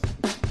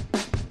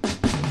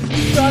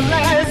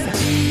Thoughtless,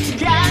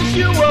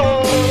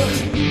 casual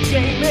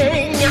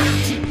gaming.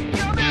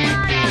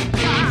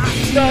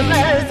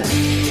 Thoughtless,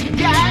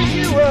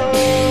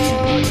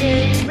 casual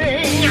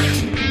gaming.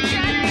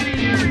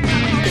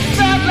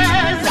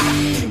 Thoughtless,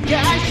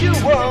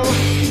 casual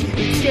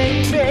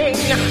gaming.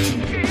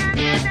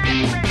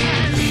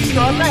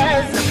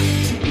 Thoughtless,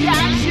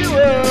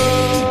 casual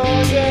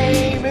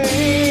gaming.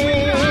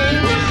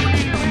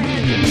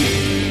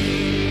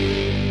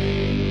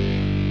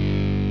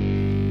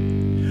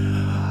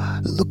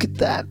 Look at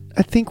that.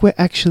 I think we're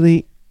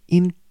actually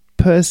in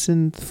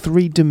person,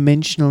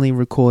 three-dimensionally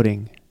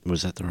recording.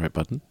 Was that the right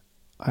button?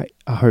 I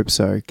hope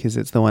so, because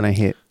it's the one I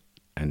hit.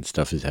 And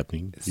stuff is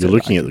happening. So You're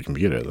looking at the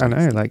computer. I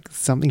know, like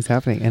something's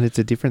happening, and it's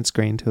a different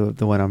screen to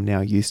the one I'm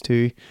now used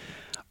to.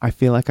 I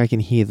feel like I can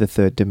hear the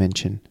third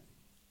dimension.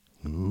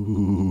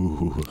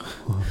 Ooh.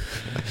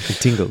 It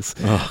tingles.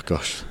 Oh,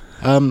 gosh.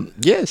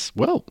 Yes,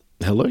 well,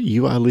 hello.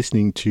 You are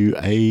listening to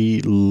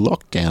a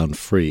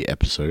lockdown-free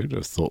episode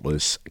of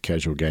Thoughtless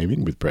Casual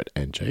Gaming with Brett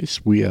and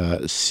Jace. We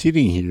are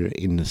sitting here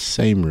in the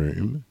same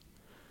room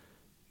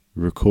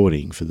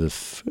recording for the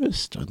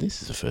first time.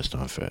 This is the first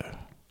time for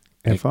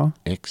Ever?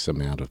 X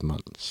amount of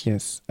months.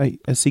 Yes,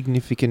 a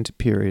significant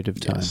period of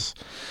time. Yes.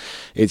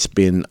 It's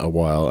been a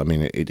while. I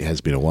mean, it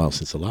has been a while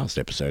since the last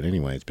episode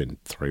anyway. It's been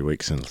 3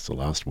 weeks since the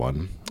last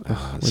one.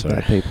 With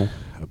bad people.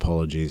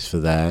 Apologies for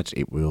that.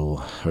 It will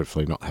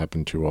hopefully not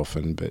happen too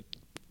often, but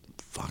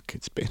fuck,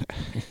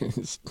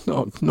 it's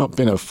not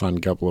been a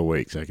fun couple of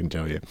weeks, I can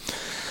tell you.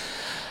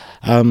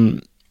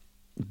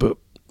 But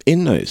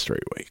in those 3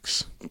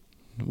 weeks,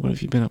 what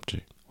have you been up to?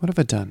 What have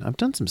I done? I've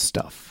done some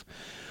stuff.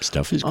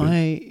 Stuff is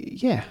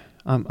good.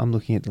 I'm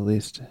looking at the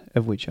list,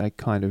 of which I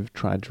kind of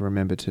tried to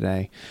remember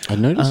today. I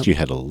noticed you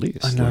had a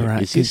list. I know,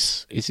 right?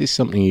 Is this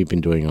something you've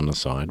been doing on the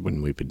side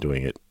when we've been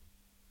doing it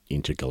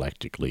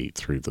intergalactically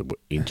through the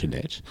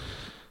internet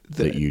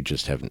that you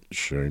just haven't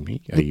shown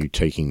me? Are you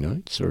taking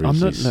notes? Or I'm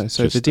is not. this No.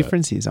 So just the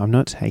difference is I'm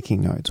not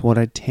taking notes. What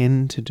I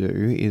tend to do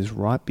is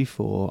right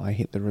before I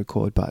hit the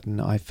record button,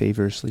 I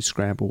feverishly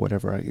scramble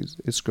whatever I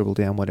scribble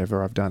down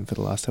whatever I've done for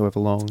the last however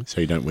long. So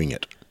you don't wing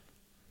it?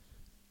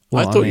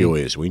 Well, I thought you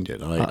always winged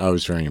it. I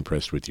was very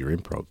impressed with your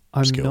improv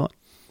skill. I'm not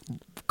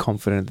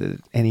confident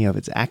that any of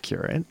it's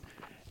accurate,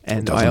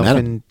 and I doesn't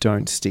often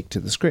don't stick to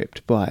the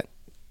script. But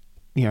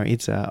you know,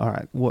 it's all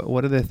right.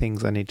 What are the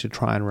things I need to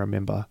try and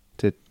remember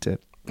to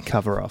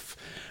cover off?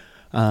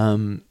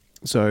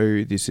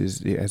 So this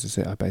is, as I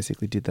said, I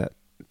basically did that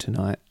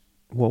tonight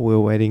while we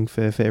were waiting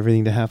for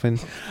everything to happen.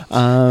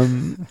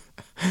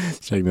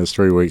 It's taken us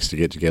 3 weeks to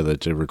get together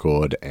to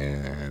record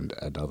and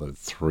another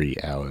 3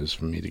 hours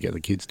for me to get the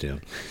kids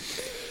down.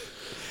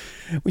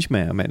 Which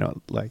may or may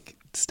not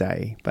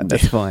stay, but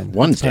that's fine.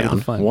 One's That's part of down.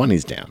 the fun. One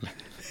is down.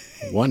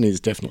 One is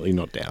definitely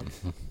not down.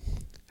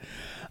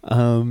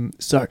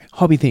 So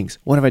hobby things.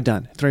 What have I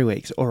done? 3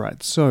 weeks. All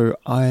right. So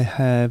I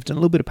have done a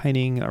little bit of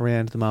painting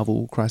around the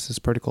Marvel Crisis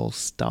Protocol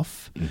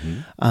stuff.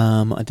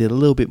 Mm-hmm. I did a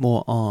little bit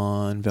more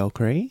on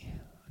Valkyrie.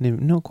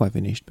 Not quite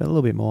finished, but a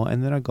little bit more.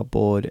 And then I got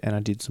bored and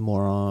I did some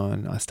more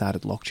I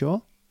started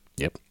Lockjaw.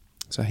 Yep.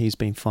 So he's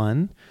been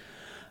fun.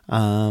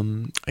 Are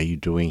you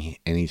doing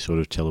any sort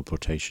of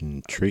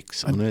teleportation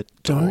tricks on it?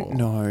 Don't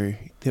know.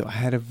 I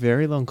had a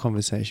very long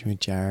conversation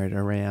with Jared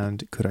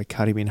around could I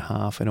cut him in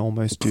half and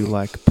almost do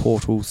like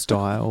Portal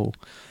style.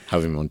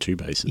 Have him on 2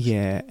 bases.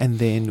 Yeah, and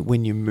then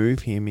when you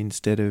move him,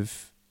 instead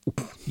of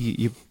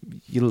you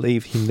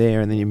leave him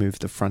there and then you move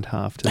the front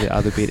half to the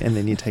other bit and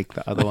then you take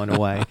the other one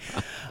away.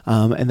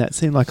 And that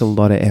seemed like a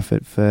lot of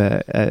effort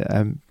for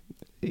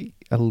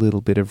a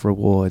little bit of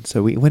reward.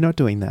 So we're not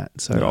doing that.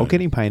 So No. I'll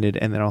get him painted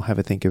and then I'll have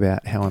a think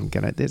about how I'm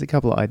going to... There's a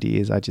couple of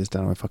ideas. I just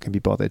don't know if I can be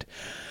bothered.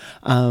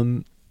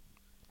 So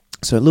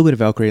a little bit of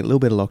Valkyrie, a little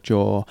bit of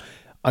Lockjaw.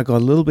 I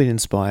got a little bit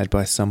inspired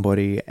by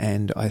somebody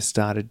and I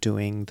started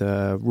doing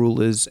the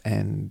rulers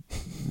and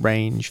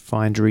range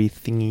findery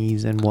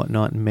thingies and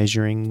whatnot,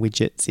 measuring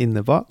widgets in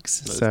the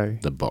box.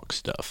 The box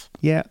stuff.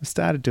 Yeah,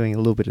 started doing a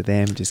little bit of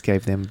them, just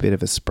gave them a bit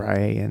of a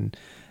spray and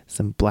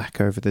some black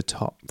over the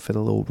top for the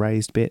little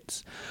raised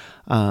bits.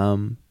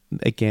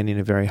 Again, in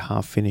a very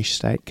half-finished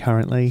state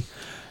currently.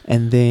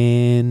 And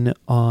then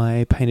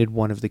I painted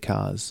one of the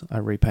cars. I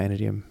repainted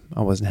him.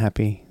 I wasn't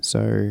happy,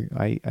 so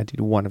I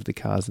did one of the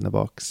cars in the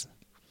box.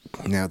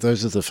 Now,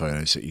 those are the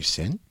photos that you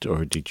sent,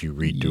 or did you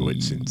redo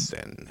it since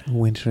then?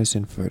 When did I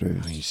send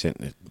photos? You sent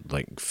it,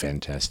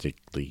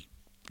 fantastically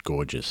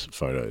gorgeous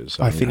photos.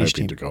 I I'm finished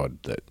hoping him. to God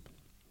that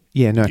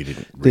Yeah, no. you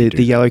didn't The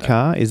redo yellow that.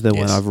 car is the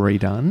one Yes. I've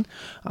redone.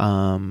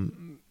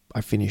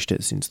 I finished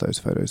it since those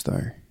photos,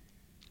 though.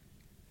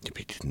 You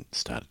didn't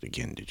start it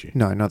again, did you?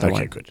 No, not that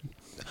one. Okay, good.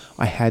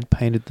 I had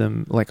painted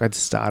them, I'd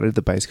started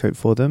the base coat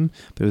for them,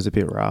 but it was a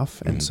bit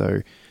rough, and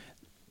so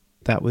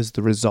that was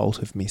the result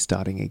of me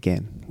starting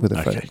again with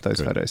those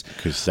photos.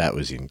 Because that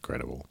was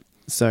incredible.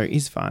 So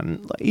it's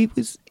fun. It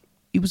was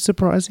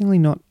surprisingly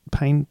not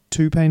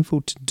too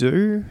painful to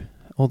do,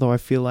 although I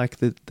feel like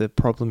the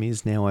problem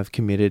is now I've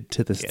committed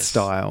to the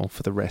style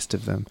for the rest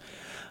of them.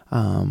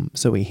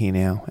 So we're here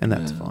now, and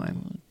that's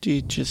fine. Do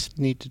you just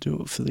need to do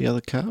it for the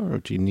other car, or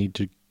do you need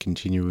to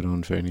continue it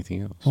on for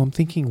anything else? Well, I'm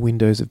thinking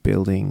windows of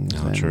buildings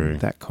and true.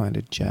 that kind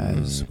of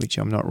jazz, which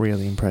I'm not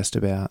really impressed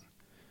about.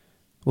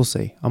 We'll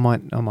see. I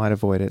might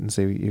avoid it and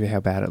see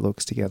how bad it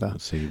looks together.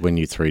 Let's see, when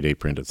you 3D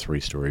print a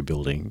 3-story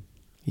building,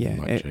 Yeah,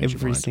 might change your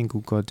every mind. single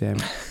goddamn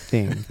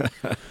thing.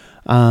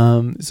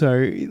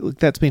 So look,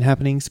 that's been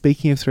happening.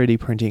 Speaking of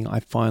 3D printing, I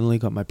finally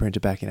got my printer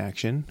back in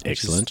action. Which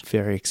Excellent. is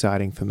very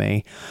exciting for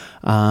me.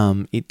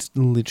 It's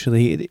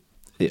literally,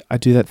 I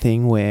do that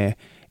thing where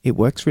it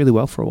works really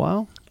well for a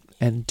while,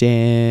 and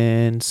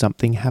then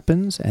something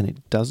happens and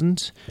it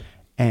doesn't,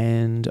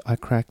 and I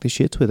crack the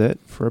shits with it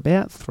for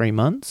about 3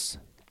 months.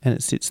 And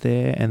it sits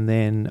there, and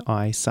then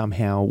I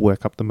somehow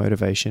work up the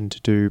motivation to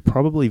do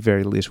probably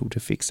very little to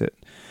fix it.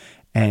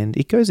 And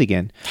it goes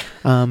again.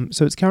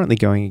 So it's currently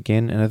going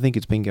again, and I think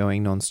it's been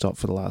going non-stop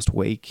for the last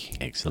week.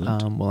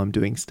 Excellent. While I'm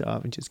doing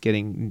stuff and just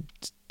getting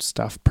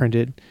stuff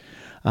printed,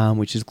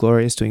 which is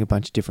glorious, doing a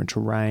bunch of different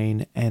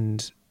terrain.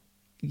 And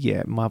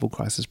yeah, Marvel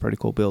Crisis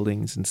Protocol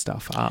buildings and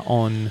stuff are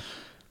on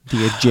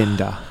the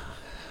agenda.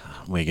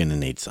 We're going to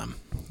need some.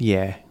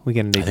 Yeah, we're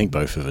going to need I think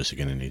both of us are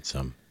going to need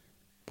some.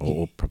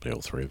 Or probably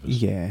all three of us.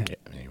 Yeah.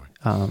 Anyway.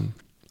 I'm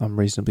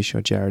reasonably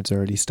sure Jared's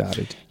already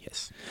started.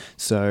 Yes.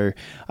 So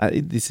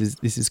this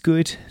is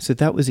good. So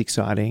that was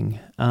exciting.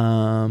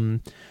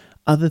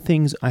 Other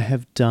things I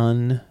have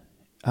done,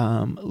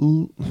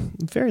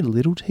 very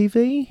little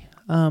TV.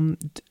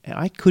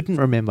 I couldn't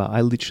remember. I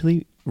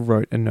literally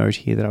wrote a note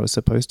here that I was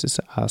supposed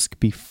to ask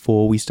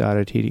before we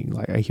started hitting,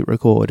 I hit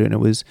record, and it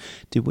was,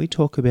 did we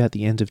talk about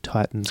the end of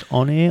Titans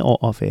on air or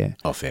off air?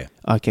 Off air.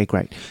 Okay,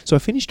 great. So I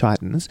finished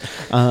Titans.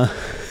 I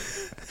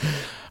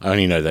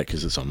only know that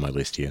because it's on my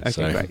list here.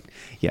 Okay, great.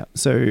 Yeah,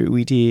 so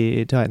we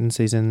did Titans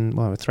season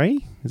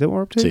 3? Is that what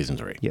we're up to? Season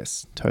 3.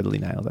 Yes, totally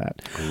nailed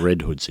that.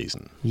 Red Hood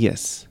season.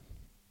 Yes,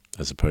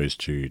 As opposed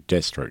to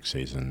Deathstroke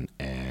season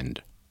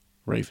and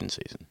Raven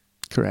season.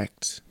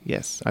 correct.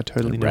 Yes, I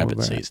totally And know Rabbit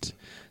where we're at. season.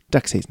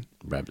 Duck season.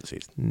 Rabbit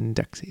season.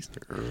 Duck season.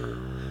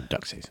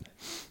 Duck season.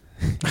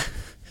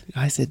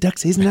 I said duck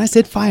season. I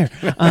said fire.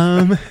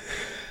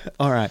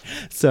 All right.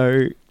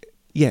 So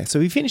yeah. So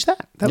we finished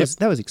that.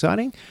 That was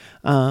exciting.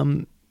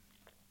 Man,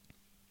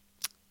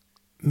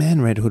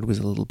 Red Hood was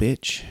a little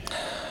bitch.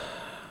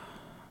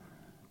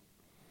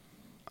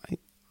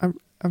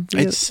 I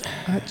really,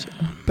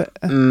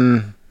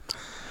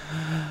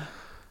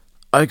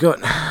 I got...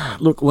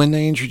 Look, when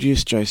they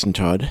introduced Jason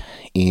Todd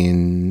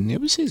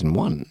it was season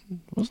 1,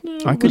 wasn't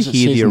it? I Or could was it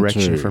hear the season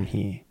erection 2? from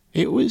here.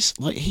 It was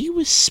like he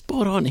was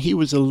spot on. He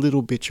was a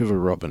little bitch of a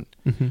Robin,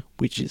 Mm-hmm.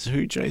 which is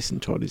who Jason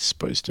Todd is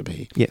supposed to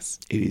be. Yes.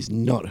 It is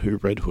not who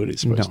Red Hood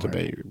is supposed to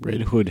be.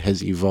 Red Hood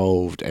has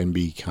evolved and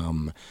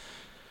become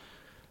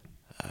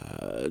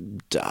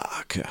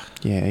darker.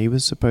 Yeah, he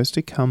was supposed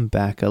to come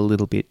back a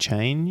little bit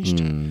changed,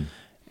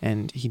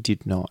 and he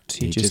did not.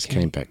 He just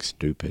came back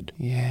stupid.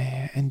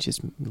 Yeah, and just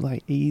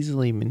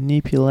easily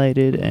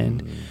manipulated,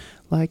 and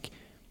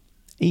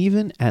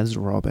even as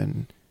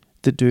Robin,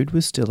 the dude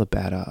was still a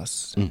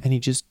badass, and he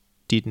just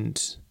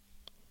didn't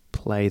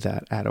play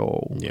that at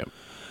all. Yep.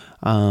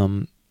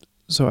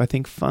 So I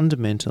think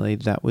fundamentally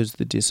that was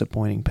the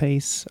disappointing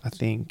piece. I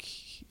think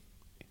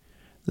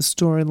the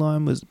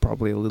storyline was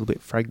probably a little bit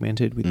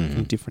fragmented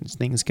with different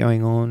things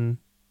going on.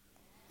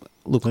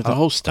 Look, Like the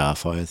whole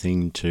Starfire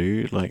thing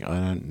too, I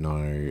don't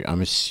know.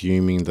 I'm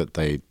assuming that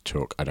they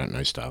took, I don't know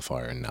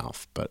Starfire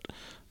enough, but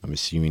I'm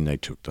assuming they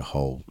took the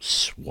whole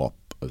swap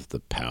of the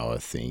power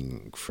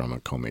thing from a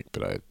comic,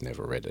 but I'd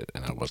never read it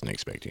and I wasn't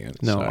expecting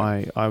it. No,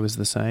 so. I was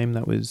the same.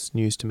 That was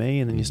news to me.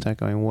 And then you start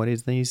going, what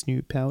is these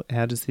new power?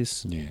 How does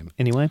this... Yeah.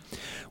 Anyway,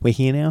 we're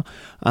here now.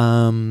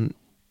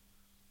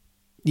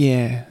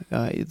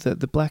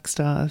 The Black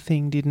Star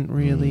thing didn't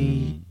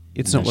really...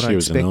 It's not what I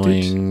expected.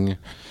 Annoying.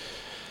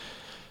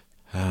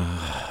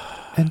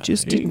 And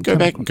just didn't go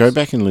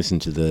back and listen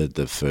to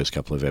the first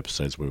couple of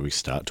episodes where we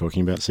start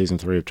talking about season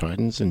 3 of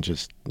Titans and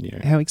just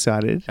how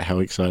excited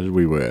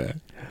we were.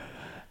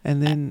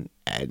 And then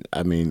and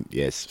I mean,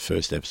 yes,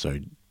 first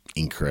episode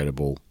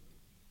incredible.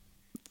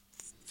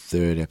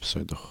 Third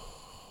episode, the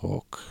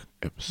Hawk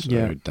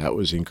episode, that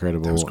was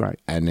incredible. That was great.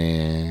 And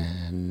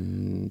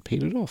then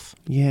petered off.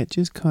 Yeah, it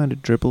just kind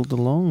of dribbled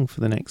along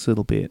for the next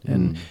little bit,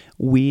 and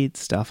weird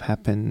stuff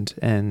happened,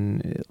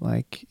 and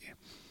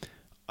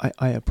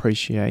I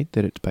appreciate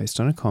that it's based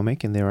on a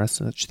comic and there are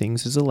such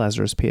things as a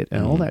Lazarus Pit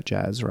and all that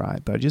jazz,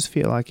 right? But I just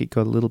feel like it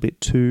got a little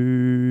bit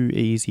too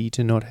easy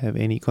to not have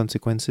any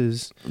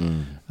consequences.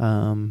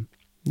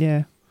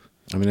 Yeah.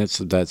 I mean,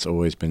 that's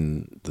always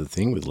been the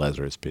thing with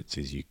Lazarus Pits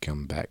is you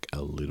come back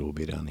a little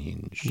bit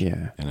unhinged.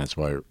 Yeah. And that's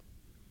why...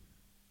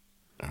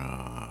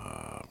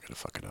 I'm going to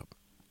fuck it up.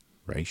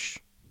 Ra's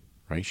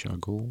al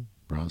Ghul?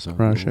 Ra's al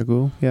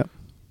Ghul, yep.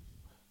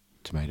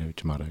 Tomato.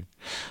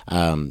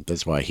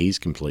 That's why he's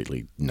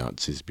completely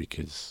nuts, is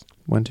because...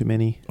 One too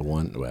many.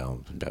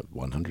 About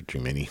 100 too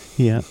many.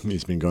 Yeah.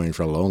 He's been going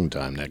for a long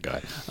time, that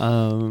guy.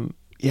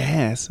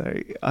 Yeah, so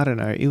I don't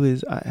know. It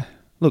was...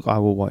 look, I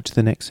will watch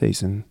the next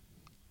season,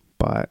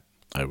 but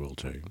I will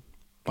too.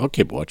 I'll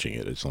keep watching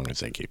it as long as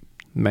they keep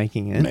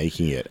making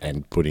it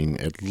and putting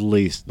at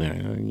least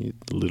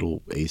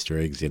little Easter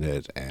eggs in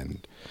it.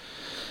 And,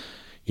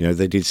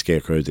 they did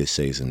Scarecrow this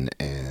season,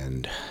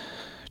 and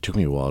it took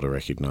me a while to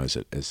recognise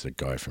it as the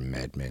guy from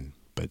Mad Men.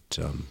 But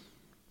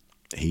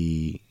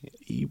he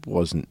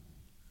wasn't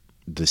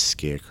the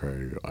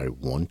Scarecrow I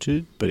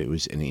wanted, but it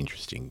was an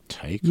interesting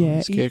take on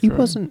the Scarecrow. He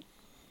wasn't.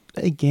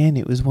 Again,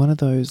 it was one of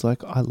those,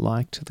 like, I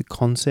liked the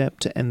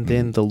concept, and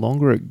then the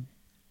longer it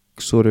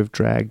sort of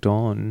dragged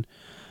on,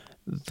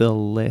 the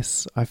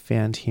less I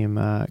found him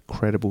a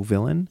credible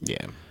villain.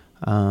 Yeah.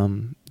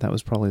 That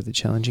was probably the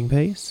challenging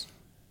piece.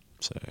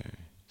 So,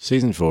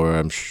 season 4,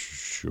 I'm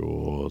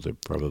sure there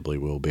probably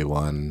will be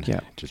one.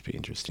 Yeah. Just be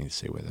interesting to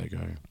see where they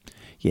go.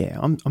 Yeah,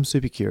 I'm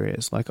super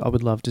curious. Like, I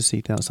would love to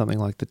see something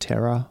like the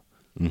Terror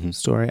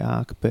story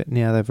arc, but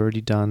now they've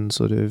already done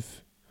sort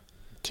of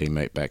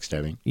teammate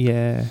backstabbing.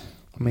 Yeah.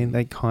 I mean,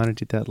 they kind of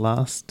did that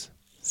last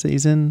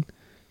season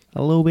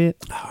a little bit.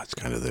 Oh, it's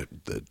kind of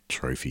the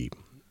trophy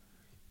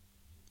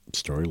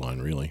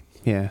storyline, really.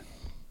 Yeah.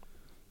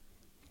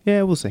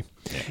 Yeah, we'll see.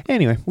 Yeah.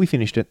 Anyway, we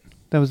finished it.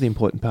 That was the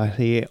important part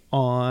here.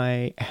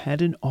 I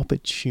had an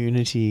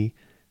opportunity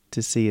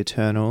to see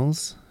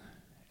Eternals,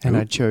 and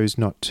I chose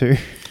not to.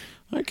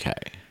 Okay.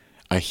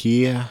 I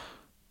hear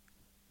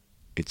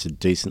it's a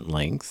decent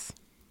length.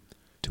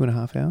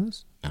 2.5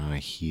 hours? And I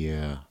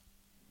hear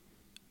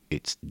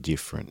it's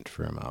different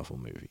for a Marvel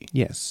movie.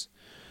 Yes.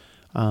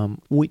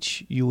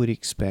 Which you would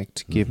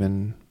expect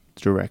given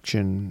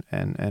direction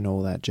and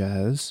all that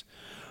jazz.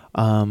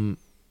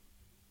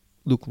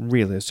 Look,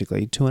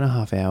 realistically,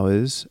 2.5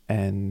 hours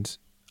and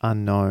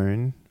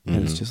unknown,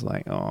 and it's just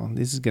like, oh,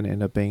 this is going to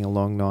end up being a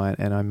long night,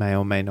 and I may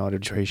or may not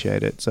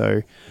appreciate it.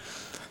 So,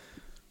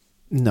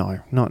 no,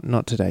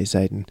 not today,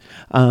 Satan.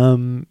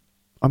 I'm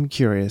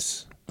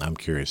curious. I'm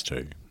curious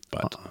too,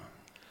 but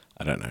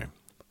I don't know.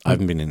 I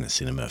haven't been in the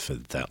cinema for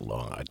that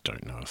long. I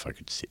don't know if I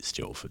could sit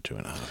still for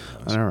 2.5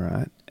 hours. All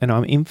right. And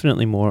I'm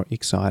infinitely more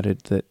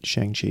excited that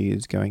Shang-Chi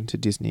is going to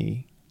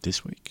Disney.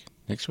 This week?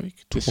 Next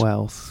week?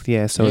 12th.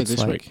 Yeah, so it's this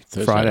like week.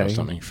 Thursday Friday. Or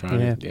something.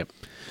 Friday. Yeah. Yep.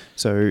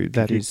 So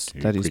that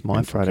is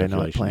my Friday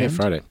night plan. Yeah,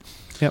 Friday.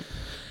 Yep.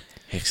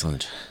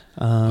 Excellent.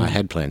 I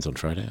had plans on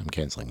Friday. I'm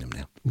cancelling them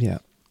now. Yeah.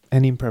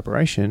 And in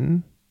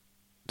preparation,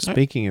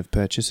 speaking of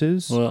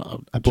purchases,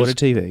 well, I bought a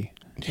TV.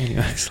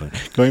 Anyway.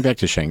 Excellent. Going back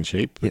to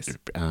Shang-Chi, yes.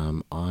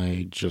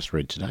 I just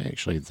read today,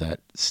 actually, that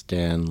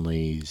Stan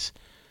Lee's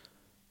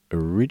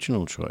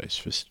original choice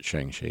for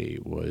Shang-Chi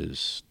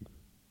was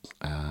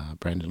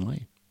Brandon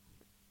Lee.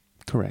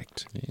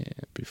 Correct. Yeah,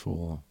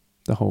 before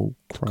the whole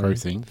Crow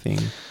thing.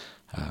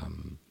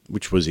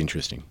 Which was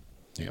interesting.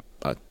 Yeah,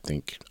 I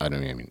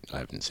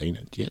haven't seen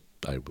it yet.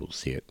 I will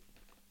see it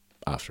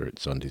after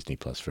it's on Disney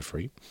Plus for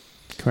free.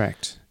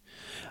 Correct.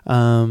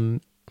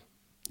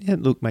 Yeah,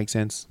 look, makes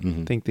sense.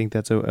 Think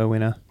that's a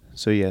winner.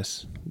 So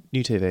yes,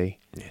 new TV.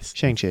 Yes.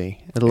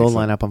 Shang-Chi. It'll all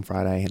line up on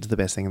Friday. It's the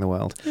best thing in the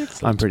world.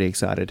 Excellent. I'm pretty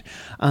excited.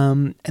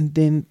 And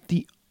then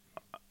the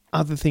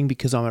other thing,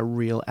 because I'm a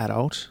real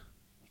adult,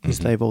 is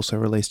they've also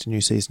released a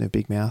new season of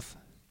Big Mouth.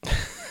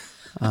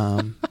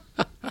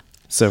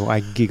 So I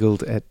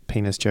giggled at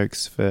penis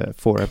jokes for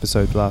 4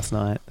 episodes last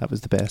night. That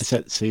was the best. Is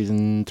that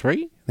season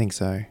 3? I think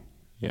so.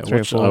 Yeah, 3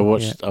 or 4,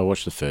 I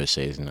watched the first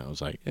season. I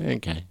was like, yeah,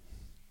 okay.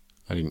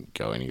 I didn't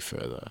go any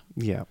further.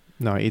 Yeah.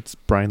 No, it's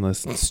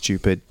brainless,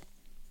 stupid.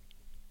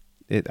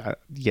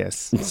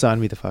 Yes, sign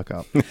me the fuck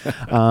up.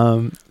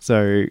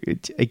 So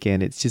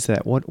again, it's just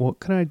that what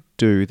can I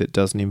do that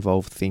doesn't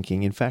involve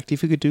thinking? In fact,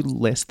 if I could do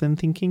less than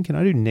thinking, can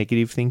I do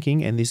negative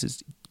thinking? And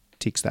this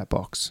ticks that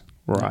box.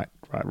 Right,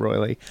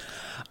 royally.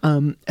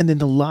 And then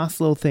the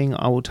last little thing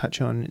I will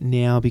touch on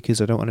now,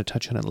 because I don't want to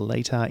touch on it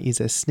later,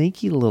 is a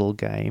sneaky little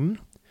game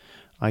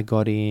I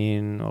got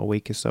in a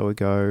week or so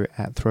ago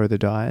at Throw the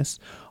Dice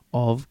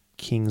of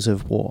Kings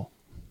of War.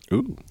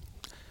 Ooh.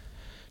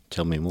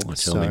 Tell me more.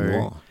 Tell me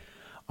more.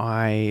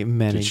 I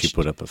managed... Did she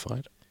put up a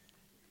fight?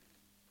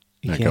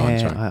 No, yeah, go on,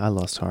 sorry. I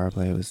lost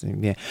horribly. It was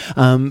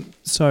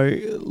So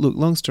look,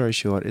 long story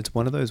short, it's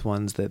one of those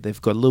ones that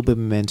they've got a little bit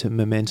of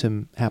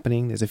momentum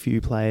happening. There's a few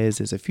players.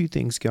 There's a few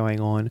things going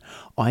on.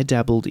 I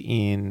dabbled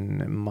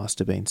in, must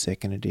have been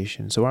 2nd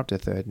edition, so we're up to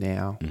 3rd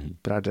now.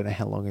 But I don't know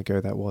how long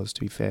ago that was,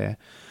 to be fair.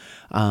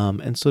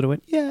 And sort of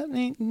went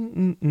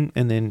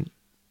and then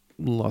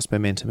lost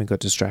momentum and got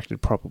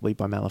distracted, probably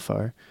by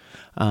Malifaux.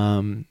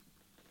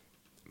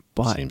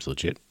 But seems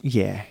legit.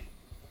 Yeah.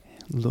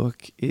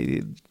 Look,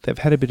 they've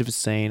had a bit of a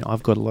scene.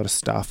 I've got a lot of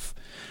stuff.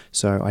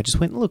 So I just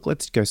went, look,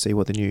 let's go see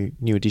what the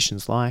new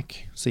edition's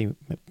like. See,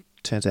 it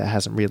turns out it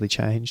hasn't really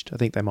changed. I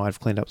think they might have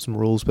cleaned up some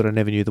rules, but I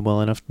never knew them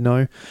well enough to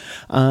know.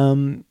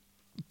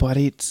 But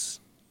it's...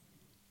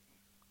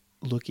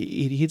 Look,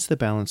 it hits the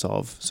balance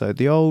of... So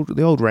the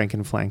old rank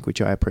and flank,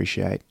 which I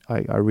appreciate.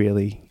 I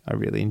really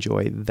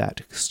enjoy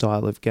that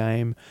style of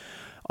game.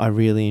 I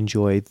really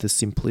enjoy the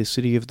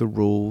simplicity of the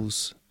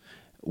rules.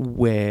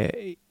 where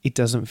it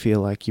doesn't feel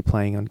like you're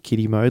playing on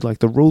kiddie mode. Like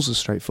the rules are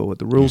straightforward,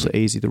 the rules are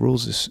easy, the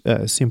rules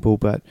are simple,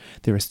 but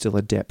there is still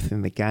a depth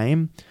in the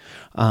game.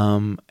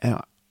 And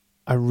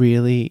I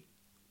really,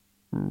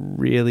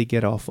 really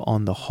get off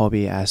on the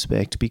hobby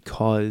aspect,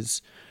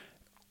 because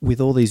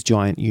with all these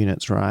giant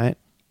units, right,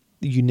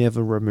 you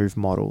never remove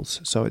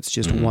models. So it's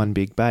just one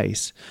big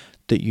base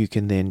that you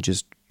can then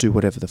just do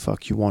whatever the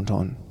fuck you want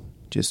on,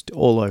 just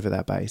all over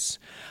that base.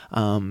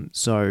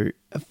 So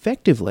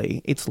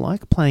effectively, it's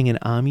like playing an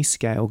army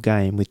scale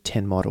game with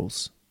 10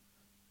 models.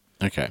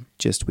 Okay.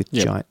 Just with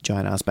giant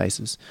ass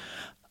bases.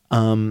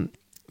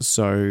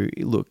 So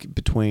look,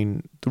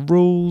 between the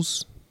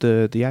rules,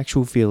 the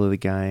actual feel of the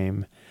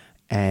game,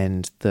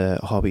 and the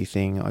hobby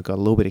thing, I got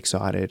a little bit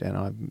excited, and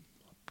I'm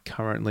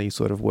currently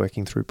sort of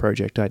working through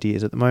project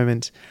ideas at the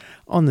moment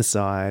on the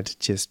side,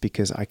 just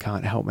because I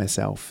can't help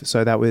myself.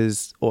 So that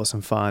was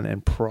awesome fun,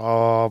 and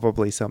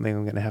probably something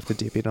I'm going to have to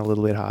dip in a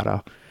little bit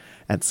harder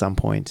at some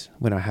point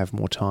when I have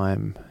more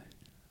time.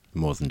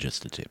 More than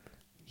just a tip.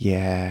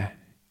 Yeah,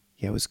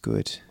 it was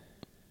good.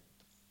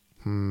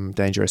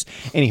 Dangerous.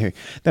 Anywho,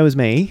 that was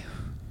me.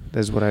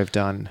 That's what I've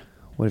done.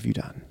 What have you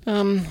done?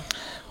 Well,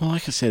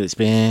 like I said, it's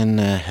been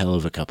a hell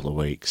of a couple of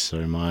weeks,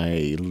 so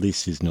my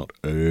list is not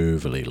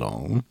overly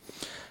long.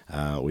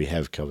 We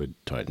have covered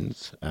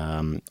Titans.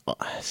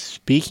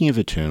 Speaking of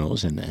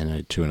Eternals and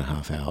a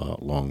 2.5 hour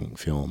long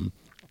film,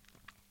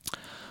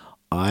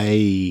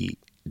 I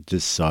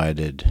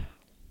decided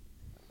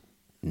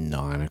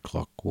 9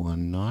 o'clock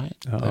one night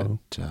that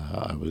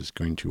I was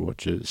going to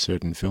watch a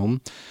certain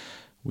film,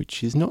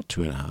 which is not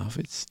 2.5,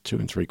 it's 2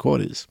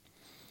 3/4.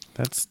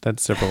 That's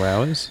several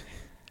hours.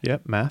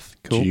 Yep, math.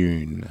 Cool.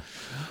 Dune.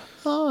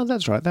 Oh,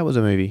 that's right. That was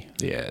a movie.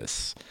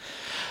 Yes.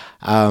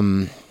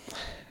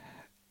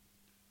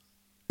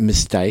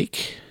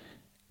 Mistake.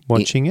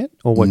 Watching it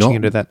or watching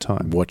it at that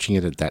time? Watching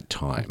it at that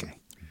time. Okay.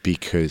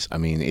 Because, I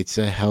mean, it's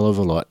a hell of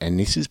a lot. And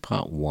this is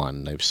part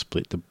one. They've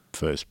split the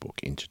first book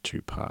into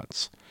 2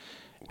 parts.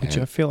 Which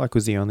I feel like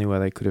was the only way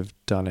they could have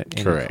done it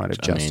in correct. kind of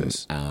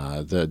justice. I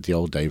mean, the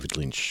old David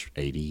Lynch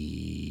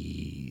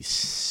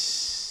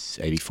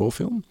 84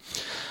 film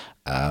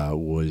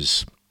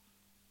was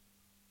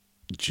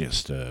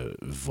just a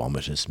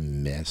vomitous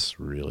mess,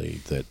 really,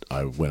 that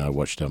when I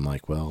watched it, I'm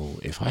like, well,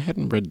 if I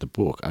hadn't read the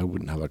book, I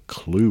wouldn't have a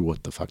clue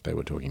what the fuck they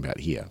were talking about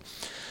here.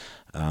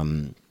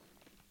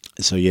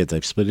 So, yeah,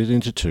 they've split it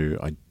into 2.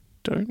 I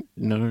don't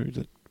know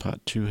that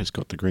part 2 has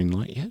got the green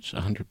light yet,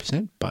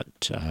 100%, but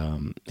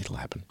it'll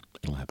happen.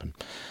 It'll happen.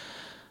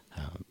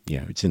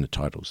 It's in the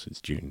titles.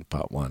 It's Dune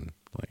Part 1.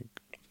 Like,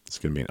 it's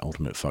going to be an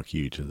ultimate fuck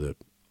you to the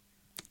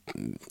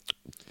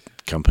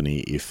company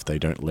if they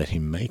don't let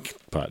him make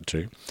part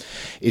 2.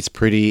 It's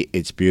pretty,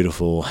 it's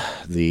beautiful,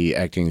 the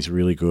acting is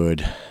really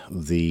good.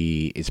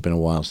 It's been a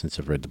while since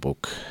I've read the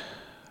book,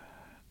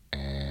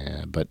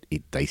 but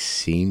they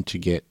seem to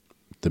get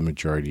the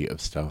majority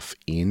of stuff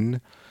in.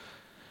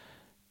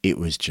 It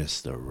was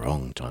just the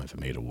wrong time for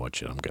me to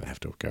watch it. I'm going to have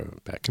to go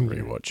back and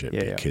rewatch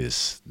it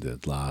because the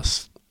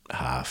last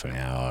half an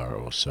hour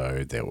or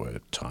so, there were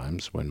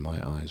times when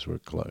my eyes were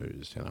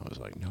closed and I was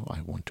like, no,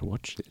 I want to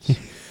watch this.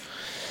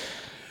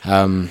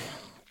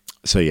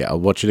 So yeah, I'll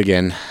watch it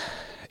again.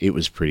 It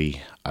was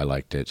pretty. I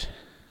liked it.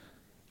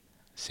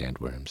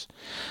 Sandworms.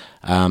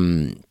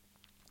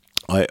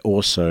 I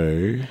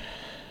also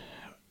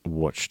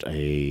watched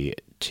a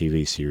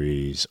TV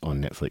series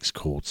on Netflix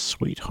called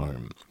Sweet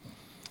Home,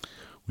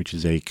 which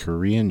is a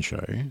Korean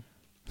show.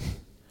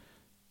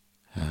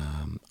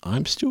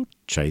 I'm still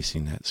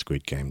chasing that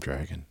Squid Game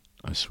dragon.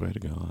 I swear to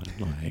God.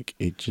 Like,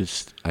 it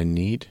just, I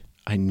need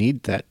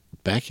that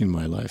back in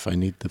my life. I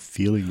need the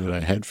feeling that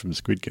I had from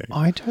Squid Game.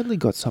 I totally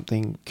got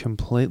something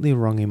completely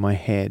wrong in my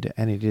head,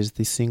 and it is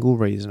the single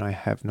reason I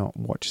have not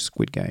watched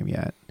Squid Game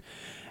yet.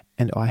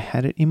 And I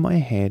had it in my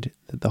head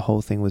that the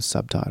whole thing was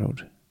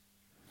subtitled.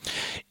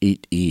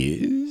 It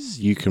is.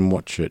 You can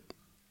watch it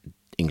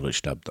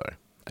English dubbed, though,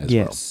 as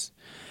well. Yes.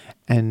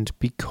 And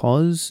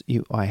because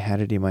I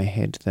had it in my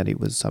head that it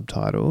was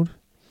subtitled,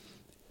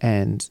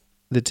 and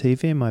the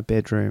TV in my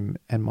bedroom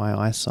and my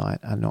eyesight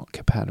are not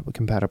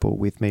compatible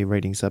with me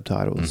reading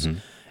subtitles,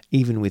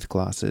 even with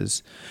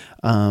glasses.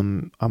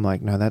 I'm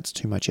like, no, that's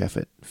too much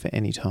effort for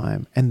any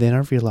time. And then I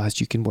realized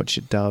you can watch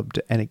it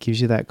dubbed, and it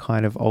gives you that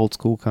kind of old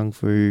school kung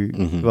fu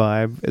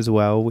vibe as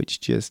well,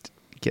 which just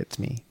gets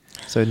me.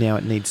 So now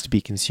it needs to be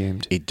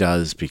consumed. It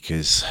does,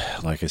 because,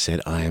 like I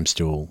said, I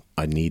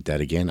need that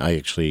again.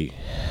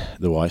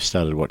 The wife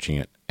started watching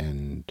it,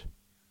 and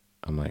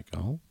I'm like,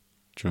 oh,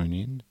 join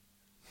in.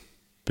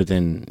 But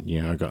then,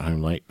 I got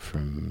home late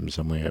from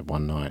somewhere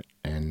one night,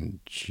 and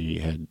she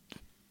had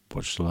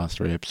watched the last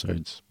 3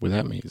 episodes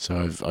without me.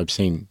 So I've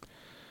seen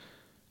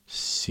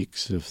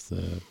 6 of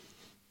the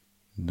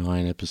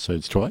 9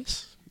 episodes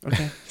twice.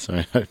 Okay.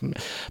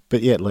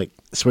 But yeah, like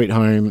Sweet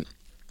Home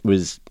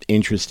was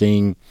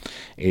interesting.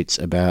 It's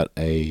about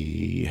a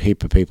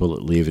heap of people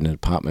that live in an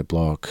apartment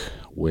block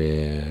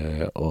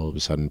where all of a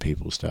sudden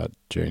people start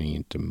turning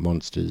into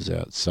monsters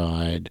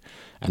outside.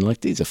 And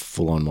like, these are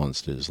full-on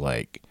monsters.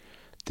 Like,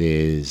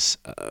 There's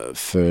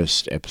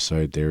first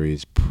episode. There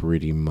is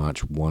pretty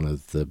much one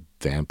of the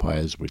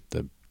vampires with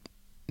the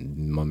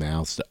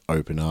mouths that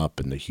open up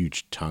and the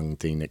huge tongue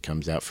thing that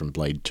comes out from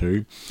Blade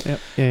 2. Yep.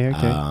 Yeah.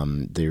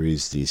 Okay. There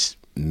is this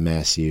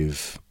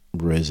massive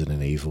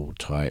Resident Evil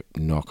type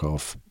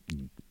knockoff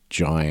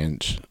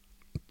giant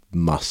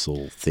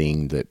muscle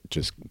thing that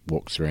just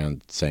walks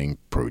around saying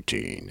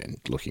protein and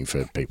looking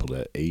for people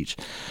to eat.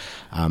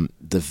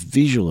 The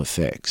visual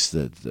effects,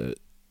 the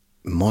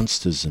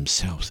monsters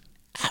themselves,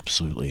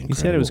 absolutely incredible.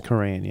 You said it was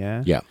Korean,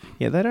 yeah? Yeah.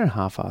 Yeah, they don't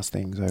half-ass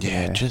things over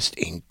there. Yeah, just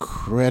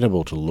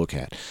incredible to look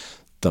at.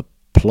 The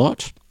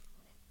plot,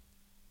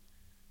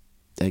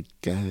 they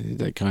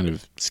kind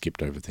of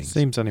skipped over things.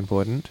 Seems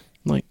unimportant.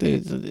 Like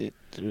the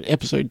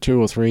episode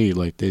 2 or 3,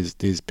 like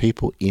there's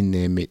people in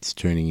their midst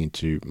turning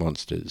into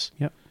monsters.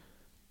 Yep.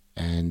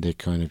 And they're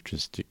kind of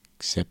just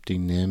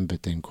accepting them,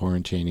 but then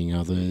quarantining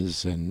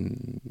others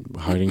and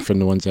hiding from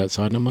the ones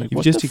outside. And I'm like,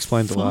 You've just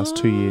explained the last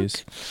 2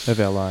 years of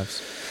our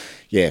lives.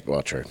 Yeah,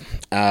 well, true.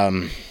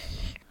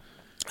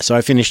 So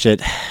I finished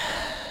it.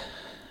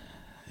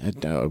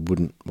 I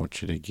wouldn't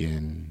watch it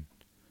again.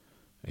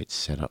 It's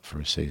set up for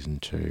a season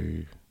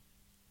 2.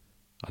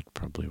 I'd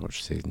probably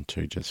watch season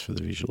 2 just for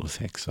the visual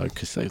effects, though,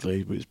 because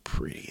it was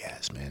pretty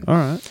ass, man. All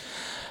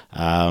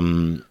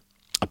right.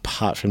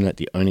 Apart from that,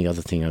 the only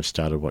other thing I've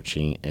started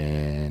watching,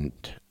 and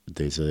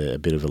there's a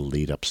bit of a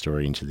lead-up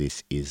story into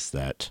this, is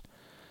that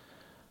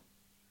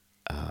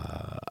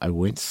I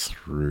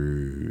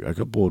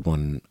got bored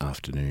one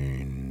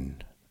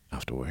afternoon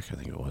after work, I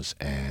think it was,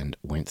 and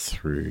went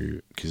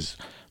through, because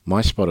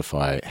my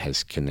Spotify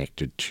has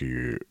connected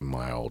to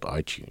my old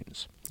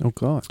iTunes. Oh,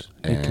 God.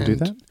 It can do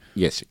that?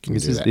 Yes, it can do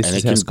that. This and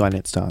is it how can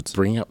Skynet starts.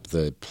 bring up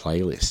the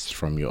playlists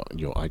from your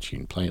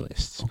iTunes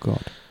playlists. Oh,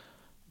 God.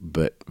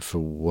 But for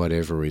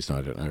whatever reason,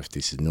 I don't know if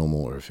this is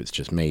normal or if it's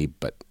just me,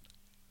 but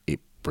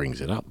it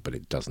brings it up, but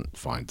it doesn't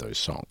find those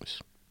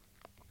songs.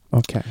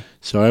 Okay.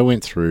 So I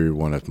went through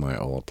one of my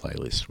old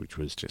playlists, which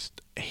was just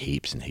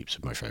heaps and heaps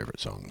of my favourite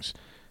songs.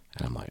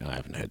 And I'm like, I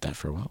haven't heard that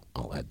for a while.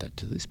 I'll add that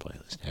to this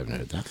playlist. I haven't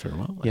heard that for a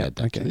while. I'll add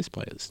that to this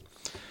playlist.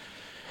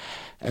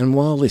 And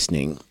while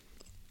listening,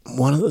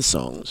 one of the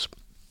songs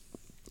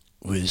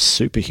was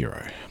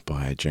Superhero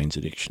by Jane's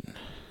Addiction,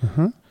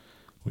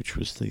 which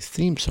was the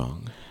theme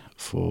song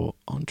for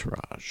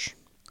Entourage.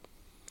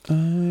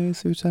 I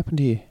see what's happened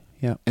here.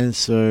 Yeah. And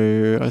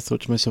so I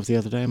thought to myself the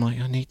other day, I'm like,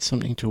 I need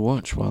something to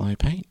watch while I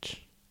paint.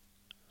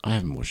 I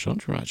haven't watched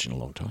Entourage in a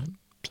long time,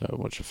 so I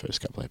watched the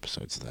first couple of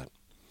episodes of that.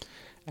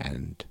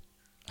 And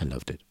I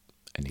loved it.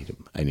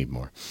 I need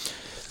more.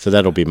 So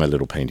that'll be my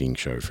little painting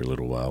show for a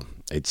little while.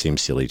 It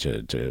seems silly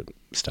to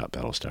start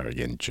Battlestar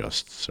again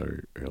just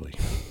so early.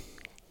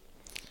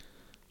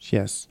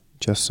 Yes,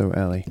 just so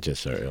early.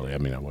 Just so early. I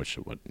mean, I watched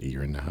it, a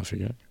year and a half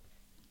ago?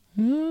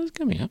 It's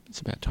coming up. It's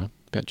about time.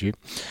 About due.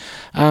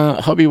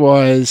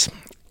 Hobby-wise,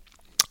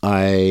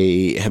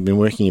 I have been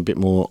working a bit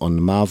more on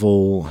the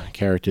Marvel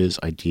characters.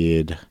 I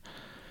did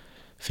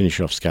finish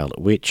off Scarlet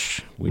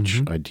Witch,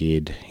 which I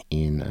did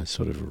in a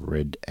sort of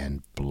red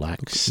and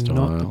black style.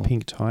 Not the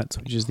pink tights,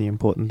 which is the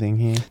important thing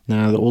here.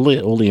 No, all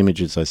the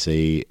images I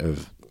see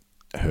of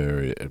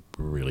her are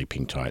really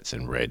pink tights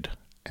and red,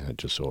 and it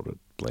just sort of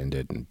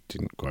blended and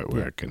didn't quite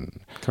work.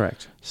 And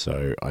correct.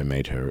 So I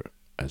made her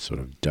a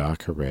sort of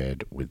darker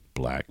red with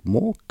black,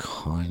 more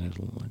kind of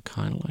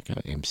like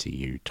an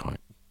MCU type.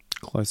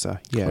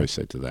 Closer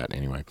to that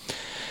anyway.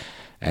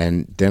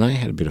 And then I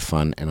had a bit of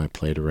fun and I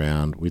played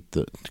around with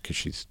because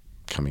she's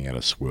coming out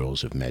of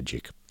swirls of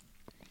magic.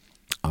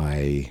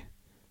 I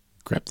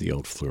grabbed the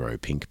old fluoro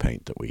pink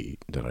paint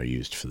that I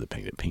used for the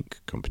Paint It Pink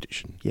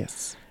competition.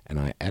 Yes. And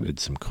I added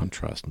some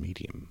contrast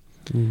medium.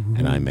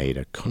 And I made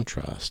a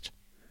contrast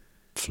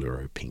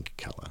fluoro pink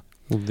colour.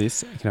 Well,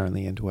 this can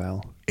only end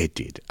well. It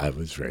did. I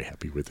was very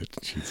happy with it.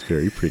 She's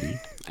very pretty.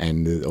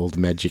 And all the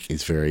magic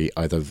is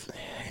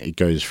it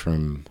goes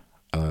from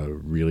a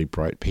really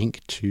bright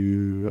pink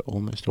to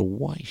almost a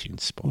white in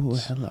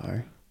spots. Oh,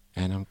 hello.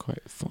 And I'm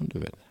quite fond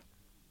of it.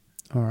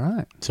 All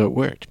right. So it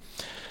worked.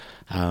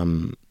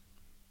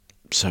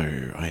 So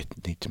I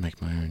need to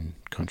make my own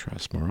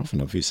contrast more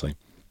often, obviously.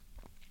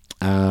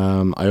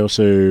 I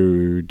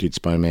also did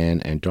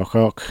Spider-Man and Doc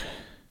Ock,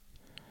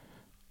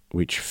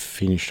 which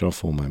finished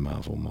off all my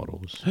Marvel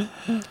models.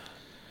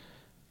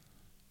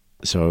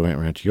 So I went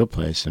around to your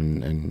place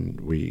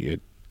and we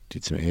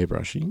did some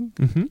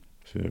airbrushing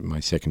for my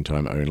second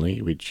time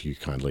only, which you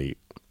kindly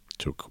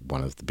took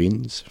one of the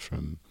bins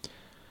from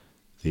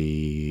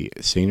the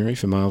scenery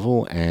for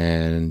Marvel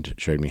and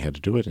showed me how to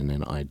do it, and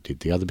then I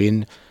did the other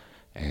bin,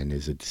 and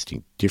there's a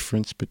distinct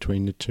difference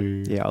between the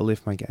two. Yeah, I'll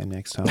lift my game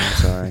next time. I'm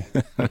sorry.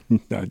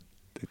 No,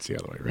 it's the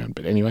other way around.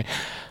 But anyway,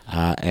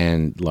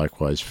 and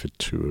likewise for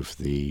two of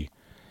the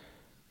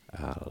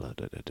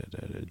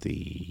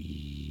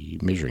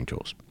measuring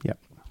tools. Yep.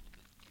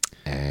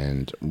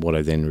 And what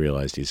I then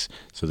realised is,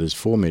 so there's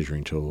 4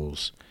 measuring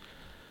tools.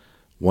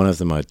 One of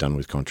them I'd done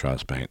with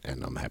contrast paint,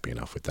 and I'm happy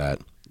enough with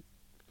that.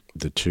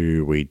 The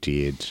 2 we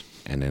did,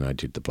 and then I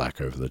did the black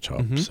over the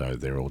top, so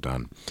they're all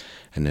done.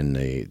 And then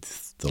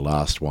the the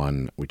last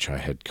one, which I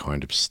had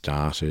kind of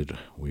started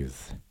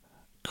with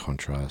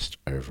contrast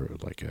over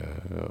like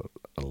a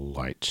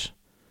light,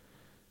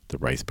 the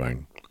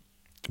Wraithbone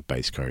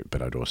base coat,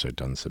 but I'd also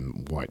done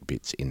some white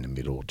bits in the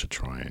middle to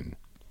try and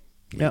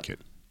make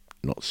it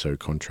not so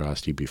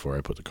contrasty before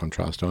I put the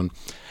contrast on.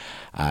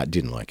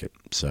 Didn't like it,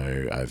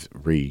 so I've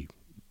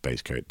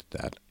base coated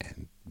that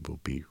and will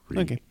be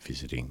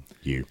revisiting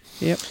you.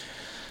 Yep,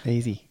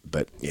 easy.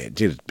 But yeah,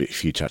 did a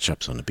few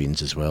touch-ups on the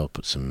bins as well,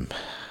 put some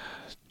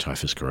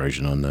Typhus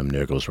Corrosion on them,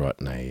 Nurgle's Rot,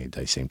 and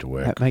they seem to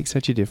work. That makes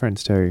such a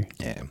difference too.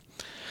 Yeah.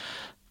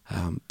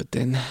 But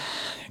then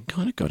I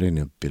kind of got in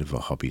a bit of a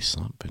hobby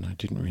slump and I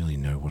didn't really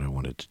know what I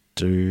wanted to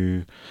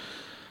do.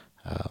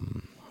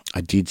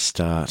 I did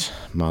start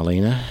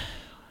Marlena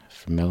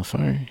from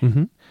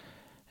Malifaux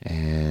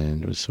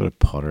and was sort of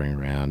pottering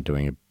around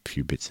doing a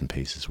few bits and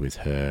pieces with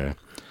her.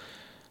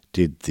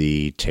 Did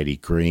the Teddy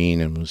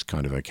Green and was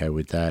kind of okay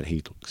with that. He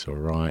looks all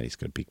right. He's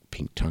got a big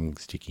pink tongue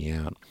sticking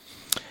out.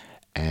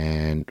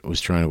 And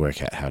was trying to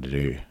work out how to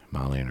do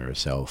Marlena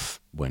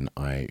herself when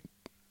I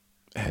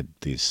had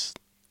this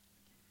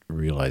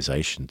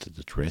realization that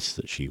the dress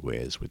that she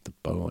wears with the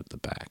bow at the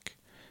back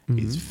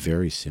is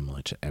very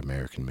similar to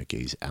American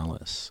McGee's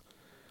Alice.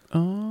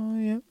 Oh,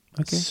 yeah.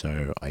 Okay.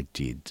 So I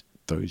did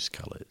those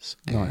colours.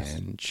 Nice.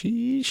 And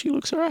she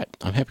looks all right.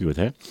 I'm happy with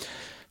her.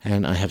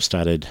 And I have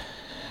started,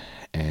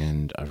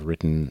 and I've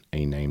written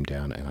a name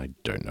down, and I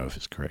don't know if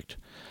it's correct.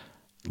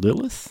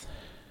 Lilith?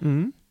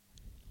 Mm-hmm.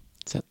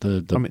 Is that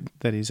the I mean,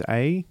 that is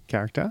a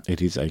character.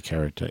 It is a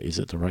character. Is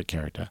it the right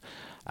character?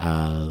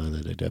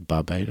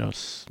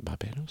 Barbados?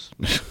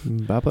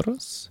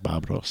 Barbaros?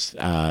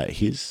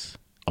 His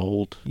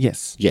old...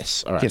 Yes.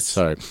 Yes, all right. Yes.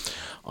 So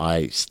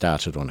I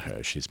started on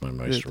her. She's my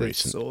most The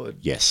recent... sword.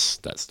 Yes,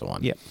 that's the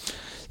one. Yep.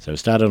 So I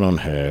started on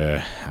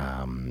her.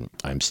 I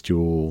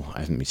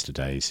haven't missed a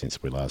day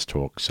since we last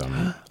talked, so I'm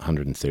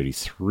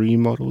 133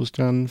 models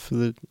done for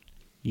the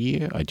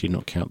year. I did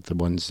not count the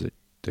ones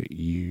that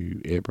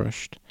you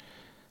airbrushed,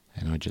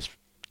 and I just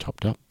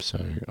topped up,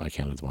 so I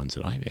counted the ones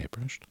that I've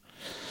airbrushed.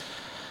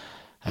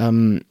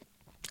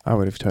 I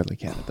would have totally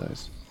counted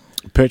those.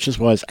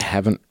 Purchase-wise, I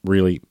haven't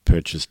really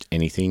purchased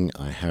anything.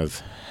 I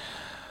have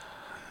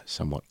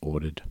somewhat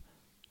ordered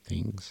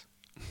things,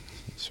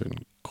 a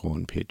certain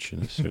corn pitch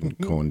and a certain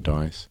corn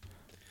dice.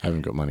 I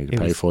haven't got money to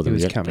pay for them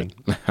yet. Coming.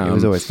 It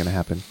was always going to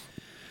happen.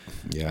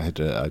 Yeah,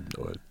 I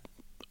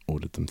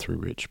ordered them through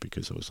Rich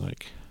because I was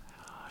like,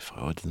 if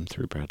I order them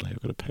through Bradley,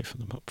 I've got to pay for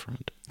them up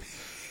front.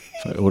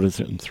 If I order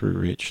them through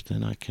Rich,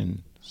 then I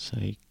can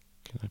say,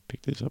 can I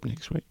pick this up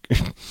next week?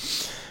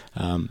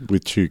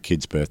 With two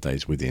kids'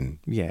 birthdays within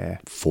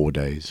 4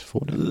 days.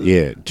 4 days?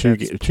 Yeah, two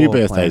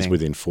birthdays planning.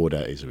 Within 4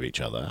 days of each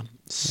other.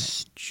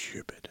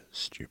 Stupid.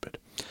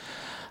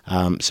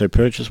 So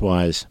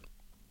purchase-wise,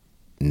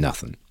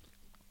 nothing.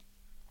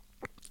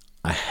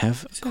 I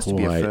have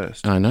acquired...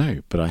 I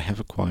know, but I have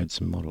acquired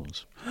some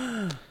models.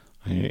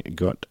 I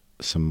got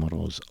some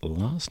models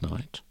last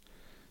night,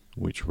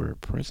 which were a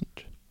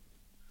present,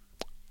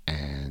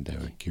 and they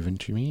were given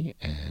to me,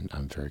 and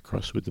I'm very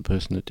cross with the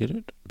person that did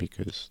it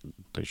because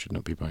they should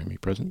not be buying me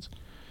presents.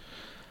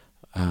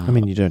 I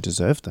mean, you don't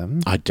deserve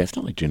them. I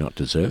definitely do not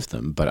deserve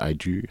them, but I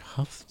do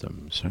have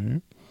them.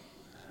 So,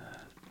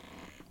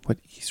 what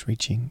is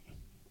reaching?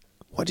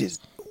 What is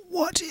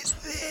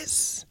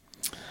this?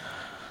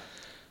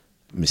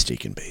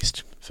 Mystique and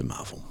Beast for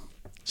Marvel.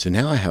 So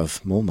now I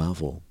have more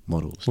Marvel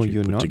models well, to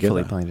you're put not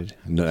together. Fully painted.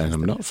 No, and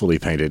I'm not fully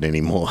painted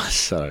anymore.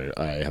 So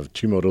I have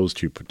 2 models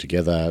to put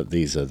together.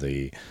 These are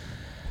the,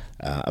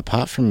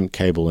 apart from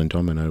Cable and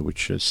Domino,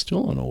 which are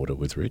still on order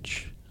with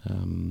Rich,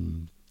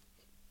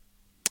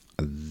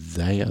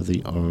 they are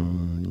the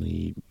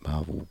only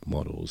Marvel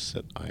models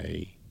that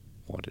I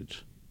wanted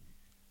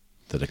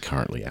that are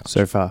currently out.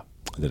 So far.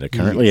 That are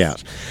currently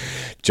out.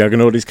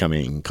 Juggernaut is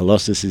coming.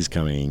 Colossus is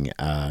coming.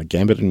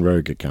 Gambit and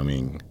Rogue are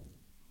coming.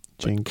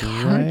 Jean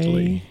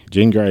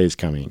Grey is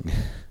coming.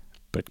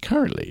 But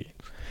currently.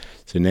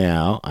 So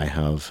now I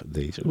have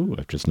these. Ooh,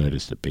 I've just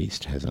noticed that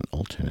Beast has an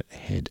alternate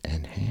head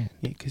and hand.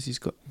 Yeah, because he's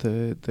got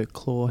the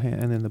claw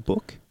hand and then the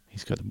book.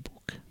 He's got the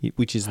book.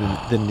 Which is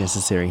the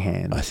necessary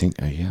hand. I think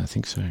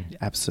so.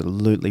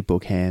 Absolutely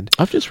book hand.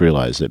 I've just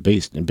realised that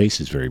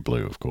Beast is very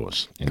blue, of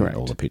course, in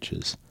all the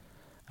pictures.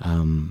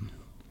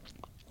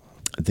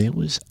 There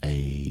was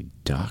a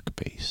Dark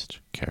Beast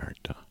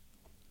character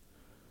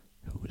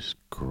who was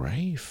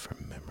grey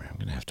from memory. I'm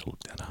going to have to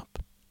look that up.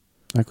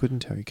 I couldn't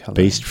tell you colour.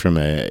 Beast from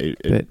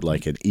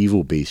like an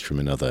evil beast from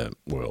another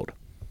world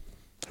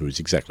who is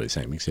exactly the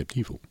same except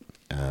evil.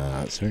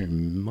 So it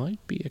might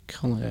be a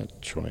colour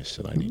choice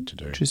that I need to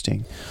do.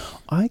 Interesting.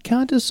 I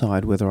can't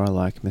decide whether I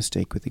like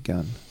Mystique with a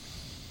gun.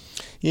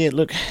 Yeah,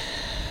 look...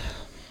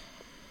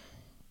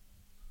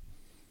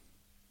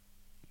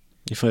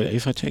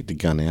 If I take the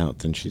gun out,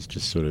 then she's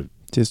just sort of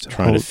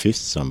trying to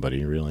fist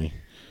somebody, really.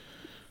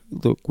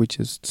 Look,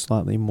 which is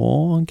slightly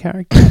more on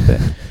character,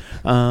 but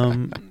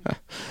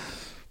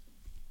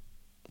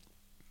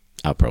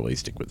I'll probably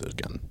stick with the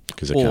gun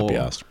because I can't be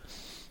asked.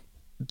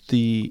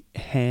 the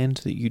hand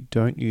that you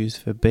don't use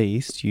for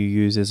beast, you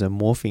use as a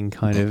morphing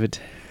kind of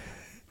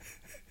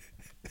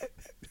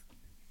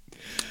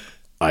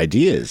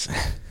Ideas.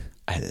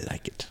 I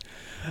like it.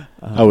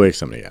 I'll work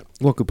something out.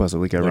 What could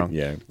possibly go wrong?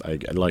 Yeah,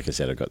 like I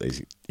said, I got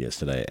these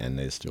yesterday, and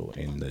they're still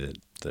in the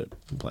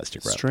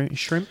plastic wrap.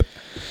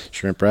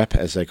 Shrimp wrap,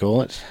 as they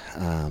call it.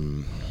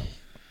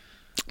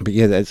 But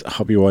yeah, that's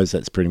hobby-wise,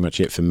 that's pretty much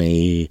it for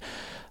me.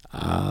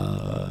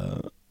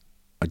 I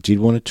did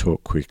want to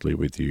talk quickly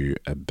with you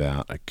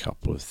about a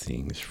couple of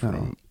things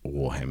from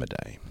Warhammer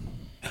Day,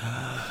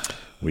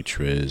 which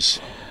was,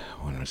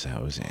 when was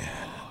that? Was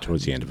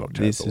towards the end of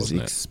October, This is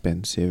wasn't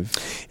expensive.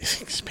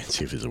 it?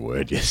 Expensive is a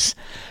word, yes.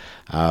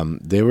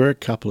 There were a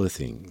couple of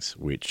things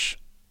which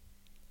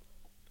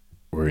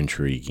were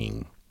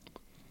intriguing.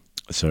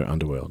 So,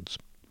 Underworld's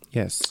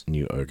Yes.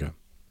 new ogre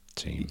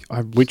team,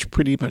 which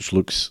pretty much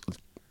looks,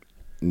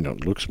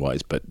 not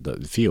looks-wise, but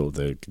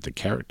the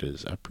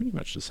characters are pretty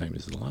much the same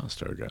as the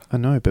last ogre. I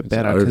know, but It's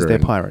better an because ogre they're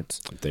and-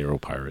 pirates. They're all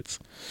pirates.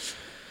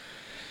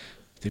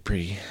 They're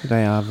pretty.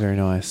 They are very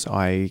nice.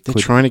 They're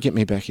trying to get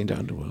me back into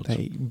Underworld.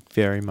 They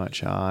very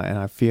much are, and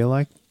I feel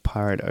like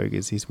pirate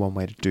ogres is one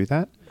way to do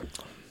that.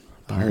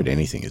 Pirate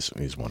anything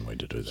is one way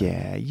to do that.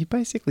 Yeah, you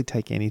basically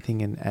take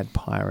anything and add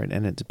pirate,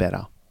 and it's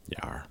better.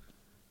 Yar.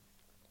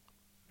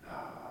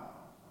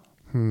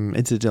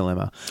 It's a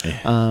dilemma.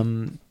 Yeah.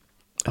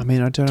 I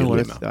mean, I don't know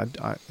what Dilemma.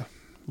 I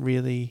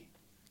really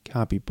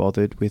can't be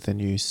bothered with a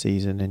new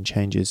season and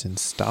changes and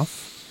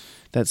stuff.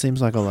 That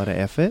seems like a lot of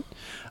effort,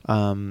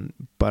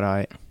 but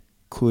I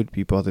could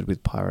be bothered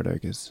with pirate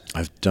ogres.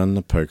 I've done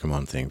the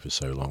Pokemon thing for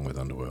so long with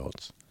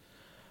Underworlds,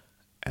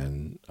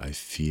 and I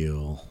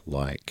feel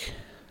like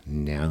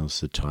now's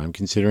the time,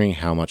 considering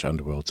how much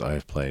Underworlds I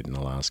have played in the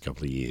last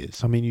couple of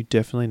years. I mean, you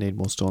definitely need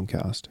more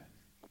Stormcast.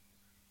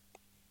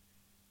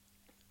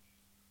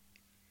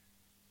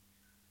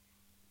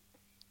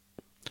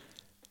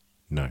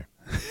 No.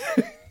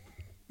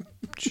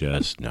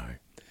 Just no.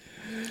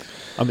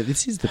 I mean,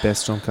 this is the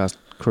best Stormcast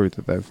crew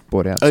that they've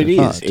brought out Oh, so it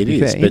far. is. to It be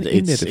is. fair, But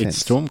in their it's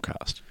defense.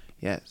 Stormcast.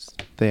 Yes,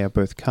 they are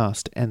both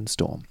cast and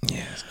storm.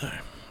 Yes. No.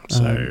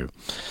 So,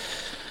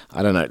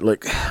 I don't know.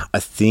 Look, I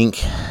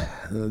think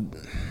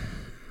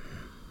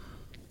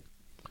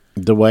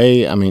the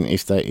way, I mean,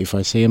 if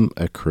I see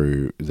a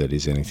crew that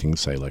is anything,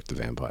 say, like the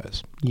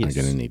Vampires, Yes. I'm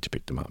going to need to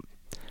pick them up.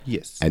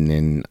 Yes. And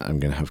then I'm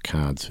going to have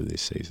cards for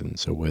this season.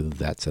 So whether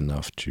that's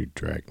enough to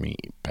drag me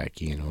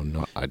back in or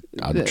not,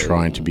 I'm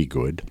trying to be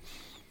good.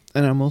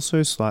 And I'm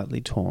also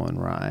slightly torn,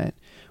 right?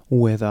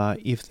 Whether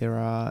if there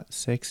are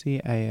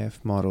sexy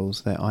AF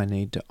models that I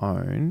need to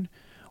own,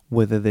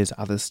 whether there's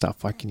other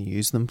stuff I can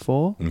use them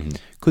for. Mm-hmm.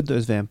 Could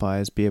those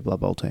vampires be a Blood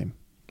Bowl team?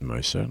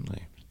 Most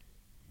certainly.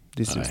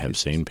 This I have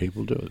seen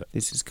people do that.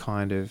 This is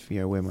kind of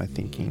where my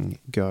thinking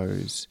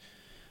goes.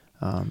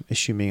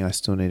 Assuming I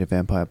still need a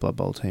vampire Blood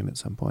Bowl team at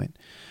some point.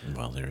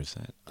 Well, there is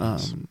that.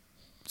 Yes.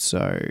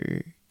 So,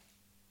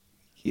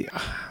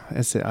 yeah,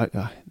 as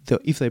I said,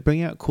 if they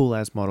bring out cool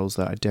as models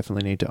that I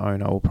definitely need to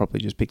own, I will probably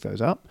just pick those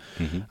up.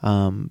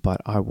 Mm-hmm.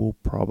 But I will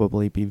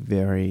probably be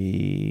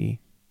very,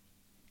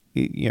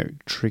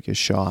 trigger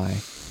shy.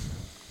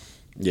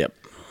 Yep.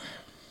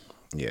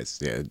 Yes.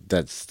 Yeah.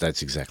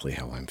 That's exactly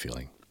how I'm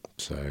feeling.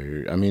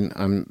 So, I mean,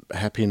 I'm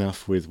happy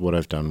enough with what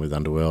I've done with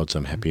Underworlds.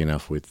 I'm happy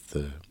enough with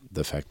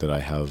the fact that I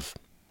have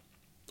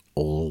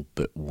all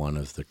but one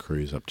of the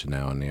crews up to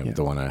now, and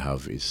the one I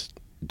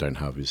don't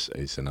have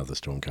is another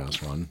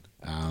Stormcast one,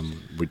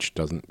 which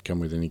doesn't come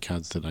with any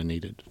cards that I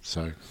needed.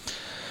 So,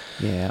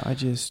 yeah, I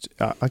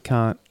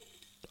can't.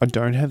 I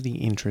don't have the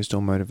interest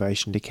or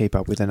motivation to keep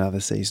up with another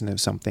season of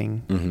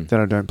something that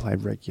I don't play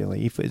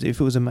regularly. If it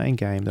was a main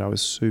game that I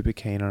was super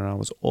keen on and I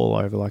was all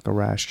over like a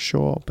rash,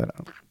 sure, but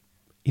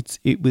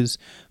it was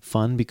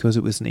fun because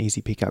it was an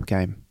easy pickup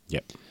game.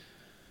 Yep.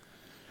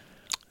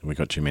 We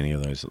got too many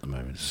of those at the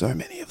moment. So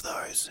many of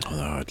those.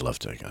 Although I would love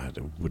to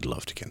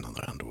get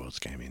another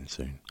Underworlds game in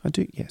soon. I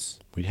do, yes.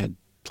 We had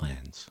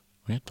plans.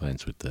 We had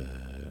plans with the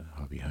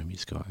Hobby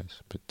Homies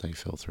guys, but they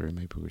fell through.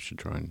 Maybe we should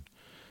try and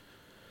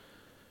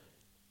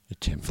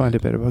attempt. Find a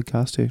better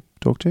podcast to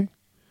talk to.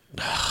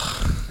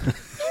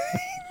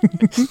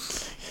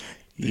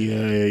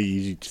 Yeah,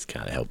 you just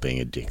can't help being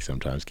a dick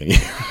sometimes, can you?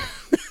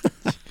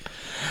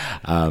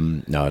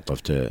 No, I'd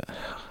love to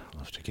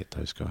get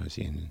those guys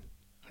in.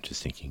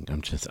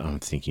 I'm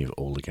thinking of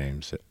all the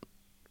games that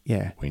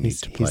we need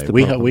to play.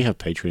 We have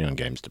Patreon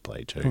games to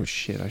play too. Oh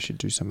shit! I should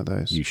do some of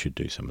those. You should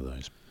do some of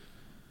those.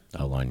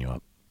 I'll line you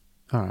up.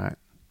 All right.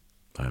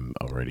 I've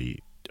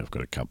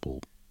got a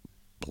couple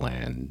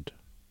planned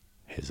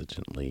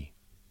hesitantly.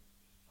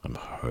 I'm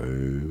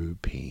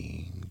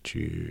hoping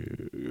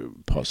to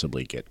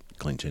possibly get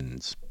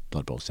Clinton's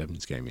Blood Bowl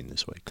 7's game in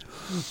this week.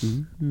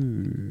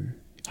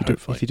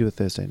 If you do a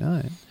Thursday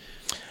night.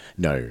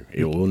 No,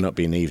 it will not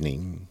be an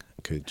evening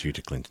due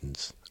to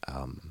Clinton's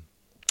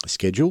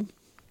schedule.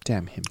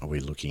 Damn him. Are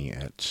we looking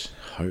at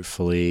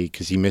hopefully,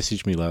 because he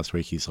messaged me last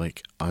week, he's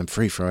like, I'm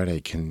free Friday,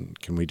 can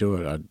we do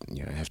it? I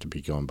have to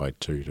be gone by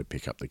 2 to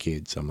pick up the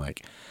kids. I'm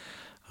like,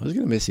 I was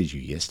going to message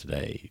you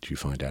yesterday to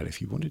find out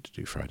if you wanted to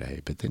do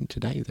Friday, but then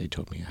today they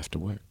told me I have to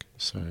work,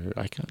 so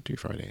I can't do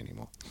Friday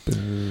anymore.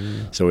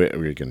 So we're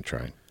going to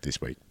try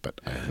this week, but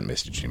I haven't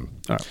messaged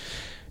him. All right.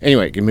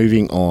 Anyway,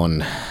 moving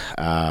on.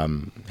 How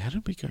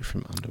did we go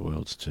from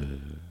Underworlds to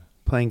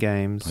Playing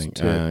games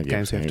to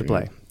games we have to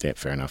play? Yeah,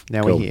 fair enough.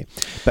 Now we're here.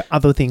 But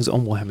other things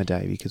on Warhammer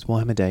Day, because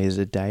Warhammer Day is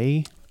a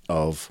day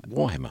of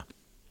Warhammer.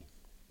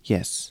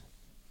 Yes.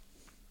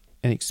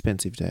 An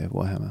expensive day of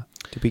Warhammer.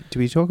 Do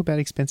we talk about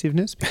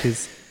expensiveness?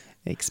 Because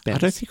expense. I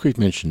don't think we've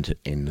mentioned it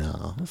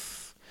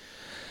enough.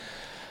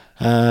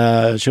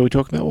 Shall we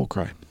talk about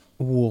Warcry?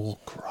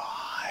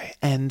 Warcry.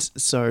 And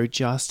so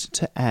just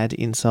to add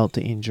insult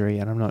to injury,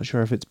 and I'm not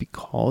sure if it's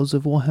because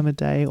of Warhammer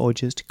Day or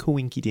just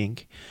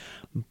coinky-dink,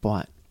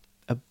 but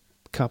a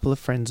couple of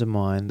friends of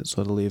mine that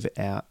sort of live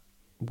out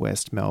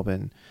West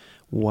Melbourne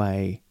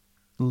way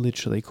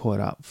literally caught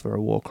up for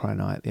a Warcry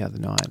night the other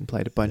night and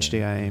played a bunch of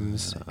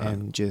games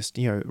and just,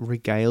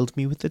 regaled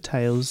me with the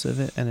tales of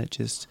it, and it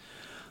just,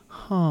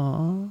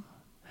 and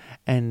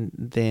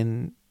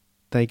then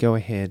they go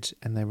ahead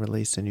and they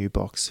release a new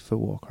box for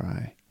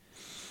Warcry.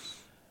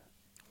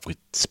 With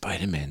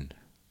Spider-Man.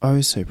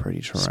 Oh, so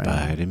pretty terrain.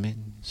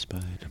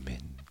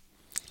 Spider-Man.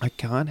 I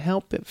can't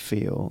help but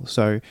feel,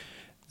 so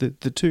the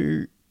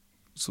two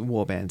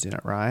warbands in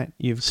it, right?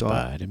 You've got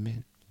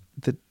Spider-Man.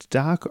 the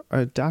Dark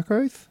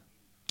Oath?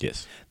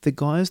 Yes. The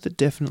guys that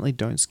definitely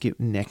don't skip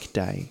neck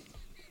day.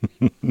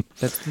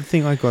 That's the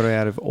thing I got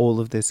out of all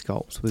of their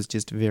sculpts, was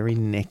just very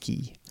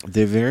necky.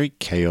 They're very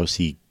chaos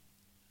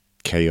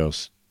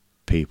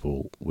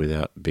people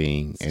without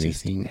being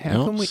anything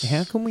else.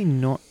 How can we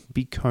not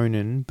be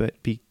Conan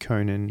but be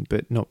Conan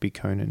but not be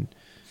Conan?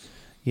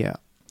 Yeah.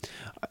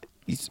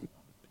 It's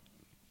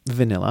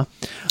vanilla.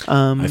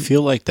 I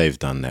feel like they've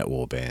done that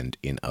warband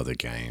in other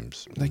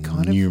games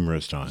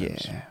numerous times.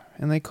 Yeah.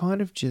 And they kind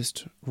of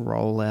just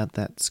roll out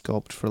that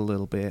sculpt for a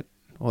little bit,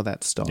 or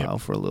that style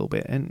for a little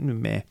bit,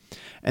 and meh.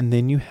 And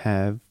then you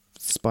have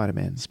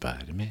Spider-Man.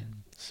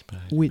 Spider-Man.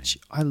 Which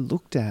I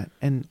looked at,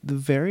 and the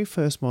very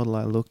first model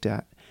I looked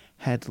at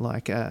had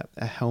like a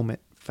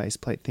helmet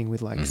faceplate thing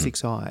with like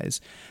 6 eyes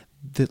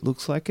that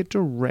looks like a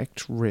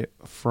direct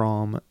rip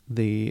from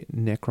the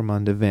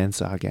Necromunda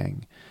Vansar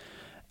gang.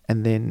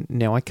 And then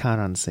now I can't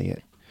unsee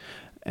it.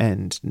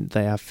 And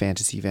they are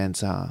fantasy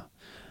Vansar.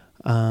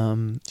 See,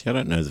 I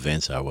don't know the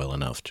Vansar well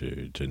enough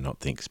to not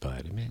think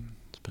Spider-Man.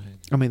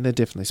 I mean, they're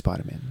definitely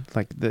Spider-Man.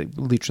 Like, they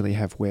literally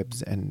have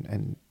webs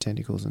and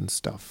tentacles and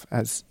stuff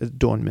as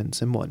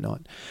adornments and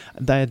whatnot.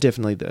 They are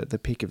definitely the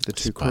pick of the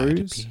two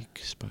crews.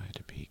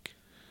 Spider-Peak.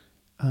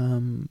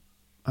 I'm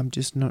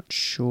just not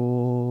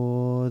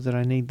sure that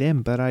I need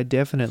them, but I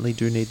definitely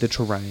do need the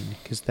terrain,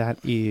 because that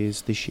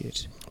is the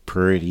shit.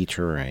 Pretty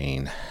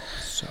terrain.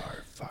 So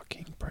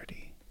fucking pretty.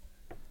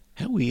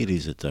 How weird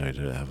is it, though,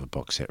 to have a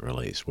box set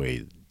release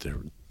where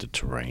the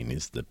terrain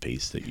is the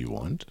piece that you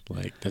want?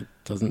 Like, that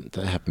doesn't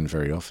happen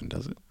very often,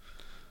 does it?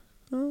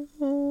 No,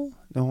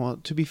 well,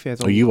 to be fair...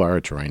 you are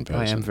a terrain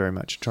person. I am very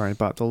much a terrain,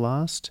 but the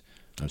last...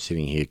 I'm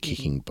sitting here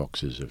kicking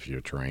boxes of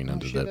your terrain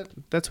under that.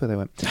 That's where they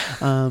went.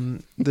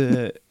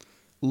 The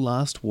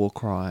last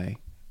Warcry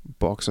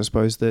box, I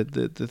suppose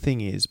the thing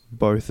is,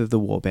 both of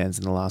the warbands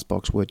in the last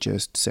box were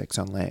just sex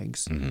on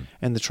legs,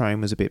 and the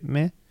terrain was a bit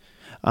meh.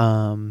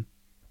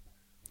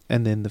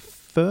 And then the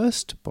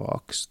first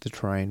box, the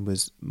terrain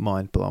was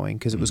mind-blowing,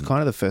 because it was kind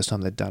of the first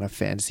time they'd done a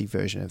fantasy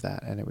version of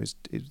that, and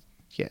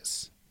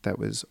yes, that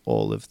was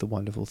all of the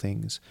wonderful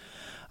things.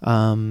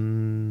 I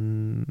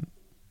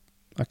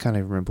can't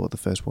even remember what the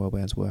first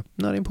warbands were.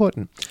 Not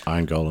important.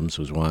 Iron Golems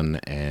was one,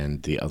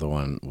 and the other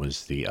one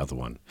was the other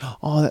one.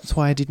 Oh, that's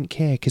why I didn't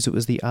care, because it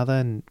was the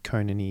other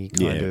Conan-y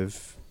kind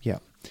of...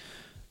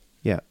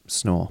 Yeah,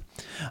 snore.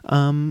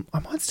 I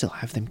might still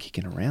have them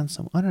kicking around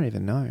somewhere. I don't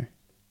even know.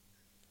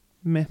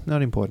 Meh,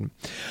 not important.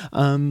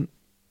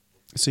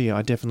 So yeah,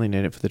 I definitely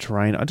need it for the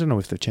terrain. I don't know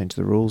if they've changed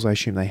the rules. I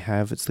assume they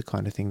have. It's the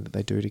kind of thing that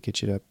they do to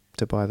get you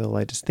to buy the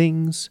latest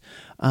things.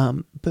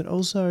 But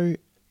also,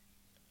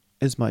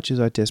 as much as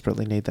I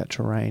desperately need that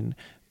terrain,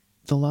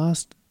 the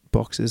last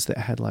boxes that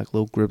had like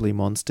little gribbly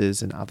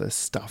monsters and other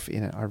stuff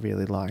in it I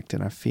really liked.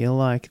 And I feel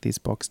like this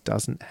box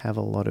doesn't have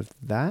a lot of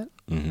that.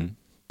 Mm-hmm.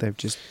 They've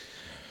just...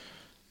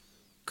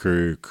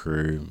 Crew,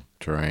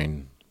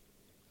 terrain,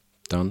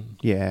 done?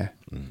 Yeah.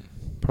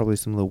 Probably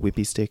some little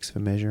whippy sticks for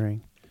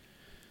measuring.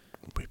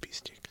 Whippy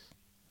sticks. Is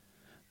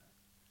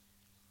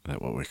that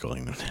what we're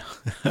calling them now?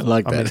 I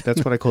like that. I mean,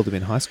 that's what I called them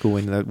in high school,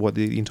 when what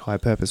the entire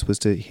purpose was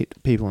to hit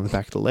people on the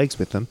back of the legs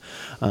with them.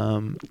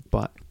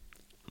 But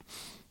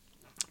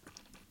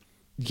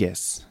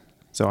yes,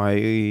 so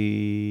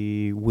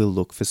I will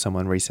look for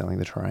someone reselling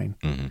the terrain.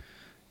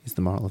 Is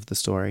the moral of the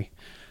story.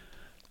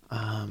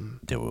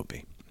 There will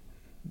be.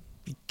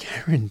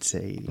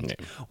 Guaranteed. Yeah.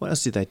 What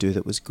else did they do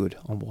that was good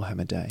on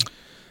Warhammer Day?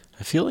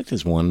 I feel like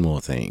there's one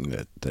more thing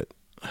that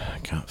I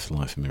can't for the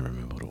life of me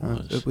remember what it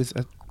was. It was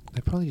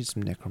they probably did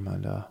some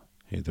Necromunda.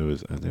 Yeah, there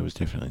was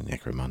definitely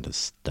Necromunda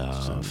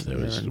stuff.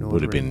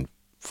 Would have been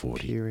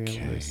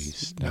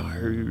 40k.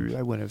 No,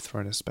 I wouldn't have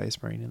thrown a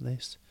Space Marine in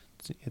this.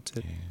 It's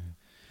a,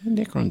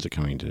 Necrons are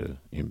coming to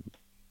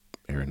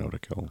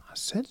Aeronautica. I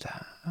said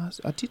that.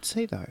 I did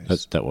see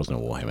those. That wasn't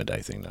a Warhammer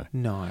Day thing, though.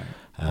 No.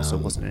 Also,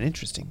 it wasn't an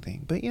interesting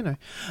thing. But,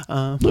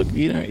 Look,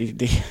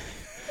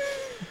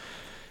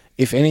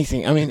 if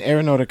anything, I mean,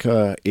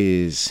 Aeronautica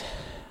is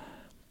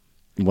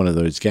one of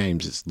those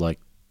games. It's like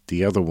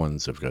the other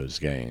ones of those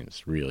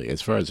games, really,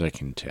 as far as I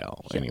can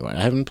tell. Anyway,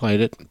 I haven't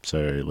played it,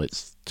 so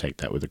let's take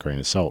that with a grain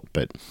of salt.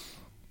 But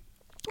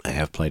I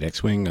have played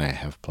X-Wing. I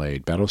have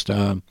played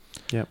Battlestar.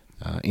 Yep.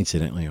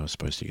 Incidentally, I was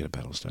supposed to get a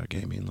Battlestar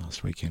game in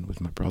last weekend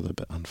with my brother,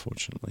 but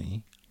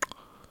unfortunately,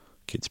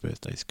 kid's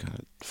birthday's kind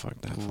of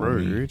fucked that for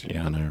me. Rude.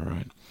 Yeah, I know,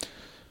 right?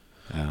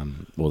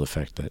 Well, the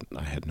fact that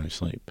I had no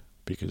sleep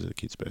because of the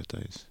kids'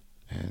 birthdays,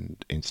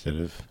 and instead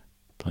of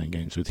playing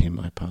games with him,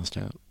 I passed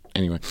out.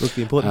 Anyway. Look,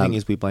 the important thing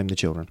is we blame the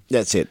children.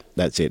 That's it.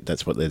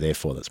 That's what they're there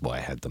for. That's why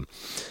I had them,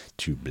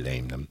 to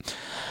blame them.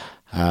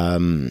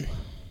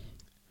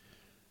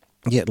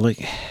 Yeah,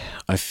 like,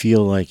 I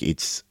feel like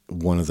it's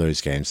one of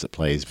those games that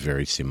plays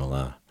very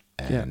similar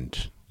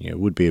and, it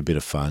would be a bit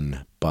of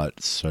fun,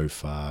 but so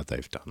far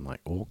they've done,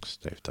 like, Orcs,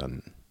 they've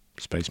done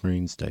Space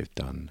Marines, they've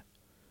done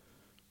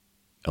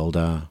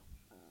Eldar.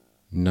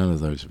 None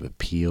of those have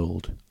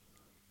appealed.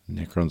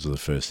 Necrons are the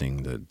first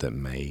thing that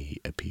may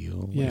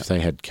appeal. Yeah. If they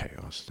had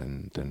Chaos,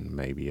 then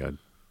maybe I'd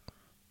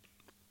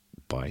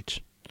bite.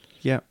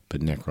 Yeah.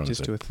 But Necrons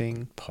Just do are a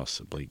thing.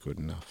 possibly good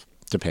enough.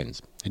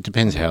 Depends. It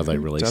depends how they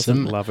release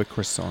Doesn't them. love a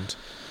croissant.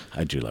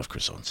 I do love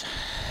croissants.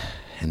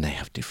 And they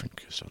have different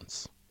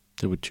croissants.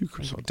 There were 2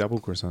 croissants.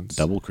 Double croissants.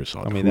 Double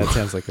croissant. I mean, that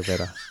sounds like a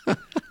better.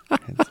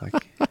 It's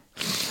like,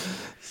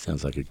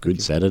 sounds like a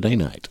good Saturday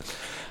night.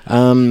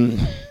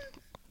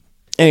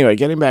 Anyway,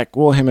 getting back,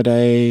 Warhammer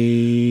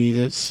Day.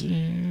 That's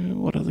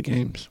what other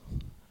games?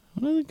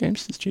 What other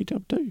games does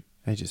G-Dub do?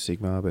 Age of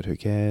Sigmar, but who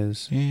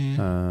cares?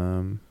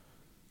 Yeah.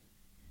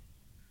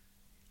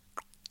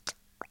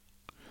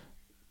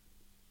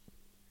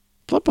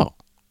 Blood Bowl.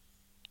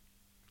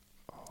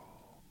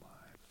 Oh my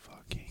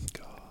fucking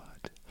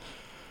god!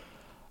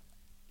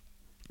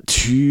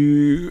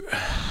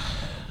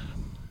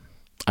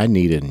 I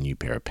needed a new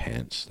pair of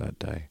pants that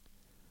day.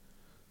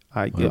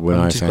 I'm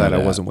just glad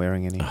I wasn't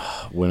wearing any.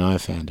 When I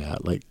found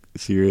out, like,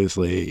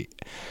 seriously.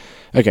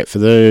 Okay, for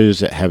those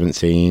that haven't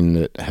seen,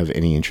 that have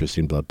any interest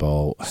in Blood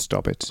Bowl,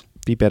 Stop it.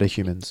 Be better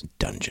humans.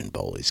 Dungeon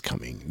Bowl is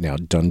coming. Now,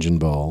 Dungeon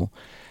Bowl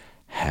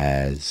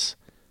has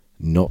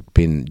not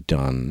been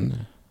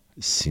done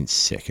since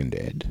Second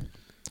Ed.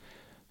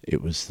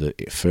 It was the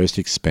first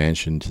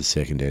expansion to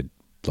Second Ed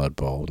Blood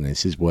Bowl, and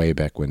this is way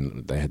back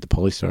when they had the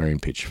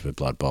polystyrene pitch for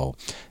Blood Bowl.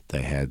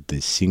 They had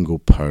the single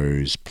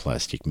pose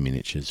plastic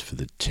miniatures for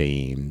the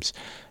teams.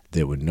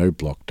 There were no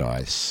block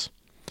dice.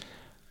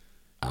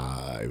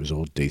 It was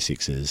all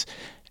D6s,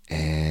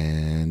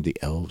 and the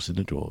elves and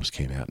the dwarves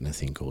came out in a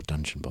thing called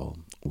Dungeon Bowl,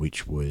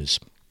 which was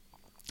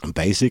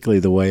basically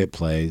the way it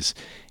plays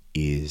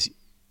is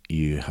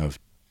you have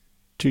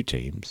 2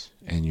 teams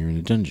and you're in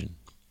a dungeon.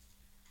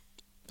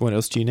 What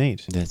else do you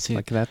need? That's it.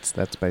 Like that's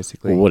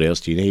basically. Well, what else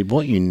do you need?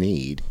 What you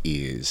need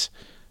is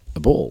a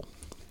ball.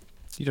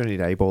 You don't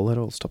need a ball at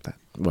all. Stop that.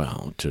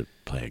 Well, to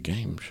play a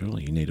game,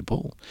 surely you need a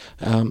ball.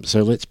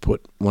 So let's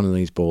put one of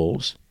these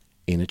balls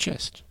in a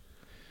chest.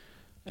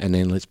 And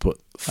then let's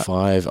put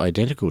 5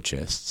 identical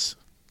chests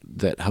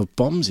that have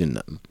bombs in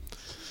them.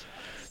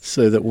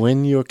 So that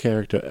when your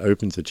character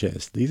opens a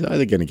chest, he's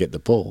either going to get the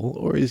ball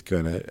or he's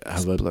going to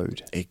have a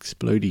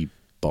explodey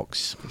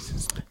box.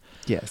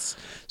 Yes.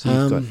 So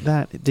you've got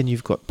that. Then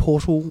you've got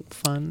portal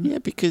fun. Yeah,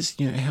 because,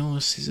 how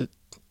else is it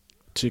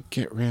to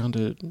get around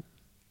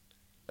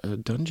a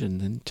dungeon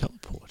than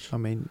teleport? I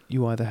mean,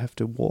 you either have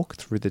to walk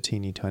through the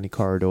teeny tiny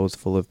corridors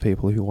full of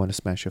people who want to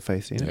smash your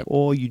face in,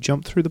 or you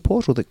jump through the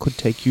portal that could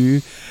take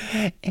you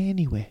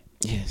anywhere.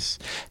 Yes.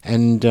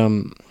 And,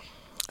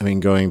 I mean,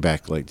 going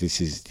back, like,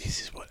 this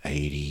is what,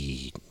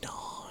 89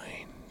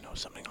 or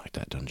something like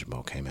that, Dungeon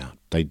Bowl came out.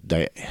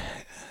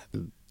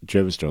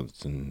 Jervis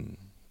Johnson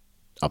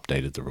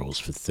updated the rules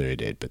for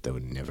Third Ed, but there were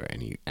never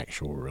any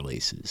actual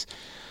releases.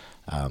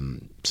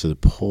 So the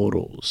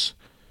portals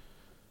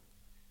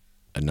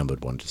are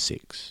numbered 1 to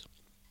 6.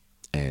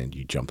 And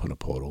you jump on a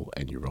portal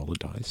and you roll a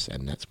dice,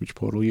 and that's which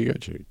portal you go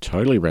to.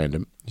 Totally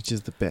random. Which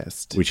is the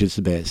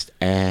best.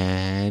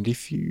 And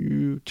if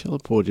you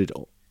teleported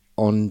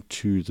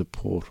onto the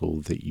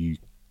portal that you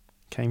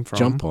came from,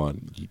 jump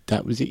on,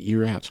 that was it.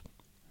 You're out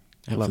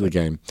for the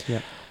game.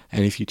 Yeah.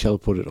 And if you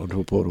teleported onto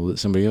a portal that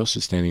somebody else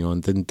is standing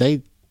on, then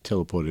they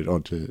teleported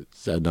onto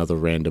another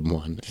random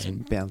one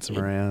and bounce them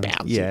around.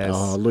 Yes.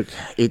 Oh, look,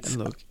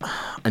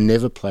 I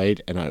never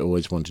played, and I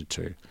always wanted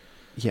to.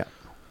 Yeah.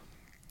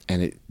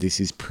 And it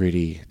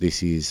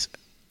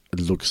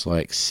looks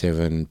like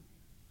 7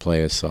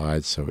 player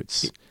sides, so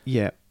it's...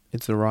 Yeah,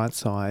 it's the right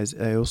size.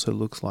 It also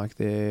looks like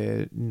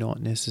they're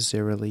not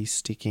necessarily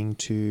sticking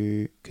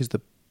to... Because the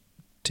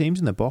teams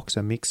in the box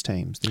are mixed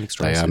teams, the mixed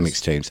races. They are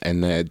mixed teams,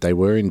 and they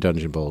were in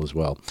Dungeon Bowl as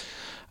well.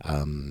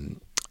 I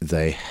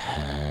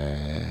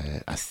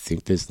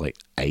think there's like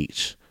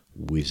 8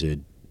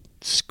 wizard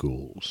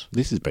schools.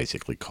 This is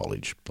basically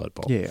college Blood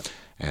Bowl. Yeah.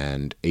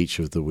 And each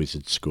of the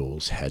wizard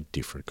schools had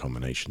different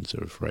combinations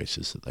of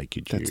races that they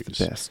could use. That's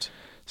the best.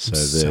 So I'm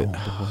so on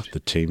board. the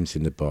teams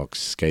in the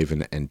box,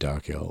 Skaven and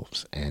Dark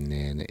Elves, and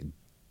then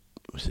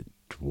was it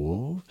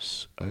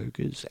dwarves,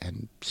 ogres,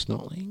 and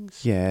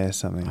snotlings? Yeah,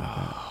 something like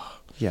that.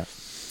 Yeah,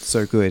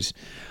 so good.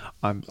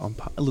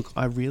 Look,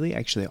 I really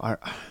actually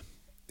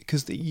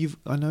because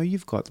I know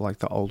you've got like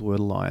the Old World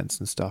Alliance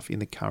and stuff in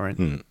the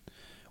current,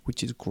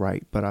 which is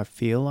great. But I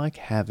feel like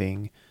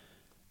having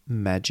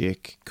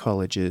magic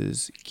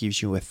colleges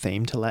gives you a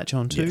theme to latch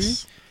onto.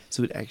 Yes.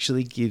 So it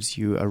actually gives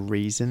you a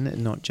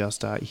reason, not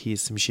just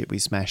here's some shit we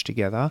smashed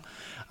together,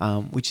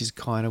 which is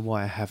kind of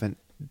why I haven't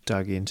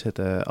dug into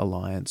the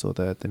Alliance or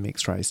the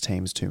mixed race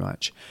teams too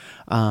much.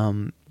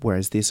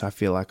 Whereas this, I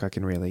feel like I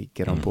can really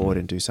get on board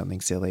and do something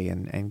silly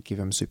and give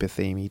them super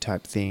themey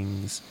type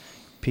things.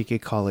 Pick a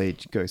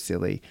college, go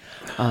silly.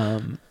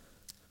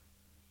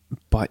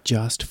 But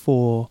just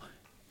for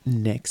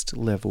next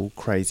level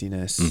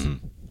craziness,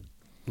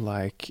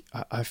 like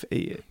I've...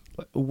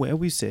 Where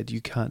we said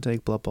you can't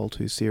take Blood Bowl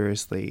too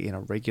seriously in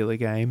a regular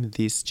game,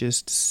 this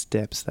just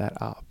steps that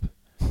up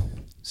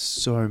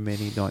so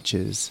many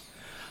notches.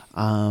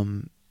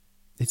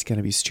 It's going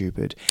to be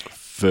stupid.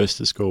 First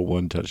to score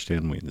 1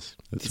 touchdown wins.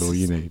 That's all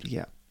you need.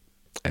 Yeah.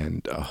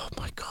 And, oh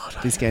my God.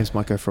 These games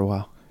might go for a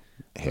while.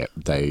 Yeah,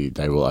 they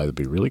will either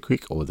be really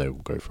quick or they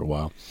will go for a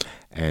while.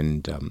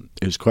 And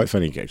it was quite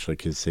funny, actually,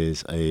 because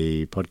there's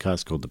a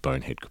podcast called the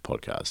Bonehead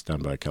Podcast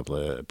done by a couple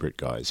of Brit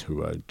guys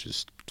who are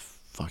just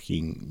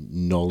fucking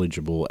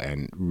knowledgeable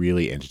and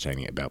really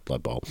entertaining about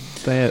Blood Bowl.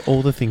 They are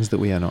all the things that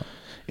we are not.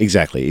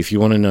 Exactly. If you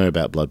want to know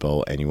about Blood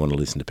Bowl and you want to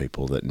listen to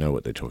people that know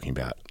what they're talking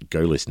about,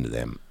 go listen to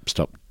them.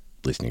 Stop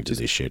listening to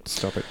this shit.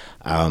 Stop it.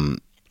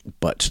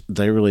 But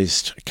they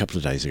released, a couple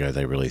of days ago,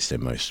 they released their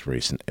most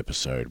recent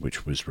episode,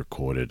 which was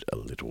recorded a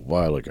little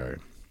while ago,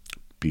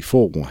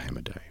 before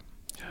Warhammer Day.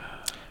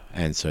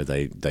 And so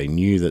they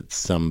knew that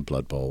some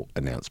Blood Bowl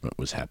announcement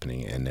was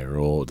happening, and they're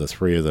all, the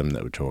three of them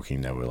that were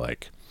talking, they were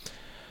like,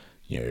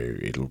 you know,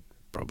 it'll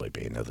probably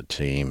be another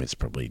team. It's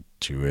probably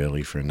too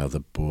early for another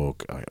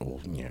book.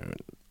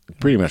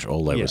 Pretty much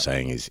all they were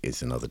saying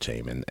is another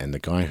team. And the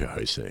guy who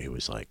hosts it, he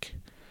was like,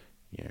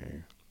 you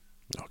know,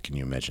 can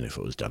you imagine if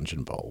it was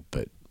Dungeon Bowl?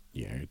 But,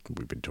 you know,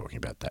 we've been talking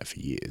about that for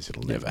years.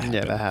 It'll never happen.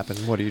 Never happen.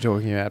 What are you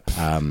talking about?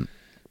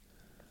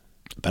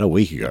 About a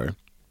week ago,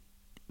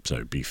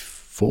 so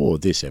before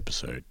this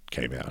episode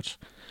came out,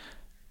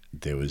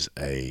 there was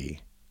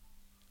a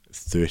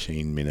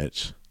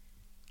 13-minute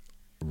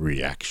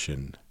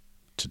reaction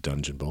to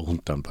Dungeon Bowl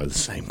done by the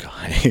same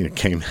guy. It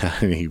came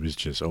out and he was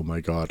just, oh my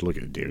God, look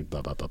at it, dude,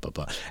 blah, blah, blah, blah,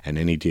 blah. And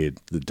then he did,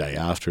 the day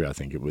after, I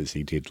think it was,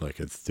 he did like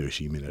a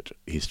 30-minute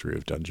history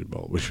of Dungeon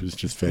Bowl, which was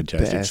just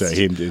fantastic. Best. So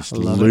him just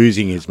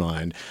losing his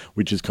mind,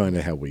 which is kind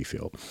of how we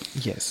feel.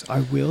 Yes,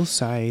 I will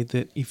say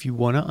that if you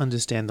want to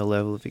understand the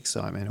level of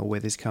excitement or where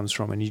this comes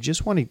from, and you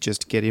just want to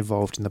just get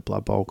involved in the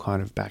Blood Bowl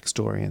kind of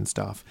backstory and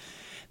stuff,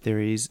 there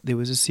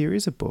was a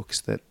series of books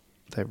that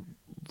they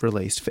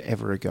released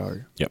forever ago.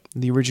 Yep.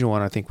 The original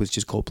one, I think, was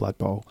just called Blood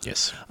Bowl.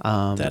 Yes,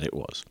 that it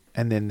was.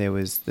 And then there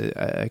was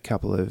a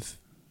couple of,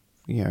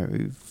 you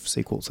know,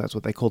 sequels. That's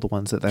what they call the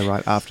ones that they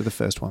write after the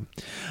first one.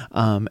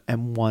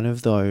 And one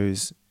of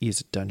those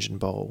is Dungeon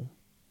Bowl.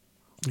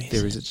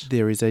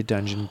 There is a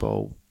Dungeon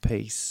Bowl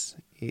piece.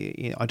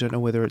 I don't know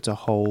whether it's a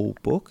whole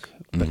book,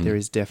 but there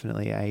is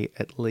definitely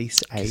at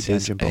least a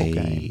Dungeon Bowl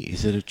game.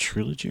 Is it a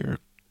trilogy or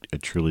a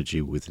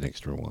trilogy with an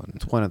extra one?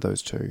 It's one of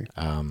those two.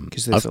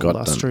 Because I've there's a got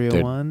Lustria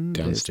them. one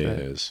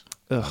Downstairs.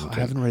 I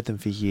haven't read them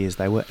for years.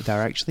 They're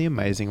actually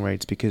amazing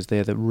reads because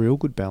they're the real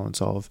good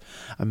balance of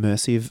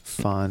immersive,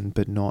 fun,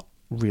 but not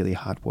really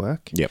hard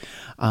work. Yep.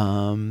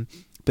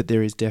 But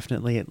there is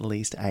definitely at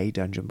least a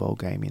Dungeon Bowl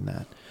game in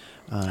that.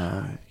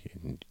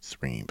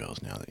 It's ringing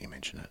bells now that you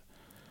mention it.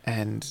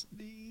 And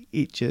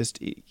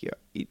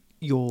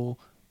you're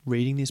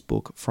reading this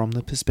book from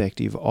the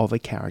perspective of a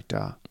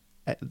character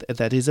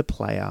that is a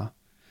player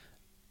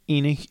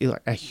in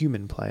a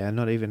human player,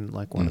 not even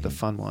like one of the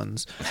fun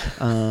ones,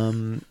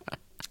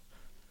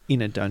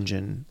 in a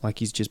dungeon. Like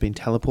he's just been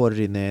teleported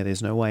in there.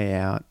 There's no way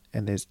out,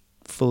 and there's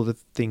full of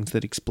things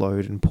that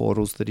explode and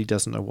portals that he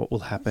doesn't know what will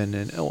happen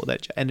and all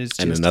that. And it's just,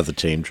 and another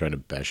team trying to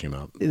bash him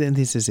up. And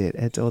this is it.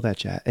 It's all that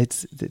chat.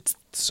 It's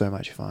so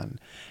much fun,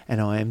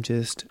 and I am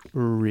just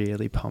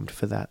really pumped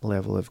for that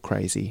level of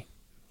crazy.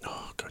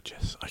 Oh God,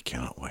 yes! I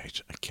cannot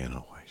wait.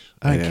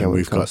 I don't care what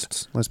it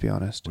costs. Let's be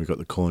honest. We've got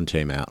the Khorne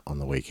team out on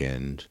the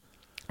weekend.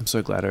 I'm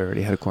so glad I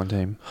already had a Khorne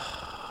team.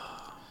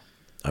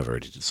 I've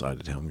already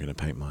decided how I'm going to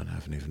paint mine. I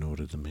haven't even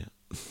ordered them yet.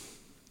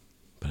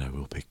 But I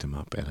will pick them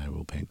up and I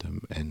will paint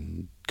them.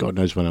 And God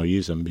knows when I'll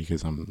use them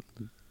because I'm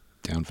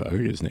down for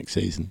ogres next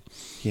season.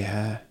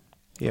 Yeah.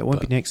 Yeah, it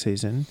won't be next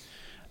season.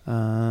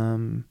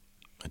 I've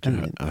got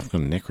a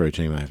Necro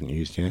team I haven't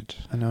used yet.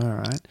 I know,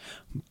 right?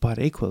 But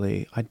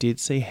equally, I did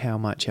see how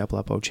much our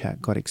Blood Bowl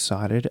chat got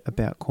excited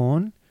about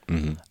Khorne.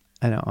 Mm-hmm.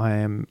 And I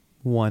am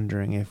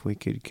wondering if we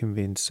could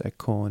convince a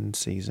Khorne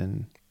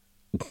season,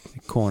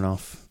 Khorne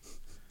off.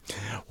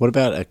 What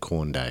about a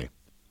corn day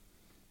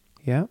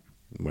Yeah.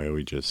 where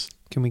we just,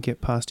 Can we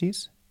get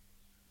pasties?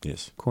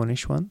 yes,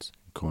 Cornish ones?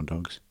 corn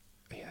dogs?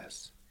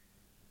 Yes.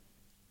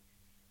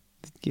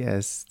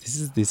 Yes.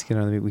 This can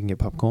only be, we can get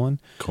popcorn,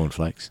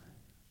 Cornflakes?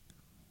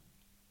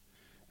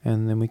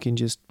 and then we can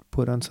just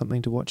put on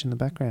something to watch in the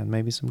background,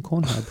 maybe some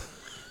Corn Hub.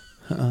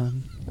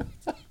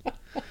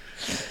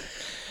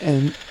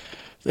 And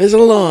There's a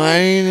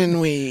line and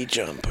we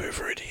jump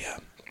over it here.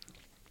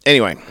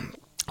 Anyway.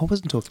 I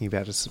wasn't talking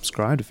about a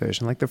subscribed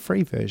version, like the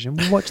free version.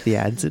 We'll watch the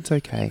ads. It's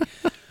okay.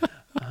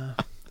 A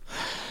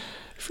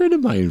friend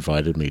of mine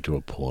invited me to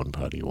a porn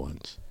party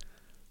once.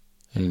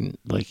 And,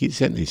 like, he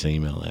sent this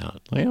email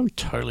out. Like, I'm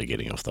totally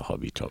getting off the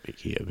hobby topic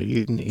here, but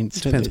he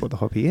Depends what the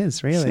hobby is,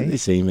 sent really.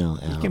 this email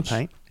out. You can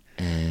paint.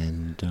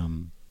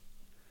 And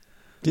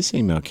this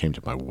email came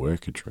to my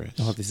work address.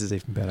 Oh, this is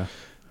even better.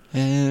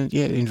 And,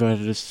 yeah, it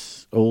invited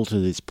us all to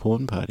this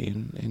porn party.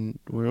 And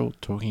we're all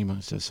talking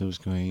amongst ourselves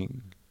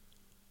going,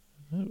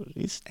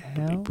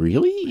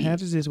 really? How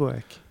does this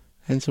work?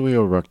 And so we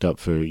all rocked up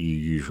for your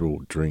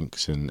usual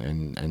drinks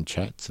and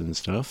chats and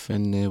stuff.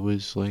 And there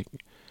was, like,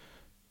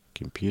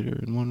 computer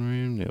in one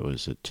room, there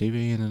was a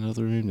TV in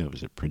another room, there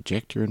was a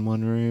projector in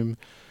one room,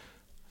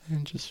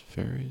 and just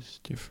various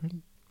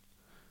different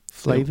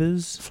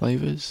flavors.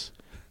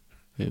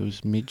 There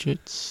was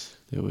midgets.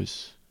 There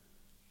was,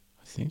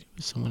 I think there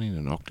was someone in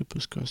an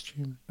octopus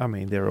costume. I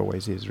mean, there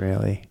always is,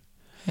 really.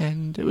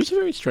 And it was a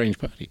very strange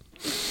party.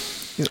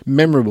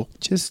 Memorable.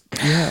 Just,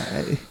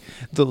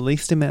 the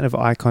least amount of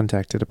eye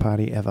contact at a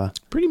party ever.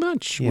 Pretty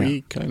much. Yeah.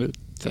 We kind of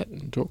sat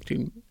and talked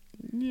in.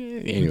 Yeah,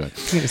 anyway.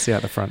 I'm going to sit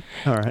out the front.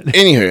 All right.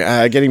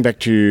 Anywho, getting back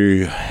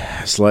to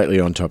slightly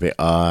on topic,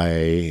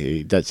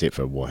 that's it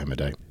for Warhammer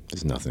Day.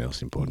 There's nothing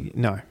else important.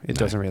 No, it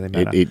doesn't really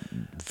matter. It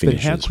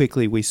finishes. But how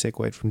quickly we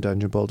segued from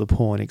Dungeon Ball to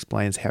porn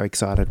explains how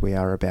excited we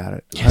are about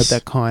it. Yes. I hope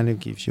that kind of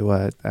gives you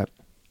a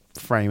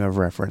frame of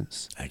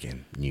reference.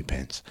 Again, new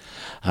pants.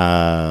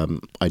 I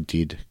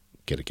did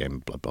get a game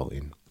of Blood Bowl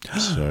in.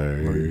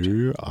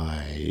 So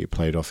I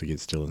played off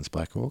against Dylan's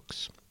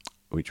Blackhawks,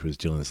 which was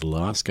Dylan's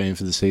last game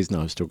for the season.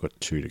 I've still got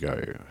 2 to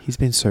go. He's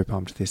been so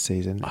pumped this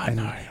season. I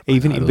know.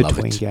 Even I in love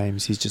between it.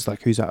 games, he's just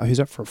like, who's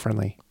up for a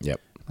friendly? Yep.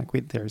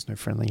 Like, there is no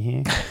friendly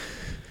here.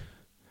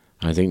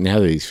 I think now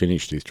that he's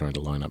finished, he's trying to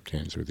line up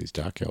teams with his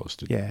Dark Elves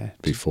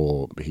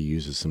before he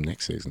uses them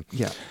next season.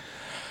 Yeah.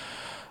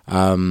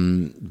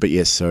 But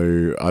yes,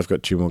 so I've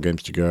got 2 more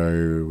games to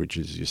go, which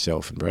is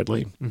yourself and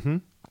Bradley. Mm-hmm.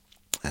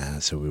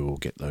 So we will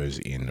get those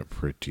in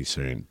pretty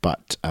soon.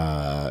 But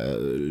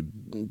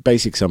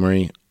basic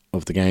summary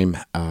of the game,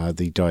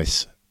 the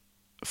dice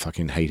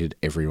fucking hated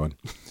everyone.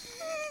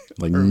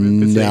 Like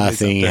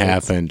nothing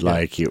happened. Yeah.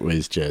 Like it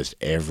was just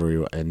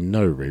everyone and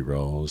no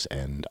rerolls.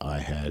 And I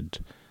had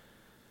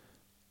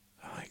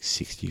like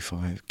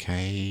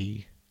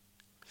 65k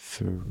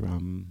for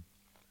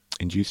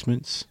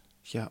inducements.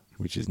 Yeah.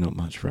 Which is not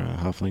much for a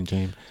halfling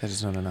team. That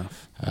is not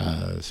enough.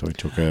 So I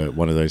took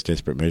one of those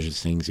desperate measures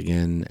things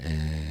again,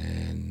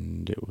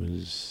 and it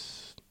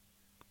was.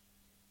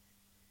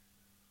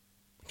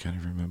 I can't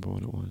even remember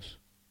what it was.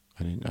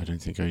 I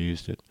don't think I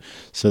used it.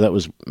 So that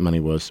was money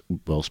was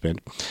well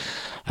spent.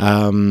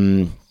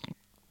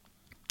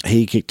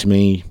 He kicked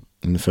me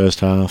in the first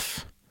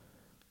half.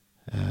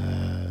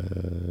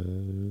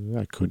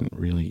 I couldn't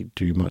really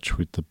do much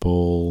with the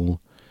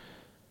ball.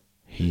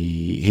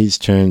 His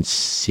turn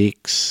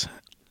 6,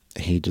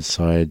 he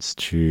decides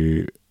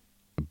to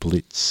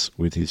blitz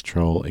with his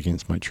troll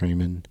against my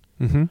treeman.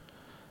 Mm-hmm.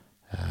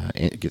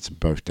 It gets a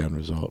both down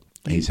result.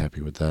 He's happy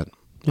with that.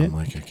 Yeah. I'm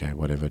like, okay,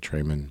 whatever,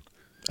 treeman.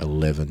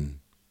 11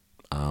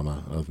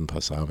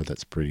 plus armor,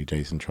 that's pretty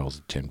decent. Trolls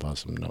at 10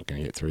 plus, I'm not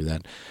going to get through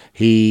that.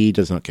 He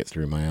does not get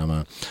through my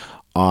armor.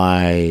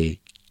 I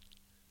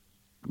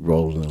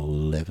rolled an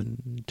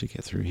 11 to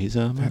get through his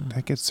armor.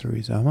 That gets through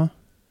his armor.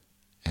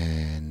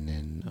 And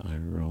then I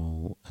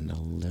roll an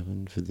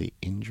 11 for the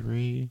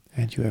injury.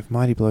 And you have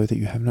Mighty Blow that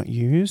you have not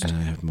used. And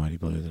I have Mighty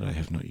Blow that I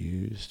have not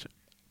used.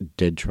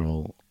 Dead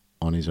Troll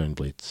on his own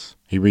blitz.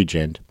 He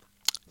regened.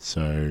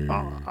 So,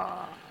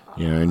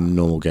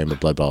 normal game of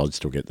Blood Bowl, I'd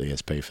still get the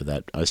SP for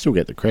that. I still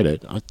get the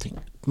credit. I think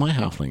my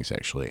halflings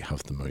actually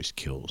have the most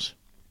kills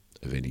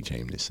of any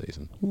team this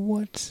season.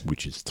 What?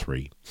 Which is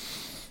 3.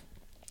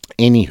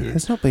 Anywho.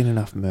 There's not been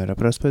enough murder,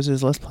 but I suppose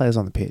there's less players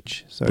on the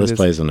pitch. So less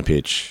players on the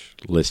pitch,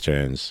 less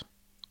turns.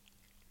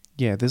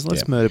 Yeah, there's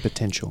less murder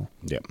potential.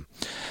 Yep.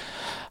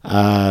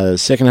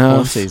 Second half.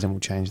 One season will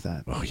change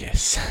that. Oh,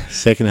 yes.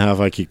 Second half,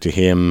 I kicked to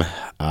him.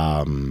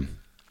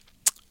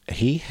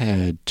 He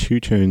had 2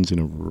 turns in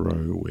a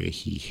row where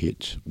he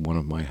hit one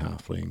of my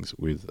halflings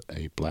with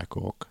a Black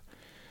Orc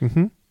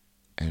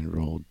and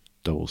rolled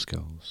double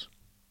skulls.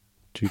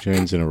 2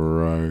 turns in a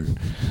row.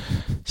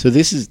 So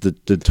this is the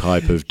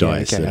type of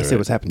dice. Okay, I see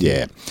what's happening.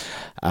 Yeah.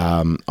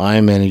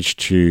 I managed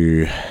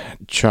to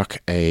chuck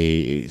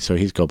so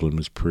his goblin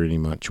was pretty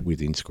much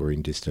within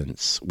scoring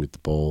distance with the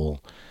ball.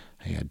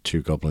 He had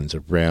 2 goblins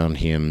around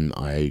him.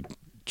 I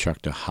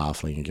chucked a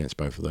halfling against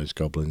both of those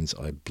goblins.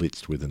 I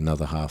blitzed with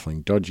another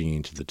halfling, dodging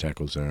into the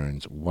tackle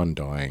zones, one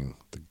dying.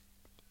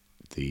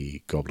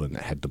 The goblin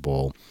that had the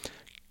ball.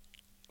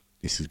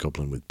 This is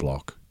goblin with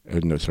block.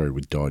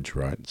 With dodge,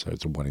 right? So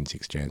it's a 1 in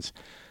 6 chance.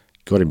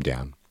 Got him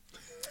down.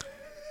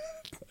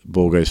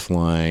 Ball goes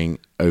flying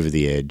over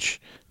the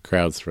edge.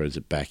 Crowd throws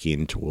it back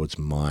in towards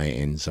my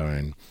end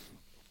zone,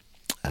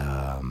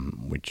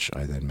 which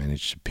I then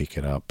managed to pick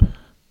it up.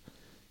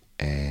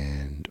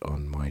 And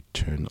on my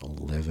turn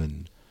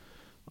 11,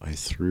 I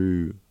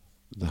threw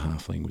the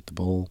halfling with the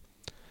ball.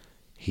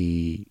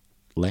 He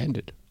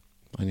landed.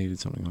 I needed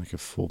something like a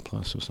 4+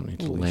 or something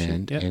to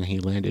land, shit, yep. and he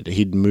landed.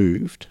 He'd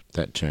moved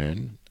that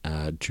turn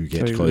to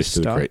get close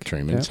to the Great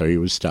Treeman, yep. so he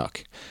was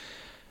stuck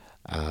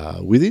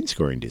within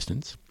scoring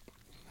distance.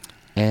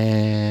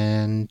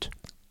 And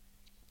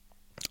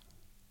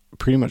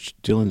pretty much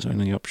Dylan's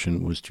only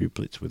option was to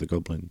blitz with a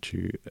goblin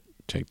to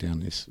take down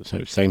this.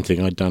 So same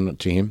thing I'd done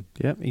to him.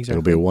 Yep, exactly.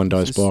 It'll be a 1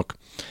 dice block.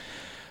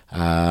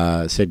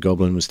 Said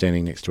goblin was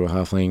standing next to a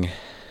halfling.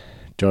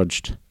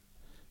 Dodged.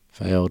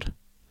 Failed.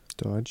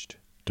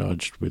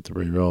 Dodged with the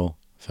reroll.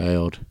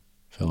 Failed.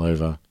 Fell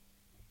over.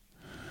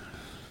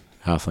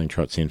 Halfling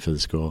trots in for the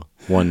score.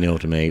 1-0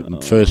 to me.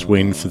 First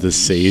win for the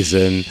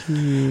season.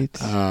 Shit,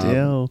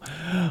 still.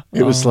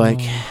 It was like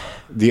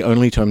the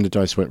only time the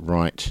dice went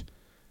right,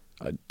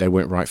 they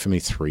went right for me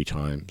 3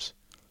 times,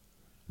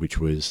 which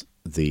was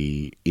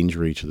the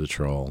injury to the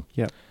troll,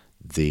 yep.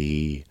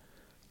 the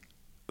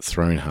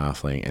thrown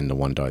halfling, and the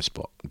 1 dice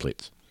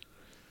blitz.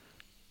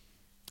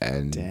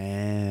 And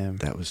damn,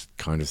 that was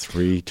kind of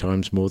 3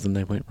 times more than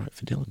they went right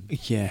for Dylan.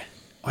 Yeah.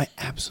 I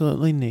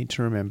absolutely need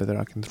to remember that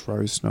I can throw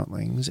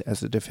snotlings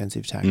as a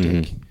defensive tactic.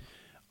 Mm-hmm.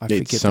 I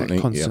forget that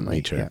constantly. Yeah,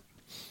 me too. Yeah.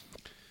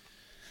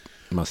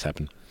 Must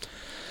happen.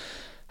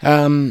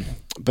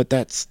 But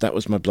that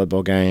was my Blood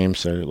Bowl game.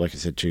 So, like I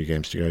said, 2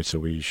 games to go. So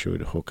we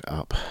should hook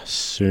up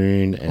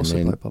soon, and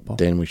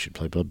then we should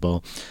play Blood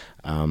Bowl.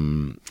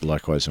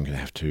 Likewise, I'm going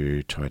to have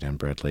to tie down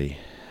Bradley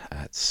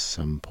at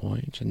some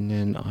point, and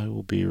then I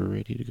will be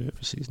ready to go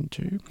for season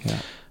 2.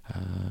 Yeah.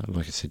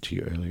 Like I said to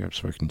you earlier, I've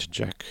spoken to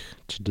Jack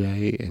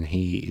today, and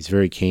he is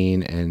very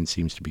keen and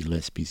seems to be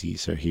less busy,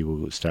 so he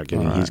will start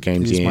getting his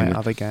games this in. This is my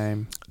other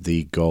game.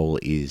 The goal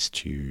is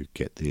to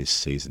get this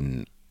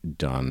season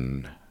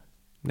done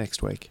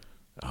next week.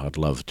 I'd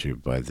love to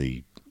by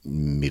the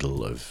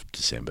middle of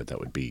December. That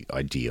would be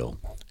ideal,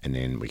 and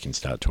then we can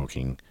start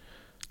talking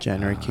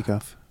January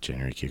kickoff,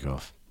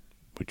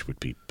 which would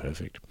be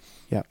perfect.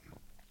 Yep.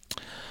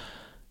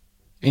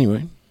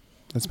 Anyway,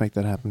 let's make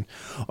that happen.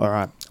 All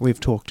right, we've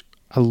talked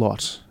a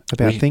lot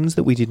about things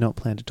that we did not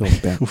plan to talk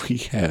about. We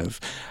have.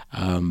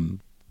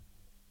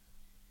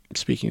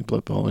 Speaking of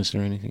Blood Bowl, is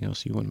there anything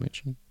else you want to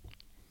mention?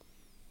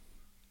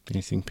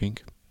 Anything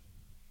pink?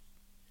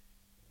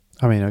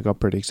 I mean, I got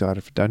pretty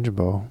excited for Dungeon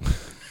Bowl.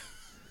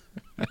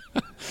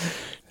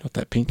 Not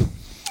that pink.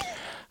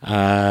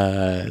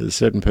 A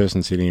certain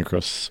person sitting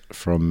across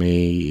from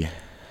me,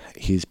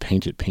 his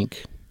Paint It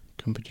Pink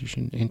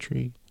competition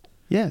entry.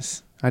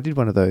 Yes, I did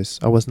one of those.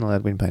 I wasn't allowed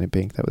to win Paint It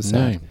Pink. That was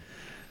sad. No.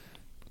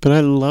 But I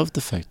love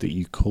the fact that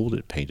you called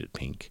it Paint It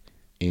Pink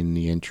in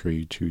the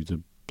entry to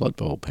the Blood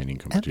Bowl painting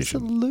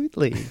competition.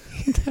 Absolutely.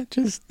 that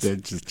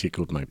just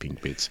tickled my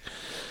pink bits.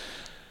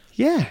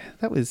 Yeah,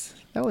 that was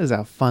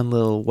our fun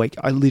little week.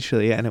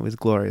 And it was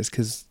glorious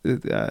because,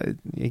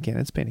 again,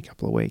 it's been a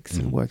couple of weeks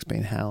and work's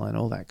been hell and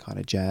all that kind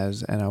of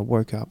jazz. And I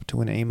woke up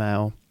to an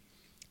email,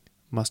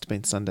 must have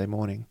been Sunday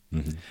morning,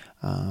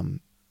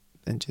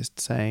 and just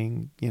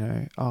saying,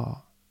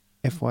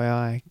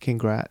 FYI,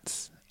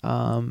 congrats,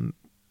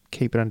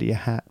 keep it under your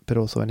hat, but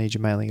also I need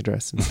your mailing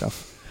address and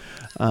stuff,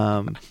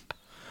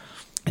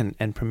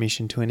 and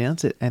permission to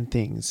announce it and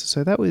things.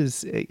 So that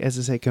was, as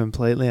I say,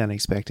 completely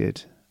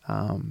unexpected.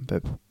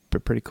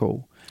 But pretty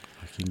cool.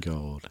 Fucking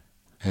gold.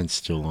 And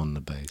still on the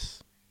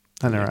base.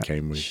 I know, right?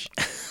 Came with.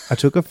 I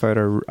took a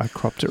photo. I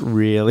cropped it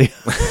really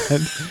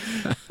hard.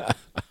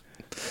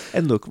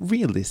 And look,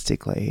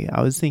 realistically,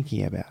 I was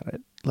thinking about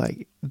it.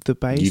 Like, the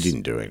base... You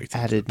didn't do anything.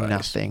 Added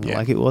nothing. Yeah.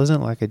 Like, it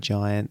wasn't like a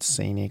giant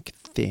scenic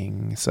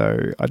thing.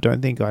 So I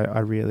don't think I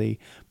really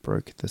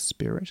broke the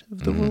spirit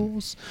of the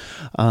rules.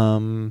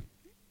 And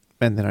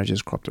then I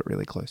just cropped it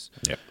really close.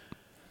 Yep.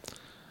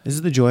 This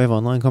is the joy of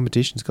online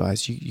competitions,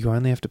 guys. You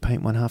only have to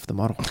paint one half the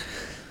model.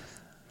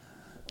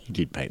 You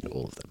did paint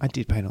all of them. I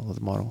did paint all of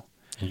the model.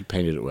 And you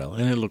painted it well.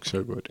 And it looked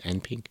so good.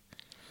 And pink.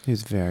 It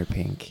was very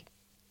pink.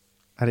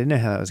 I didn't know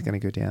how that was going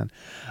to go down.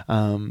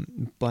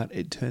 But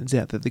it turns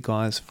out that the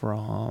guys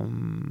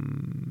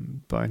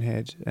from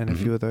Bonehead and a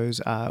few of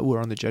those were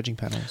on the judging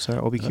panel. So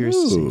I'll be curious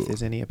to see if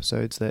there's any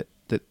episodes that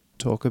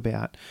talk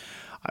about...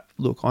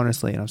 Look,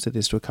 honestly, and I've said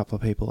this to a couple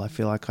of people, I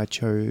feel like I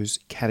chose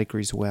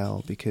categories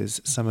well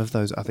because some of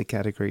those other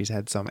categories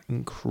had some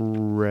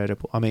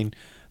incredible... I mean,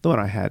 the one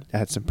I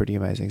had some pretty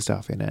amazing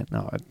stuff in it.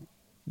 No,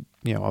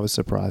 I was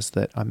surprised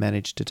that I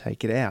managed to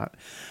take it out.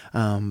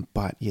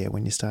 But yeah,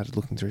 when you started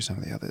looking through some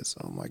of the others,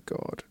 oh my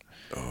God.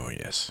 Oh,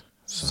 yes.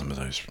 Some of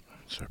those,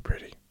 so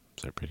pretty.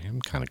 So pretty. I'm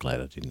kind of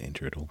glad I didn't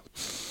enter it all.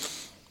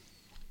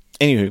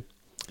 Anywho,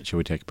 shall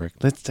we take a break?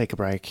 Let's take a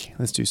break.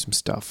 Let's do some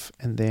stuff.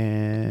 And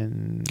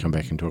then... Come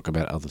back and talk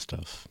about other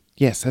stuff.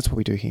 Yes, that's what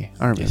we do here.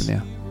 I remember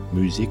now.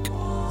 Music.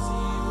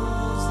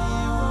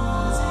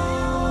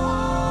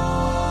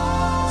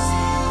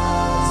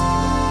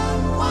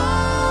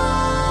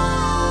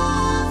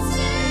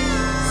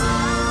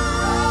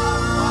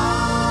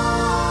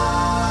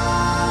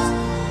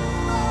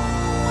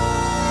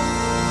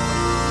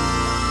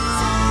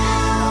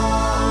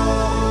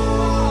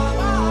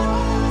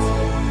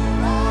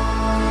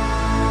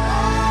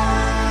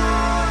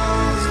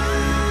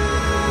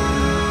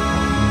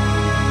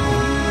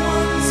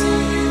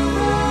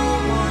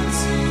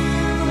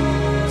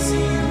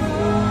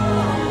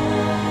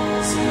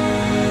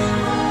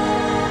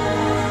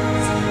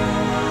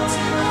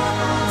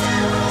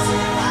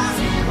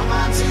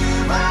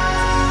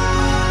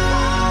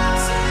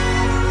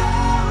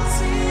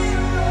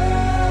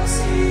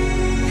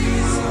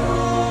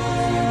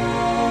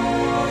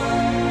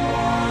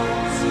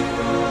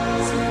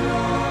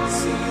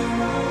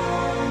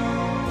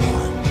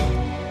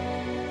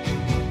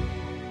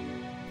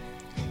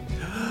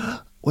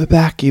 We're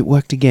back. It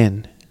worked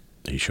again.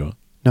 Are you sure?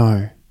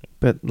 No,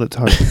 but let's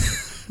hope.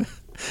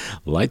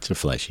 Lights are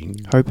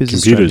flashing. Hope is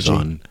Computer's a strategy.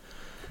 on.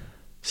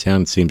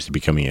 Sound seems to be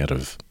coming out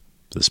of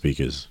the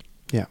speakers.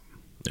 Yeah.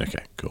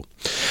 Okay, cool.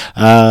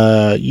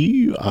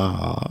 You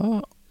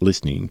are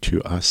listening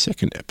to our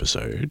second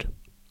episode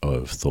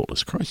of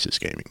Thoughtless Crisis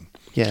Gaming,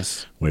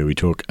 Yes. where we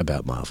talk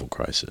about Marvel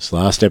Crisis.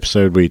 Last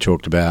episode, we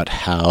talked about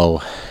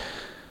how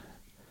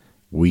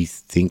we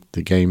think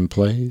the game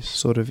plays.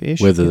 Sort of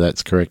ish. Whether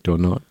that's correct or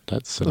not,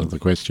 that's another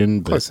question.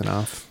 But Close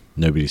enough.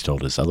 nobody's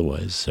told us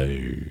otherwise, so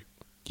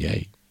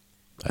yay.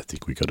 I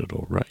think we got it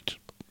all right.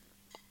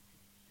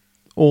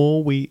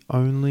 Or we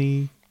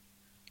only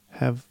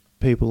have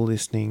people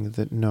listening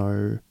that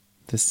know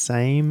the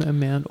same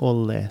amount or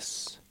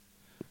less.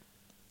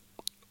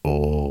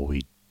 Or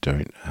we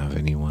don't have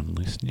anyone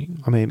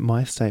listening. I mean,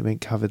 my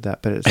statement covered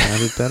that, but it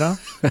sounded better.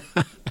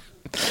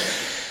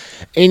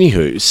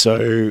 Anywho,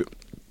 so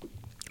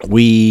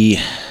we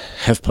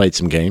have played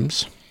some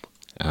games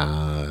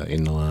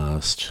in the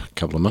last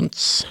couple of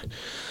months.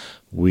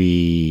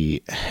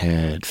 We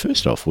had,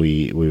 first off,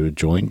 we were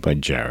joined by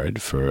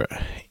Jared for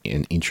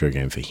an intro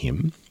game for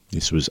him.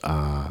 This was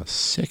our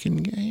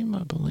second game,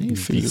 I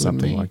believe, for you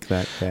Something and me. like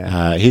that,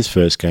 yeah. His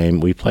first game,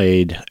 we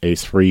played a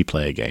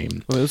 3-player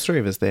game. Well, there was 3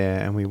 of us there,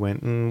 and we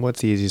went,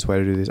 what's the easiest way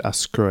to do this?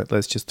 Screw it.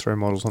 Let's just throw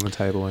models on the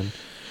table and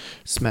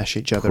smash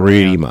each other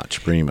Pretty around.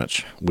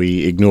 much.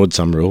 We ignored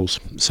some rules,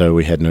 so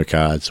we had no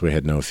cards, we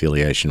had no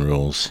affiliation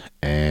rules,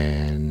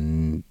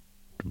 and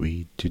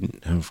we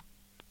didn't have...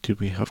 Did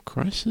we have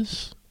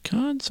Crisis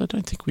cards? I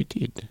don't think we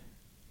did.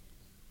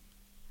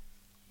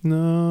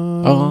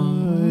 No. Oh.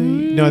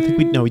 No, I think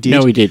we did. No,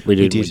 we did. We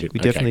We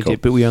definitely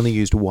did, but we only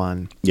used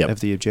one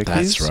of the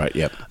objectives. That's right,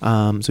 yep.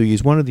 So we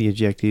used one of the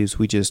objectives.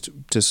 We just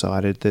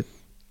decided that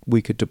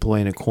we could deploy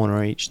in a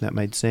corner each, and that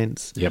made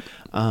sense. Yep.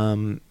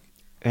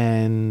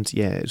 And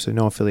yeah, so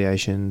no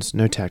affiliations,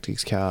 no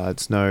tactics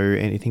cards, no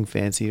anything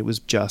fancy. It was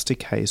just a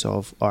case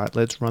of, all right,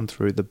 let's run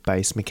through the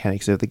base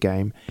mechanics of the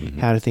game. Mm-hmm.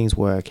 How do things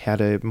work? How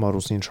do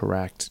models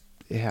interact?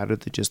 How do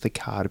just the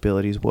card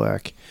abilities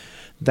work?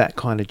 That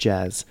kind of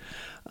jazz.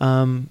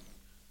 I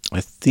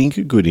think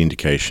a good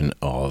indication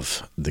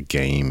of the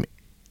game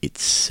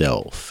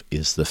itself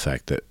is the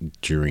fact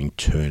that during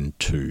turn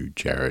 2,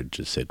 Jared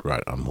just said,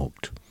 right, I'm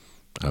hooked.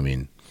 I'm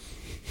in.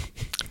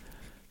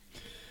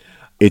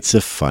 It's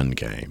a fun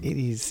game. It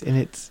is, and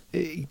it's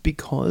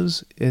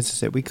because, as I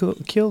said, we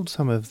killed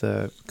some of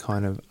the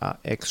kind of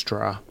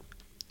extra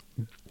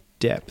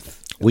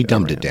depth. We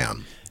dumbed it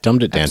around. down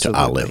to our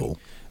Absolutely. level.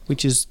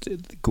 Which is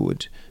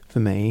good for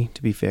me,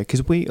 to be fair,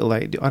 because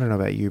I don't know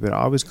about you, but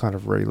I was kind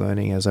of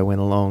relearning as I went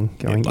along,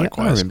 going, I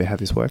likewise. remember how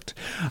this worked.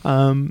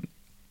 But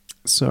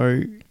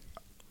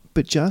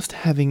just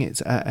having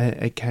it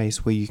a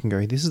case where you can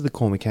go, this is the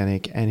core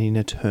mechanic, and in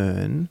a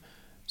turn,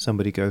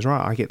 somebody goes,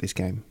 right, I get this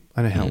game.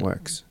 I know how it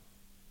works.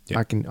 Yeah.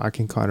 I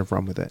can kind of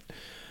run with it.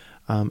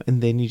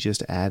 And then you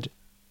just add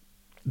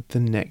the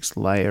next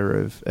layer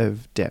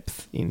of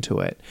depth into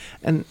it.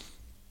 And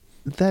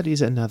that is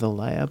another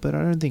layer, but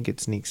I don't think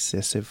it's an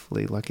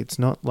excessively, it's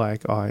not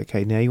like, oh,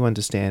 okay, now you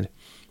understand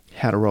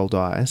how to roll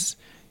dice.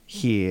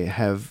 Here,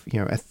 have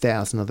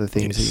 1,000 other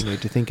things that you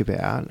need to think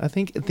about. I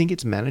think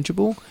it's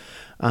manageable,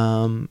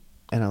 and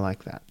I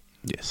like that.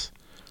 Yes.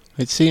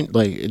 It seemed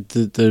like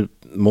the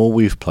more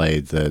we've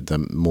played,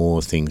 the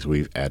more things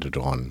we've added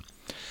on.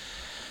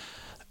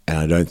 And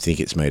I don't think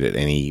it's made it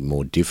any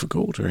more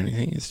difficult or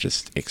anything. It's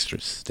just extra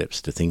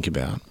steps to think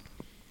about.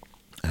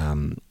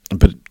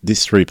 But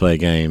this 3-player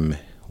game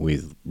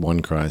with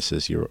one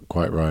Crisis, you're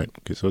quite right,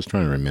 because I was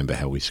trying to remember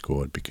how we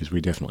scored, because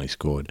we definitely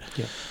scored.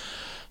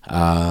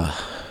 Yeah.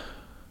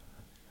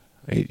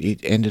 It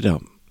ended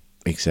up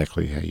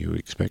exactly how you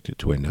expect it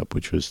to end up,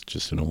 which was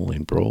just an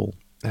all-in brawl.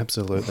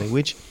 Absolutely.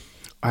 Which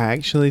I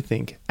actually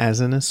think, as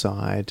an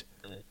aside,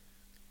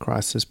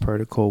 Crisis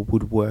Protocol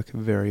would work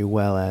very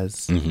well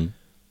as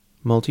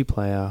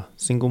multiplayer,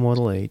 single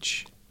model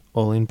each,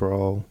 all-in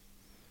brawl,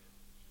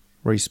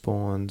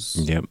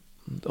 respawns, Yep.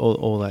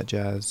 all that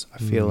jazz. I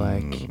feel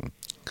like,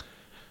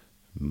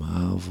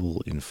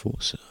 Marvel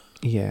Enforcer.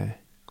 yeah,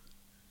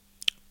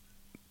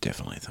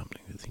 Definitely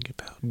something to think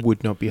about.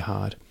 would not be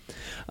hard.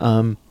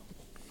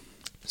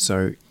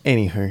 So,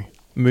 anywho,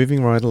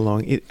 moving right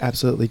along, it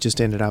absolutely just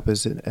ended up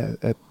as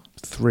a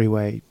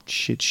three-way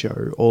shit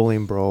show, all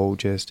in brawl,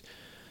 just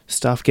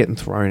stuff getting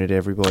thrown at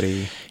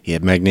everybody. Yeah,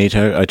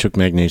 Magneto. I took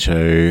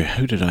Magneto.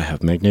 Who did I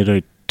have?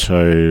 Magneto,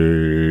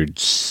 Toad,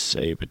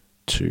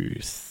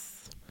 Sabretooth.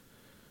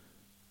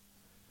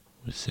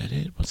 Was that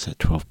it? What's that?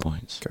 12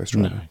 points. Ghost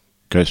Rider. No.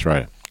 Ghost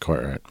Rider.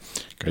 Quite right.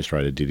 Ghost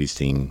Rider did his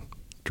thing,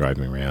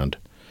 driving around,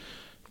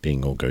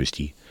 being all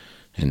ghosty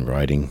and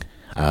riding.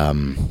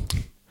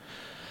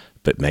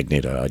 But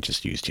Magneto, I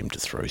just used him to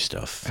throw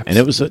stuff. Absolutely. And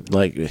it was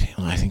like,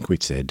 I think we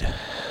said,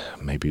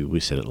 maybe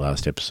we said it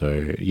last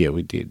episode. Yeah,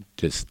 we did.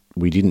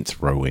 We didn't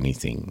throw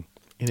anything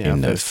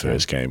in the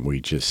first game.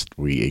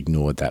 We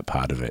ignored that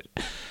part of it.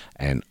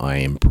 And I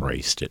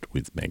embraced it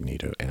with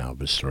Magneto, and I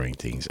was throwing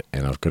things.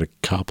 And I've got a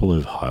couple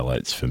of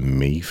highlights for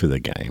me for the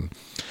game.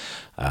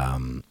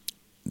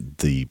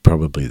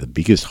 Probably the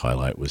biggest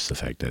highlight was the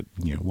fact that,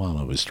 while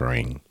I was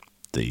throwing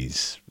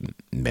these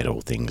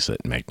metal things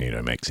that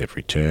Magneto makes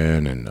every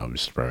turn, and I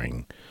was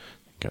go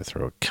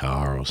throw a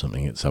car or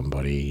something at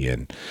somebody,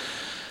 and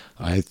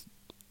I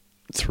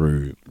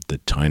threw the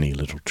tiny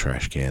little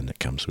trash can that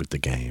comes with the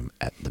game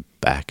at the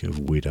back of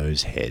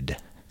Widow's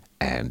head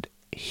and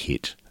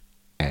hit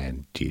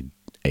and did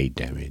a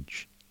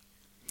damage.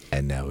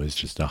 And that was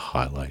just a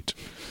highlight.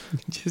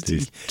 Just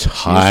this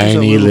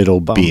tiny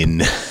little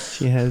bin.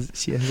 She has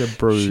a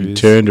bruise. She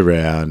turned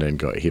around and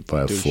got hit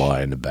by a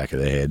fly in the back of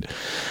the head.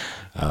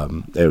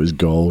 It was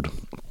gold.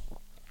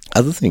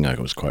 Other thing I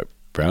was quite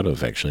proud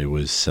of, actually,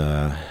 was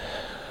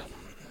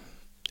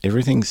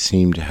everything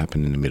seemed to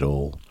happen in the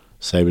middle.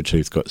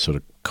 Sabretooth got sort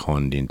of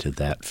conned into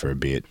that for a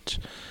bit.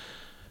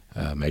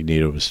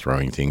 Magneto was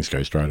throwing things.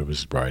 Ghost Rider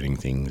was riding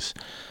things.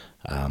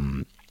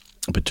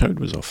 But Toad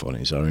was off on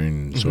his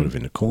own, sort of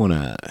in a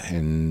corner,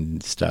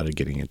 and started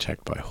getting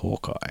attacked by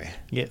Hawkeye.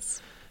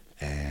 Yes.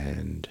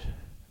 And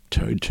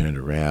Toad turned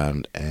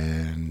around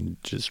and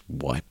just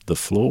wiped the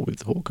floor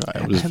with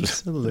Hawkeye. It was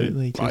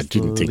absolutely. I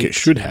didn't think it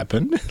should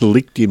happen.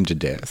 Licked him to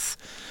death.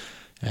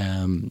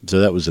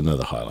 So that was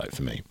another highlight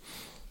for me.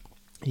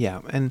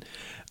 Yeah, and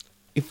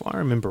if I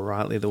remember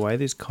rightly, the way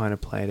this kind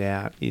of played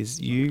out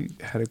is you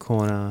had a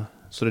corner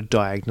sort of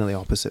diagonally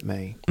opposite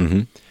me,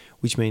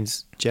 which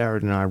means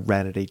Jared and I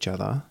ran at each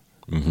other.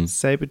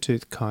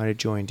 Sabretooth kind of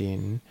joined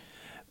in,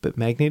 but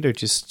Magneto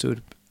just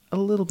stood a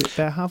little bit,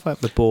 about halfway up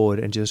the board,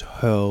 and just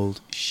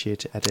hurled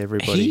shit at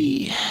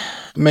everybody.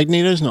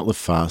 Magneto's not the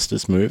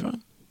fastest mover,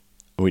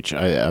 which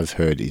I've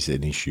heard is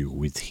an issue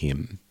with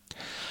him.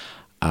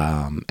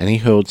 And he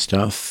hurled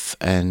stuff,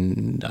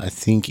 and I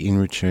think in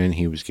return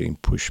he was getting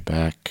pushed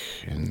back,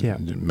 and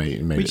it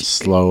made it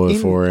slower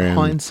for him. In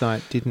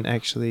hindsight, didn't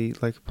actually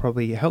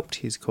probably helped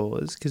his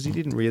cause, because he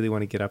didn't really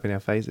want to get up in our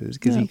faces,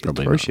 because he could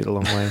throw shit a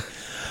long way.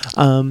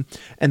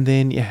 And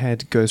then you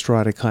had Ghost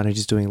Rider kind of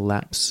just doing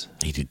laps.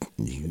 He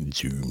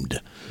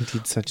zoomed. He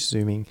did such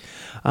zooming.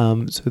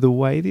 So the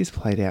way this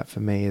played out for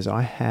me is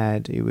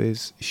it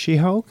was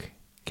She-Hulk,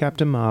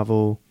 Captain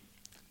Marvel,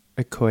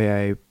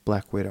 Okoye,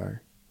 Black Widow.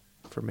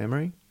 From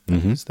memory.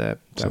 That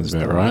was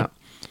the right.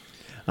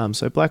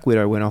 So Black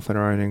Widow went off on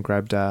her own and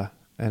grabbed an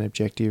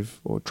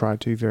objective, or tried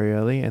to, very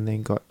early, and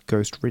then got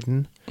ghost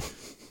ridden.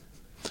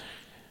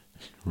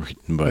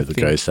 Written by the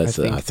ghost. I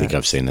think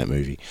I've seen that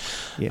movie.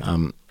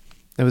 Yeah.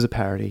 It was a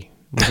parody.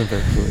 It wasn't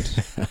very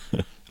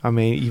good. I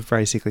mean, you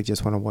basically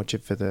just want to watch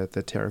it for the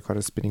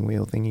terracotta spinning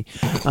wheel thingy.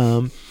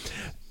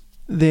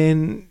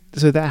 Then,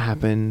 so that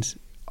happened.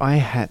 I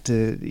had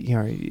to,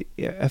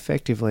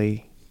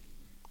 effectively,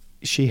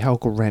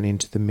 She-Hulk ran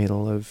into the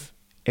middle of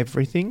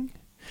everything.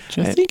 Which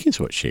I think is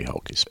what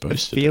She-Hulk is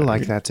supposed to do. I feel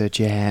like that's her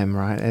jam,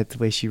 right? That's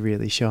where she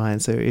really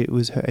shines. So it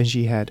was her, and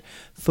she had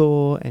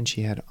Thor, and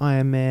she had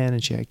Iron Man,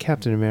 and she had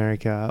Captain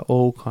America,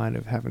 all kind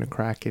of having a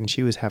crack, and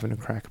she was having a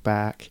crack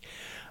back.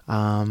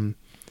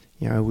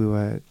 We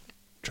were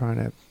trying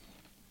to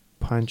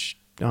punch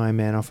Iron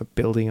Man off a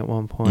building at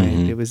one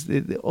point. It was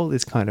all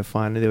this kind of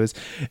fun.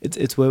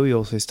 It's where we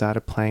also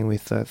started playing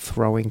with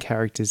throwing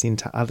characters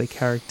into other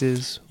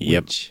characters,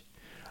 which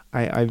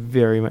I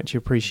very much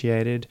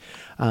appreciated.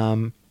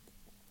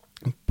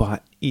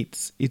 But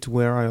it's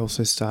where I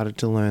also started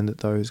to learn that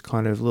those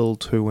kind of little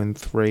 2 and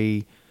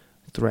 3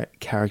 threat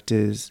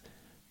characters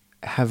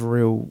have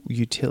real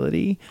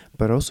utility,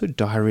 but also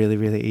die really,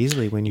 really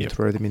easily when you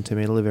throw them into the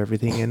middle of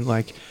everything. And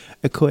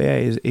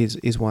Okoye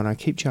is one I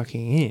keep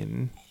chucking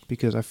in,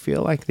 because I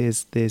feel like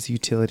there's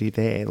utility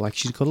there. Like,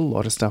 she's got a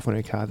lot of stuff on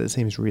her card that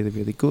seems really,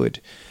 really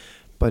good.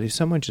 But if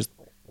someone just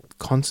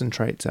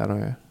concentrates on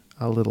her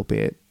a little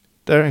bit,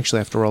 they don't actually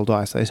have to roll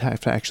dice. They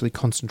have to actually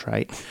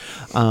concentrate.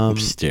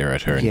 Stare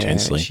at her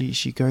intensely.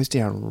 She goes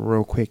down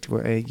real quick to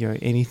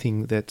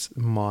anything that's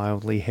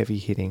mildly heavy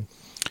hitting.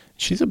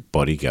 She's a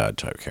bodyguard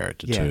type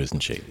character too, isn't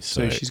she?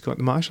 So she's got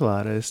martial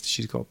artist,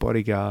 she's got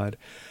bodyguard,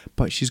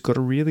 but she's got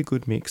a really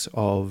good mix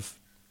of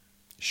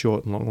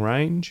short and long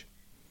range.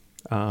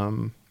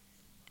 But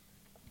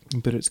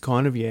it's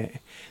kind of,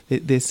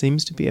 there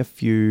seems to be a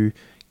few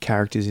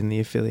characters in the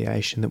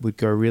affiliation that would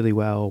go really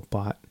well,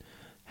 but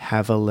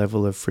have a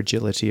level of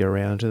fragility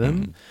around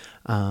them.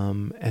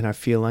 And I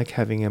feel like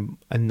having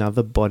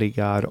another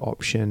bodyguard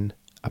option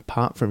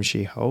apart from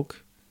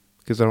She-Hulk,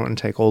 because I don't want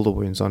to take all the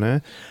wounds on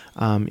her,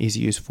 is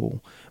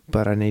useful.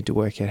 But I need to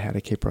work out how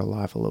to keep her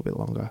alive a little bit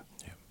longer.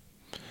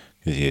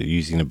 Because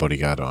using a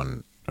bodyguard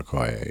on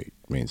Okoye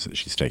means that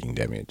she's taking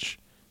damage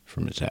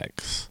from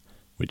attacks,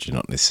 which are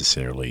not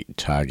necessarily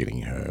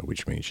targeting her,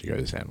 which means she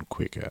goes down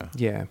quicker.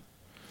 Yeah.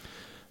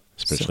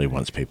 Especially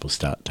once people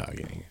start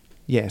targeting.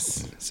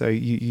 Yes. So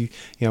you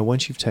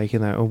once you've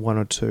taken that one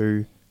or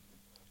two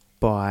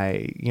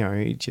by,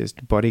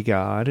 just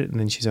bodyguard, and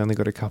then she's only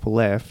got a couple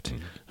left,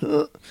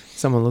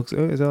 someone looks,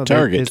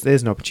 target.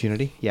 There's an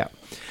opportunity. Yeah.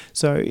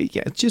 So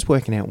it's just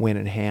working out when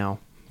and how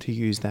to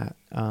use that.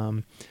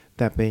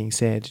 That being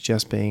said,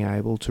 just being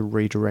able to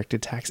redirect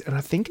attacks, and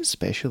I think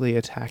especially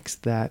attacks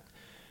that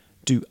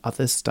do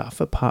other stuff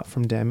apart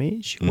from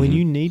damage. When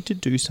you need to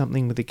do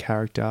something with a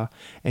character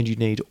and you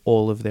need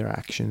all of their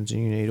actions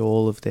and you need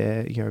all of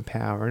their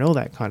power and all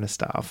that kind of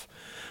stuff,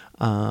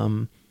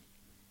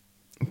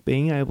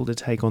 being able to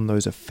take on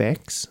those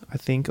effects, I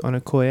think, on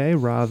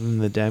Okoye rather than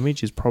the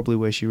damage is probably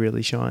where she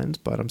really shines.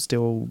 But I'm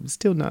still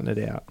nutting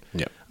it out.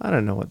 Yep. I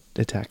don't know what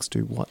attacks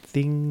do what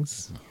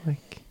things.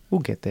 We'll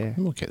get there.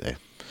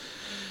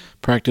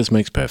 Practice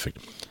makes perfect.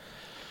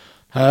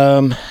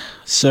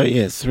 So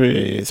yeah,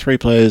 three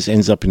players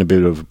ends up in a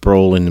bit of a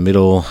brawl in the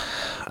middle,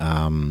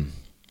 and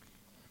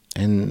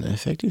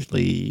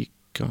effectively you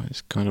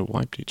guys kind of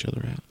wiped each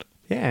other out.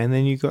 Yeah, and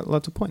then you got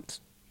lots of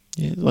points.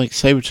 Yeah, like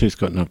Sabretooth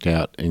got knocked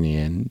out in the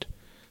end.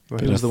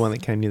 Well, he was the one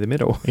that came near the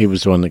middle. He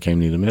was the one that came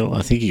near the middle.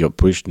 I think he got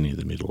pushed near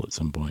the middle at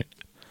some point.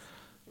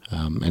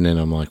 And then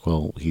I'm like,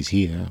 well, he's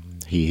here.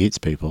 He hits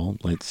people.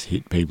 Let's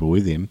hit people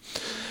with him.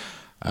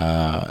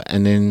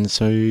 And then,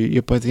 so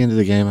by the end of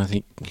the game, I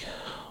think,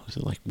 was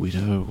it like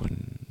Widow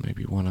and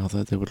maybe one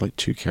other? There were like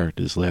 2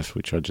 characters left,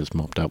 which I just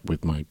mopped up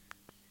with my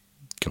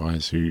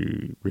guys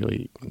who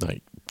really,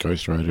 like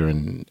Ghost Rider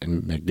and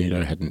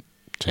Magneto hadn't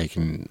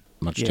taken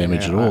much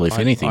damage at all, if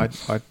anything.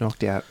 I'd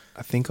knocked out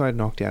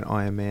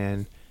Iron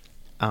Man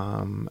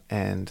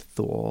and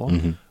Thor,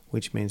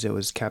 which means it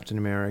was Captain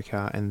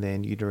America, and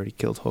then you'd already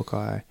killed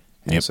Hawkeye.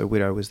 And so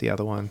Widow was the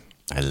other one.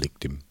 I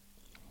licked him.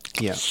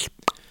 Yeah.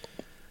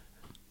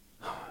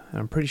 And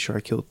I'm pretty sure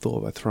I killed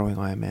Thor by throwing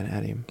Iron Man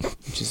at him,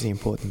 which is the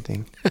important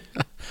thing.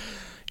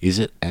 Is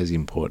it as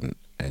important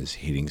as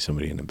hitting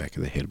somebody in the back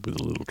of the head with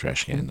a little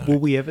trash can, though? Will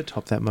we ever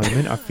top that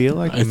moment? I feel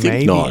like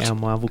maybe our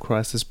Marvel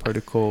Crisis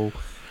Protocol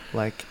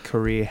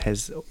career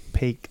has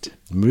peaked.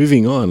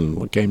 Moving on,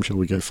 what game shall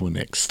we go for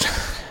next?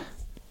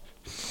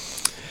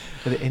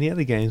 Are there any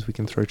other games we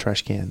can throw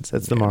trash cans?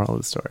 That's the moral of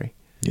the story.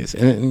 Yes,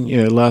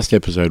 and last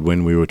episode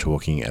when we were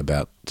talking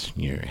about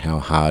how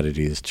hard it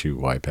is to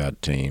wipe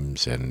out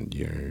teams, and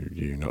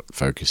you're not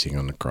focusing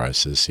on the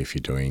crisis if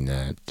you're doing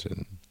that,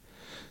 and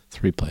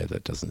 3-player,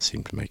 that doesn't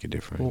seem to make a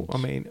difference. Well, I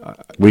mean,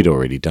 we'd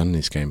already done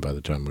this game by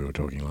the time we were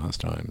talking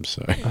last time,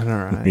 so I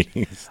know, right?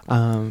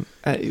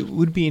 It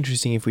would be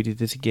interesting if we did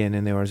this again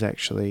and there was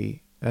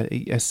actually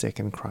a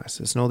second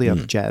crisis and all the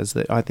other jazz.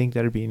 That I think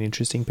that'd be an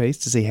interesting piece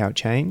to see how it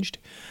changed.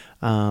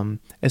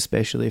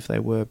 Especially if they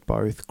were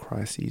both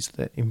crises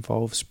that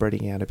involve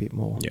spreading out a bit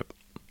more. Yep.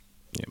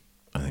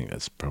 I think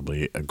that's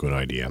probably a good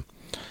idea.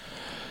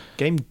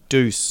 Game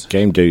Deuce.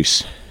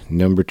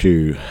 Number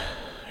 2.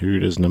 Who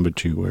does number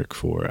 2 work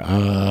for?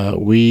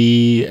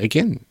 We,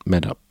 again,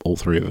 met up, all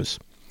 3 of us.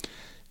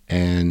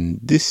 And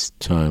this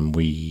time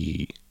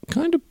we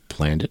kind of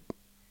planned it.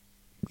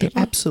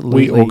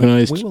 Absolutely. We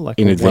organised we were like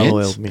in a advance.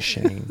 well-oiled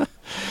machine.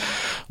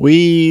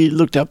 We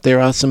looked up,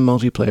 there are some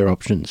multiplayer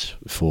options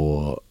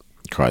for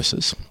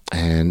Crisis,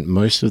 and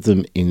most of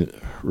them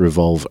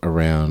revolve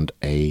around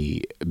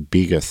a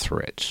bigger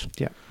threat.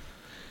 Yeah.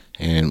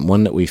 And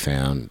one that we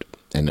found,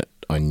 and that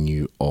I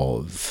knew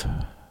of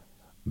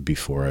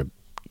before I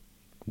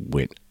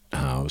went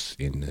house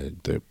in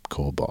the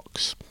core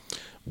box,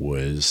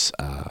 was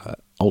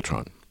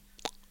Ultron.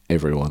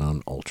 Everyone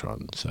on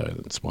Ultron. So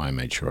that's why I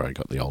made sure I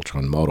got the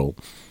Ultron model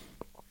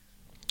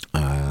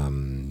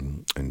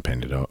and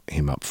painted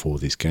him up for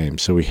this game.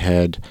 So we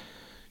had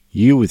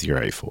you with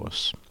your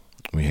A-Force.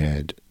 We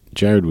had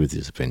Jared with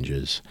his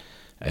Avengers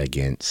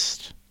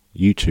against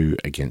you 2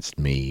 against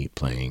me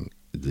playing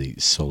the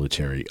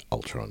solitary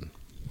Ultron.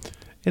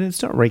 And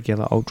it's not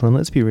regular Ultron,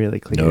 let's be really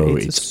clear. No,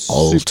 it's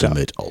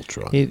Ultimate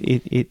Ultron.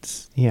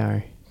 It's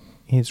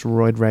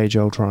Roid Rage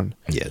Ultron.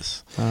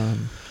 Yes.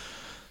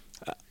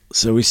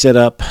 So we set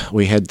up,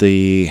 we had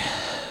the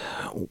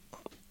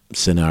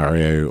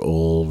scenario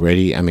all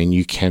ready. I mean,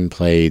 you can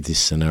play this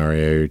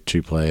scenario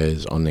 2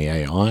 players on the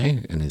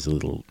AI, and there's a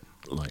little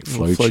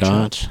flow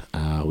chart,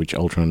 which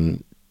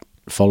Ultron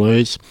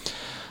follows.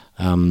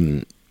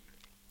 And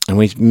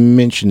we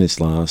mentioned this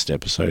last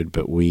episode,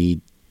 but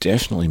we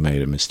definitely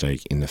made a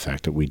mistake in the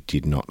fact that we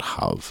did not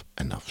have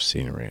enough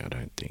scenery, I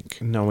don't think.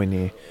 Nowhere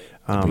near.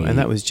 And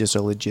that was just a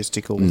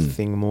logistical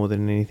thing more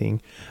than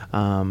anything.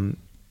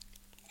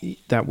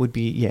 That would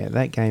be,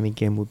 that game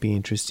again would be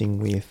interesting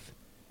with,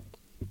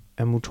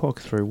 and we'll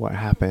talk through what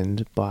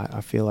happened, but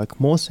I feel like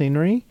more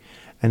scenery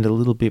and a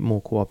little bit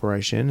more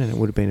cooperation, and it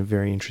would have been a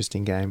very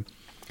interesting game.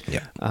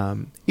 Yeah.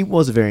 It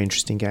was a very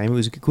interesting game. It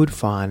was good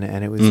fun,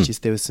 and it was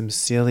just, there was some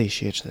silly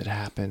shit that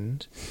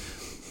happened.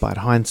 But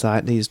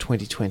hindsight is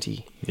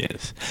 2020.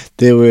 Yes,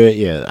 there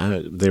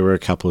were a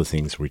couple of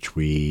things which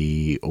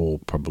we all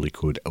probably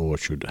could or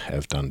should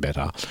have done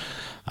better.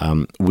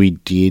 We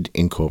did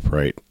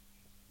incorporate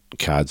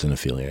cards and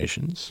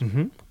affiliations.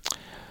 Mm-hmm.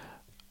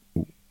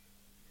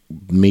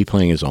 Me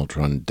playing as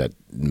Ultron, that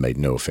made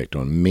no effect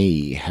on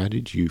me. How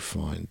did you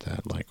find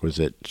that? Like,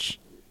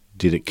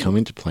 did it come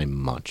into play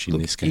much in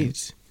this game?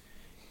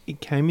 It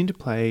came into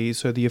play,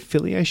 so the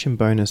affiliation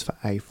bonus for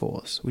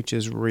A-Force, which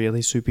is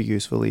really super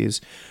useful,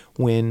 is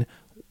when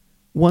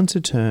once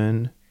a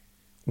turn,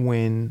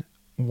 when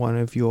one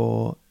of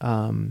your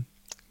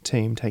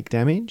team take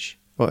damage,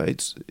 or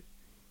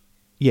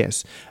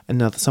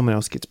someone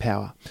else gets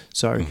power.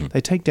 So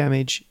they take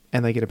damage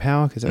and they get a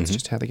power because that's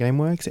just how the game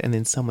works, and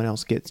then someone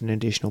else gets an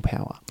additional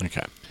power.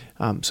 Okay.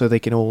 So they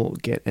can all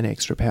get an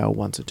extra power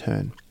once a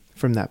turn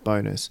from that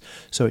bonus.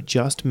 So it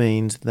just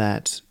means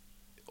that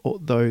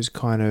those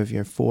kind of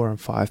 4 and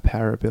 5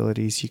 power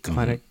abilities you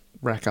kind of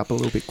rack up a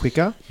little bit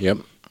quicker. Yep.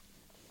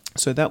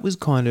 So that was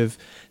kind of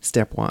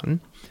step one,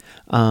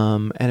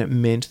 and it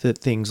meant that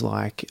things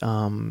like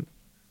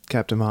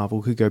Captain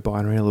Marvel could go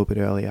binary a little bit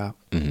earlier.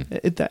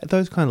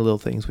 Those kind of little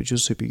things, which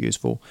was super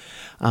useful.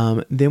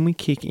 Then we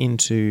kick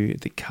into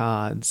the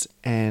cards,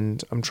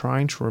 and I'm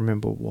trying to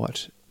remember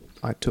what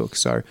I took.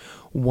 So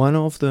one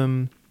of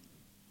them,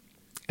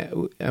 they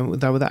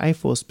were the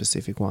A4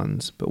 specific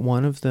ones, but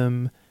one of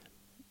them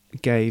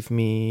gave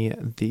me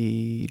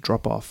the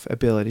drop-off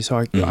ability, so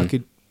I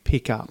could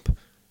pick up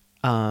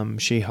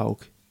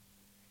She-Hulk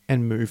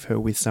and move her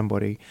with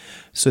somebody.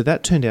 So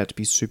that turned out to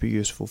be super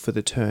useful for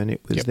the turn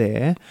it was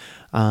there,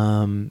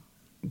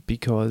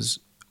 because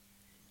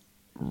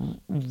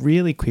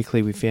really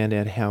quickly we found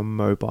out how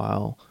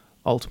mobile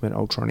Ultimate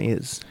Ultron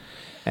is,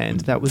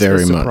 and that was very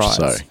the surprise.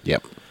 much so.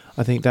 Yep.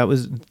 I think that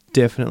was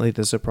definitely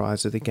the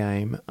surprise of the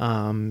game.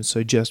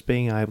 So just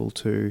being able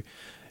to...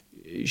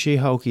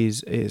 She-Hulk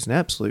is an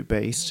absolute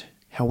beast.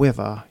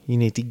 However, you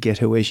need to get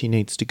her where she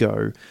needs to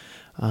go.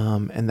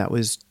 And that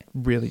was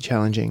really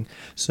challenging.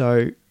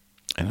 So...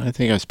 And I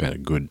think I spent a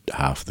good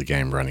half of the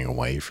game running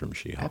away from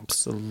She-Hulk.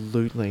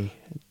 Absolutely.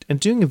 And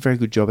doing a very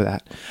good job of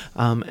that.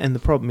 And the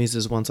problem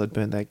is once I'd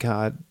burnt that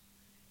card,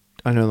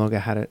 I no longer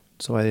had it.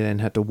 So I then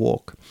had to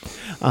walk.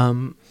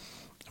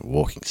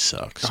 Walking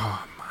sucks.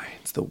 Oh,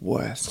 it's the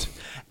worst.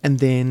 And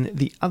then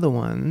the other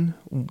one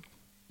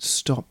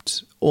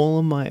stopped all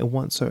of my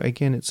once. So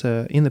again, it's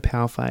in the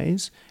power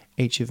phase.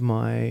 Each of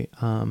my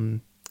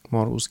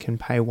models can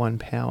pay 1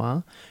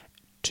 power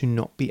to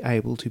not be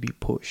able to be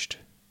pushed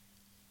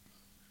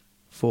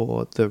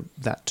for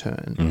that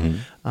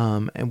turn,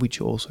 and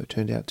which also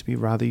turned out to be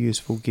rather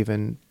useful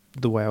given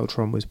the way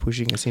Ultron was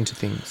pushing us into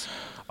things.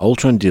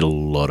 Ultron did a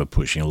lot of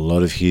pushing. A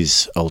lot of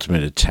his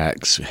ultimate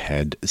attacks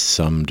had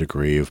some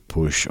degree of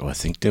push. I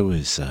think there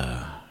was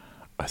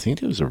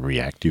a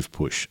reactive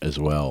push as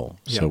well.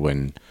 Yep. So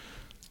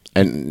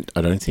and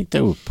I don't think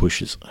they were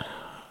pushes.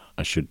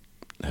 I should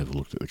have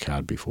looked at the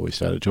card before we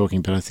started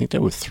talking, but I think they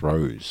were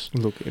throws.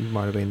 Look, it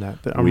might have been that,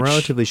 but I'm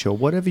relatively sure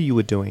whatever you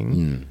were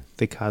doing,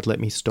 the card let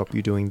me stop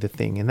you doing the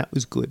thing, and that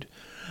was good.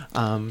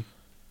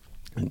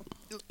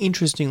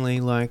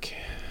 Interestingly, like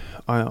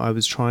I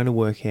was trying to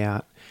work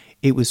out,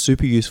 it was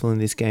super useful in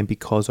this game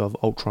because of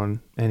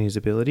Ultron and his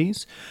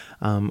abilities,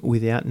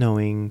 without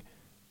knowing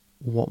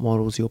what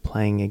models you're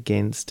playing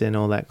against and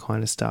all that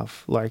kind of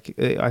stuff. Like,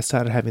 I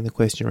started having the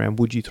question around,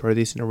 would you throw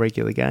this in a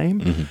regular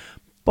game?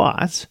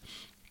 But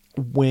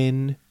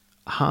when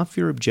half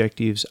your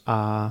objectives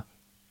are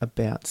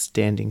about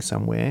standing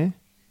somewhere,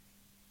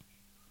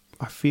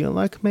 I feel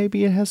like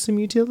maybe it has some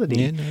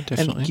utility. Yeah, no,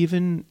 definitely. And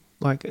given,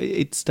 like,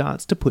 it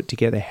starts to put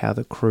together how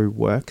the crew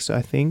works,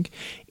 I think,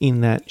 in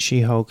that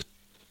She-Hulk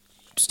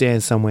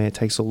stands somewhere,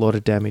 takes a lot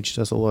of damage,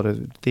 does a lot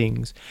of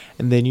things,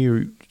 and then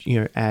you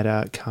add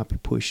a can't be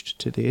pushed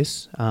to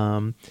this,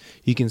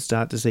 you can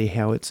start to see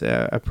how it's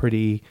a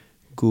pretty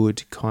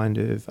good kind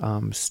of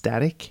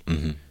static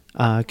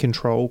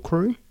control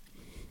crew.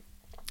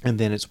 And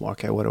then it's,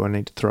 okay, what do I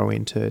need to throw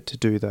in to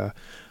do the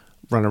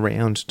run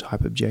around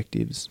type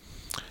objectives?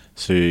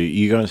 So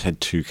you guys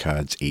had 2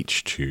 cards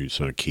each to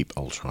sort of keep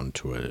Ultron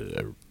to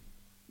a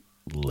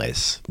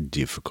less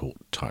difficult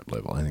type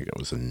level. I think it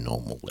was a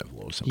normal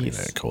level or something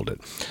they called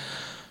it.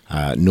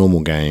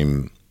 Normal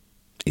game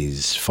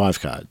is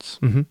 5 cards.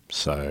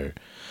 So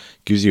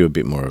gives you a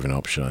bit more of an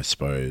option, I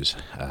suppose.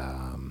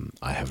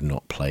 I have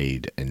not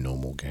played a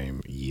normal game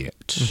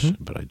yet,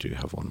 but I do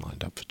have one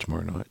lined up for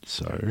tomorrow night.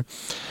 So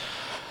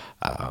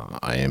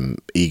I am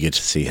eager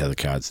to see how the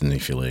cards and the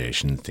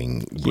affiliation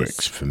thing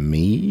works for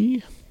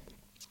me.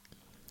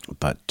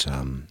 But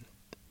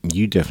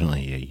you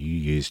definitely, you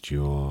used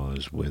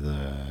yours.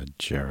 Whether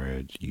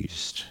Jared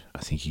used, I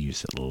think he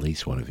used at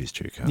least one of his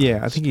 2 cards.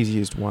 Yeah, I think he's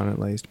used one at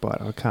least,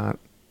 but I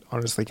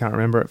honestly can't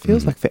remember. It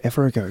feels like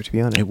forever ago, to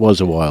be honest. It was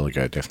a while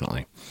ago,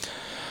 definitely.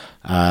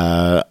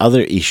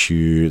 Other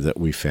issue that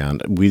we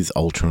found with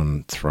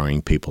Ultron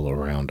throwing people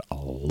around a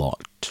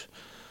lot.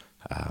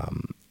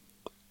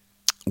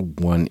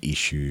 One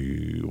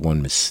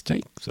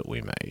mistake that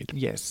we made.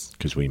 Yes.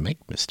 Because we make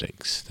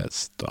mistakes.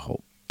 That's the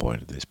whole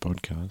point of this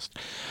podcast.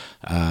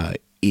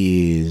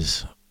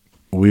 Is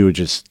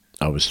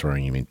I was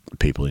throwing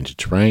people into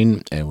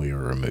terrain, and we were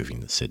removing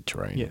the said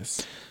terrain.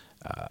 Yes.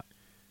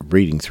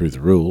 Reading through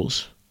the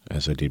rules,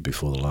 as I did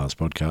before the last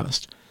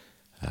podcast,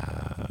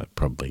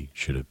 probably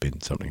should have been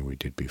something we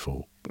did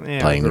before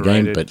playing the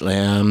game. But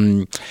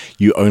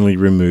you only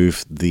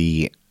remove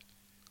the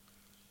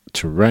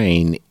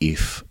terrain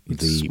if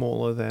it's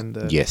smaller than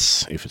the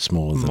if it's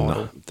smaller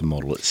model. than the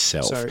model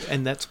itself. So,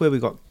 and that's where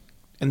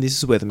and this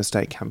is where the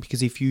mistake comes,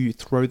 because if you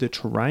throw the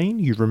terrain,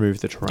 you remove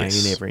the terrain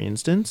in every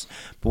instance.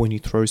 But when you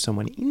throw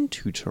someone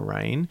into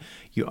terrain,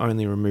 you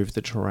only remove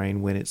the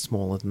terrain when it's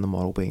smaller than the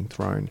model being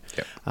thrown.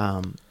 Yep.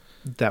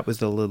 That was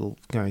the little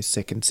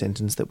second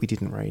sentence that we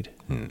didn't read.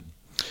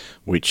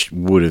 Which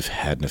would have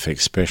had an effect,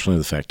 especially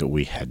the fact that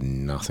we had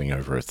nothing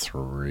over a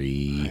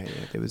 3.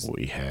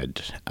 We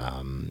had,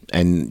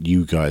 and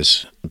you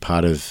guys,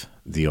 part of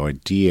the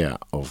idea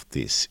of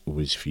this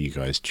was for you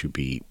guys to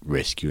be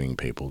rescuing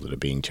people that are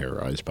being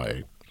terrorized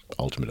by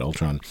Ultimate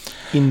Ultron.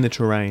 In the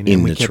terrain.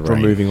 And we kept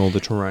removing all the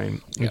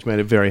terrain, which made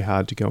it very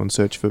hard to go and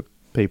search for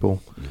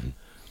people. Mm-hmm.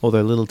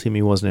 Although Little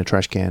Timmy wasn't a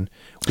trash can,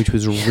 which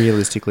was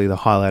realistically the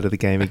highlight of the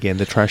game again.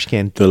 The trash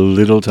can. The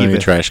little tiny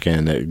trash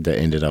can that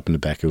ended up in the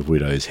back of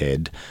Widow's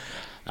head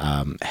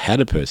had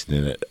a person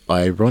in it.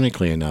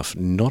 Ironically enough,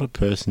 not a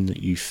person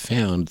that you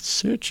found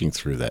searching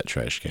through that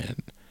trash can.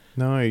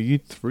 No, you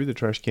threw the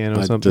trash can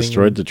or something. I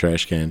destroyed the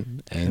trash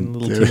can, and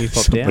Little Timmy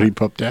somebody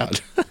popped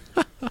out.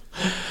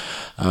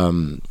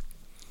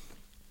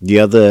 The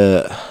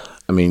other,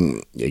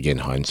 again,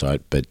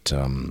 hindsight, but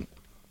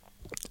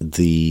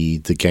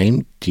the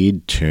game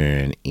did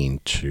turn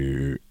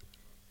into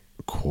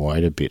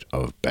quite a bit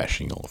of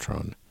bashing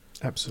Ultron.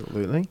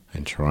 Absolutely.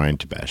 And trying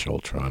to bash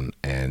Ultron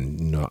and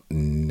not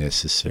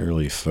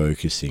necessarily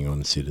focusing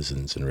on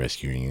citizens and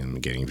rescuing them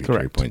and getting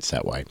victory points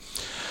that way.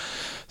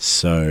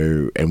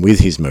 So, and with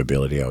his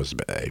mobility, I was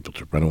able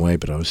to run away,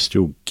 but I was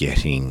still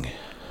getting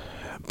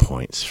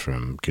points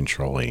from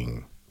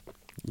controlling,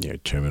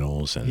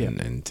 terminals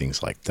and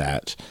things like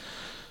that,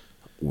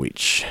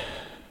 which,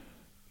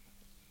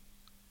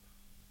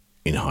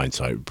 in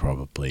hindsight,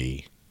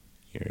 probably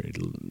a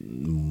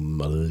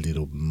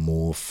little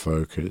more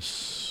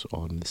focus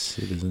on the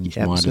citizens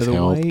might have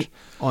helped.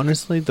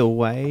 Honestly, the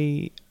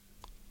way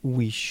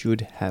we should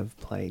have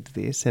played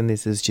this, and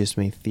this is just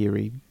me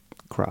theory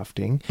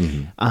crafting,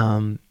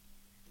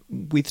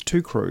 with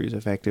 2 crews,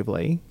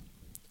 effectively,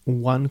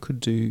 one could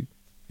do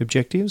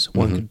objectives,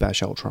 one could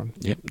bash Ultron.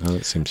 Yep, no,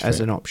 that seems as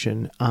fair. an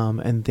option,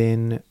 and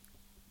then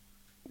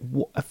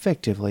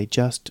effectively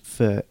just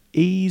for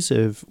ease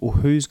of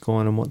who's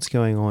gone and what's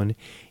going on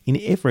in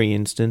every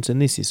instance,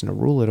 and this isn't a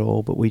rule at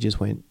all, but we just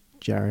went,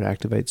 Jared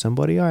activates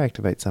somebody, I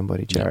activate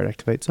somebody, Jared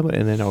activates somebody,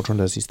 and then Ultron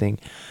does his thing.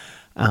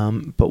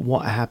 But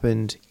what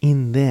happened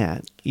in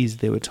that is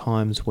there were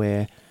times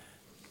where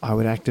I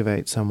would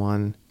activate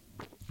someone,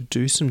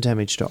 do some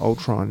damage to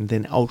Ultron,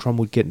 then Ultron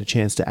would get a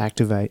chance to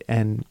activate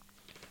and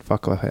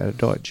fuck off out of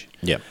dodge.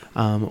 Yep.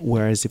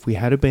 Whereas if we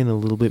had been a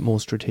little bit more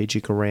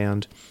strategic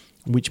around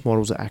which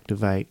models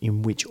activate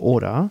in which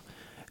order,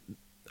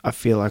 I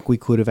feel like we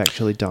could have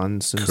actually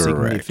done some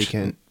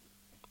significant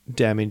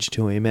damage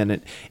to him,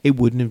 and it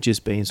wouldn't have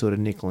just been sort of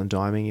nickel and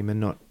diming him and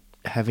not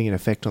having an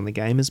effect on the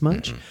game as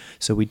much.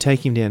 So we'd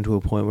take him down to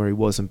a point where he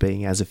wasn't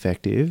being as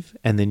effective,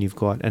 and then you've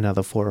got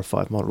another 4 or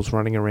 5 models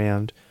running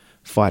around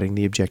fighting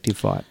the objective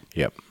fight.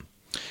 Yep.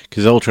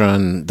 Because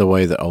Ultron, the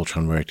way that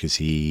Ultron worked is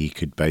he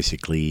could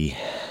basically,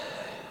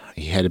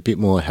 he had a bit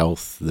more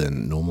health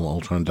than normal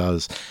Ultron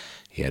does.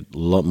 He had a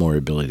lot more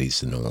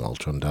abilities than normal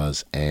Ultron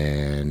does,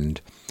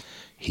 and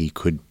he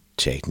could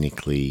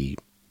technically,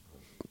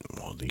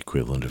 the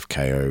equivalent of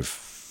KO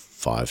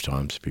 5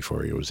 times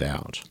before he was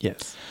out.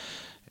 Yes.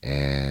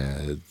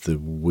 And the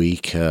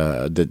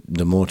weaker,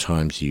 the more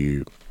times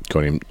you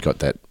got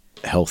that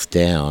health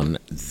down,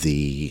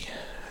 the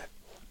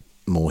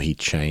more he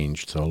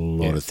changed. So a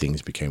lot of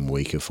things became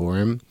weaker for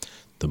him,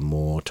 the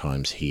more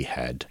times he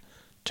had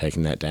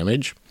taken that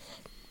damage.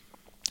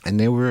 And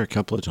there were a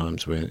couple of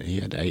times where he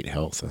had 8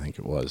 health, I think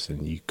it was,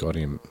 and you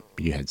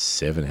had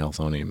 7 health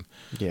on him,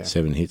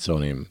 7 hits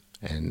on him,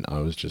 and I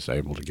was just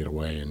able to get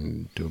away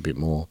and do a bit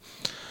more.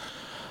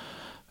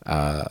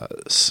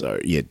 So,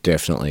 yeah,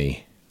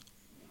 definitely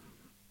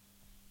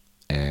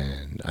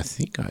And I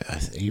think I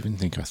even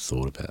think I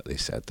thought about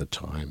this at the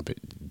time, but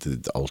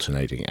the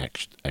alternating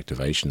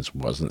activations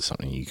wasn't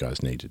something you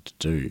guys needed to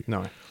do.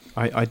 No.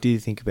 I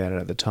did think about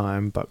it at the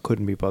time, but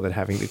couldn't be bothered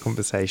having the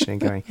conversation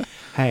and going,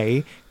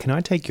 hey, can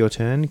I take your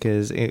turn?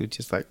 Because it was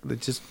just like,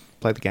 let's just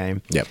play the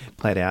game. Yep.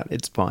 Play it out.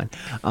 It's fine.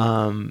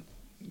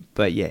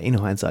 But yeah, in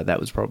hindsight, that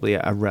was probably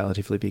a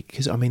relatively big...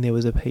 Because, I mean, there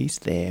was a piece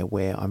there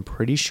where I'm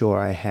pretty sure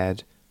I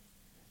had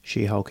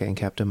She-Hulk and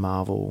Captain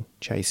Marvel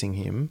chasing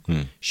him.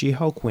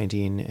 She-Hulk went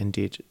in and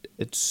did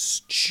a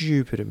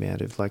stupid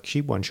amount of... Like, she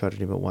one-shotted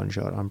him at one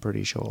shot, I'm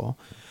pretty sure.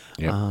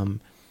 Yep.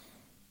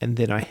 And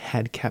then I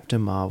had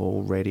Captain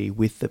Marvel ready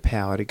with the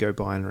power to go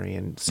binary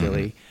and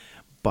silly.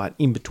 But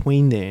in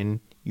between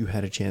then, you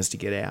had a chance to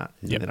get out.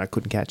 And then I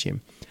couldn't catch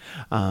him.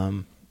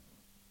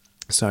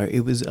 So it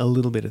was a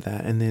little bit of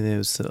that. And then there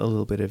was a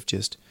little bit of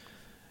just...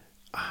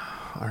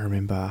 I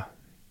remember,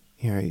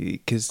 you know,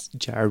 because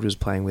Jared was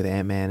playing with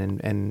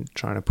Ant-Man and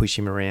trying to push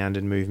him around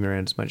and move him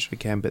around as much as we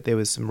can. But there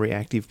was some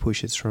reactive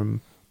pushes from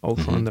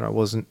Ultron that I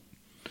wasn't...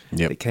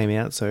 that came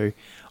out. So...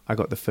 I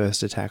got the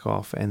first attack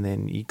off, and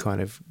then he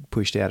kind of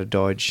pushed out a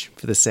dodge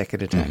for the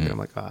second attack, and I'm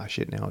like,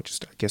 shit, now I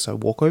guess I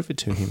walk over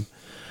to him.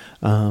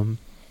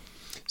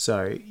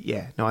 So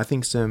yeah, no, I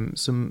think some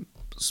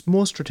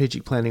more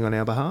strategic planning on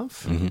our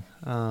behalf,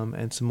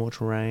 and some more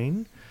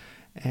terrain,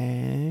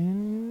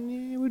 and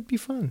yeah, it would be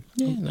fun.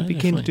 Yeah, I'd be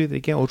keen to do that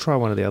again. Or try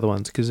one of the other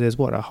ones, because there's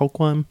a Hulk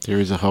one. There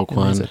is a Hulk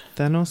one. There's a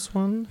Thanos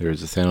one. There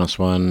is a Thanos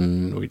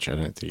one, which I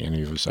don't think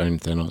any of us own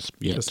Thanos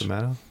yet. Doesn't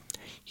matter.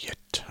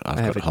 Yet.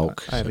 I've got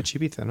Hulk. I have a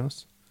chibi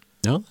Thanos.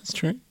 No, that's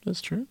true.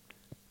 That's true.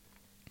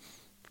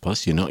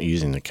 Plus, you're not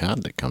using the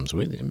card that comes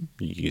with him.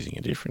 You're using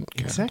a different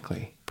card.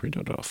 Exactly.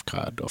 Printed off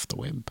card off the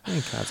web.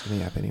 Any cards in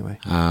the app anyway.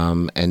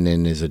 And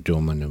then there's a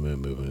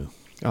Dormammu.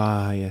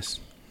 Ah, yes.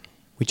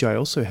 Which I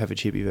also have a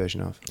chibi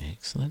version of.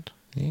 Excellent.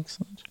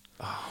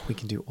 Oh, we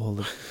can do all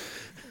of...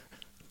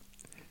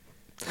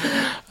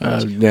 Now which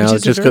I've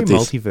is just a very got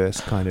this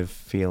multiverse kind of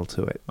feel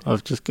to it.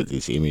 I've just got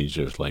this image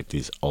of like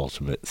this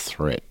ultimate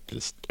threat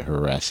just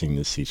harassing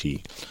the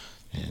city,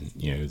 and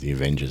you know the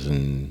Avengers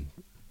and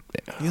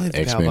You leave the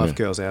X-Men. Powerpuff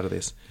Girls out of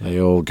this. They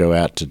all go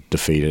out to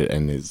defeat it,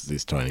 and there's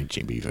this tiny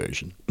chibi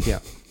version. Yeah,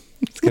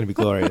 it's going to be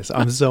glorious.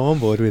 I'm so on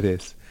board with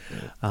this.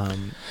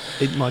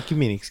 It might give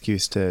me an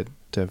excuse to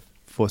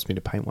force me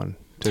to paint one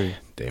too.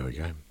 There we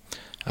go.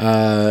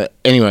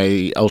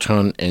 Anyway,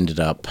 Ultron ended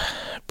up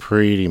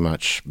pretty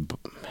much...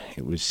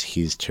 It was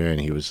his turn.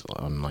 He was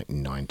on like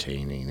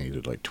 19. He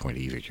needed like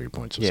 20 victory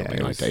points or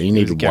something like that. He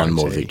needed one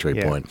more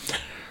victory point.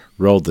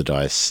 Rolled the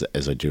dice,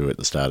 as I do at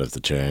the start of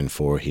the turn,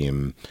 for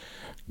him.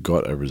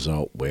 Got a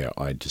result where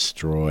I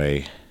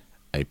destroy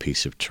a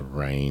piece of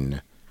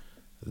terrain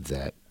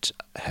that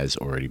has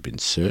already been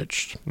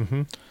searched.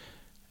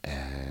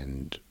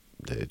 And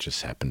there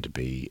just happened to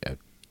be a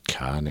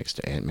car next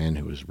to Ant-Man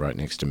who was right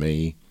next to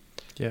me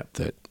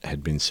that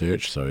had been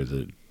searched. So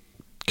the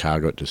car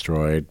got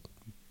destroyed.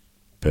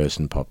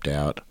 Person popped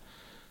out,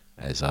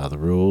 as are the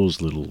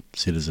rules. Little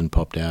citizen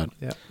popped out.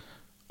 Yeah.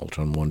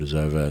 Ultron wanders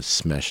over,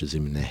 smashes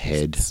him in the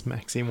head.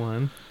 Smacks him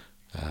one.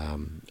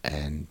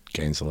 And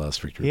gains the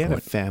last victory He had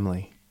point. a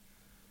family.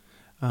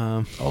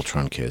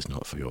 Ultron cares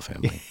not for your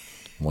family.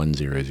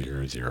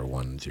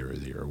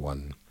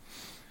 1000101.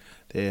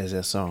 There's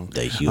our song.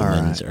 The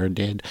humans are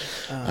dead.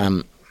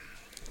 And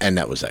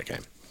that was that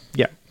game.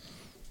 Yeah.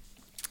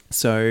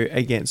 So,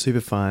 again,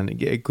 super fun.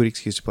 A good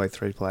excuse to play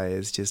 3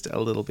 players, just a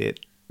little bit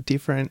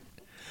different.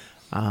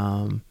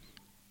 I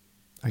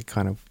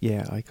kind of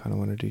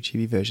want to do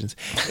chibi versions.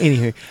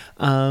 Anywho,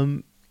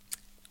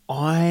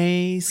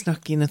 I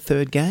snuck in a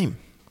third game.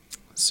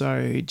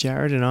 So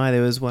Jared and I,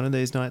 there was one of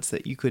those nights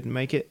that you couldn't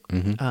make it.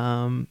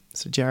 So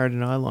Jared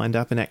and I lined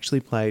up and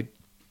actually played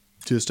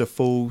just a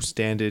full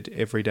standard,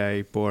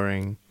 everyday,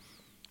 boring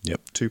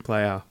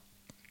 2-player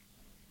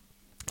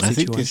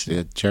situation. I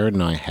think Jared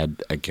and I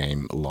had a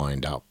game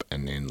lined up,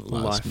 and then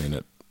last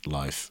minute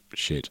life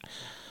shit.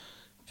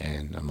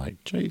 And I'm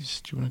like,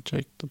 geez, do you want to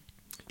take the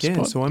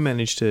spot? So I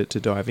managed to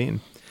dive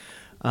in.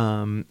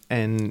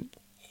 And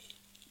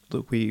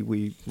look,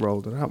 we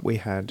rolled it up. We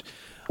had,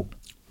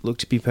 look,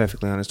 to be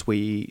perfectly honest,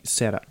 we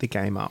set up the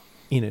game up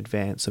in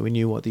advance. So we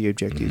knew what the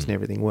objectives and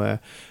everything were.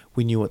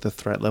 We knew what the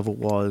threat level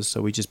was.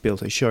 So we just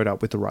showed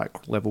up with the right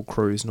level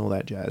crews and all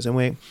that jazz. And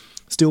we're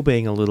still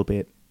being a little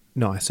bit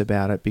nice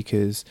about it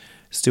because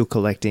still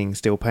collecting,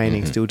 still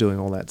painting, still doing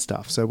all that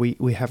stuff. So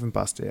we haven't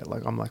busted it.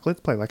 Like I'm like, let's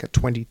play like a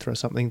 20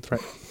 something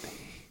threat.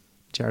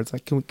 Jared's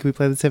like, can we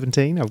play the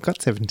 17? I've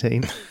got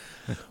 17.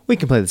 We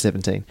can play the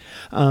 17.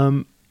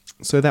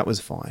 So that was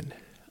fine.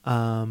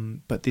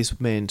 But this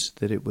meant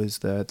that it was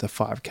the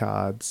 5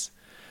 cards,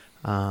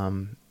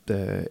 and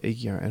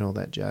all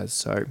that jazz.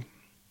 So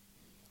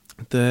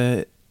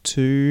the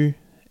 2,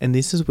 and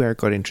this is where it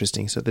got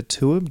interesting. So the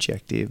 2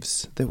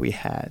 objectives that we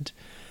had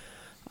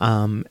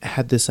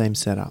the same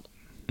setup.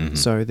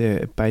 So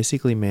it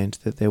basically meant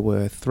that there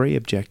were 3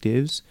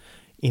 objectives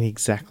in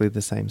exactly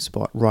the same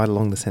spot, right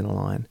along the center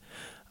line,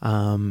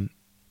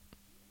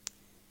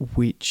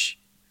 which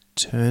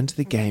turned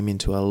the game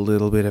into a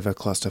little bit of a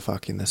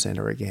clusterfuck in the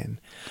center again.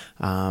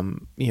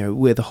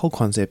 Where the whole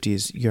concept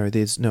is,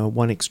 there's no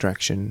one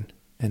extraction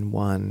and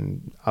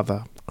one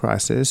other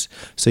crisis.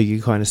 So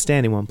you kind of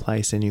stand in one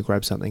place and you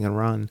grab something and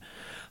run.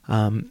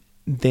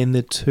 Then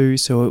the two,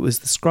 so it was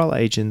the Skrull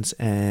agents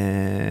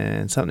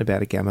and something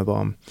about a gamma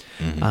bomb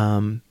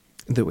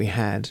that we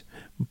had.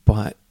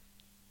 But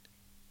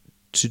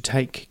to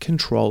take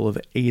control of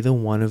either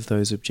one of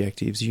those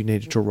objectives, you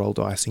needed to roll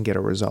dice and get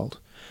a result.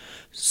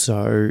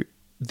 So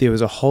there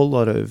was a whole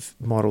lot of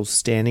models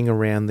standing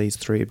around these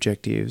three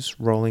objectives,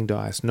 rolling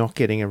dice, not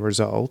getting a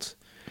result,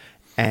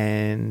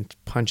 and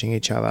punching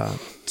each other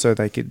so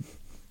they could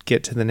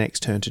get to the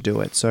next turn to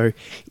do it. So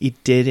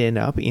it did end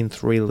up in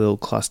three little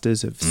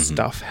clusters of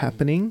stuff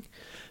happening,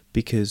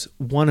 because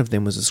one of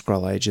them was a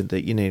Skrull agent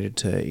that you needed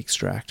to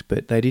extract,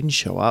 but they didn't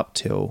show up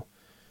till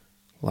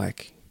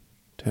like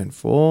turn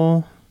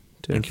 4,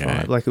 turn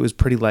 5. Like, it was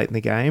pretty late in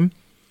the game.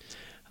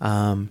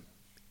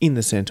 In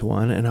the center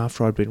one, and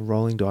after I'd been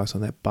rolling dice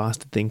on that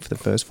bastard thing for the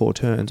first 4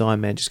 turns, Iron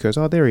Man just goes,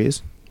 "Oh, there he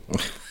is."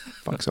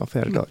 Fucks off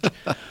out of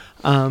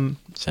dodge.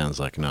 Sounds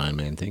like an Iron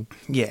Man thing.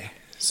 Yeah.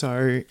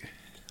 So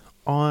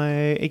I,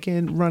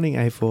 again, running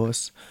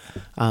A-Force,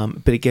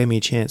 but it gave me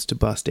a chance to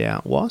bust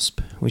out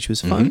Wasp, which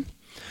was fun.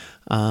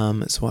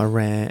 So I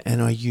ran,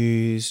 and I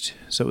used,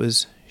 so it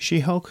was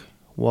She-Hulk,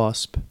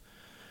 Wasp,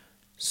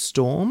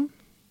 Storm,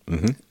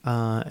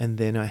 and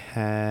then I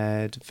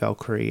had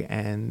Valkyrie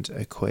and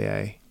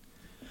Okoye.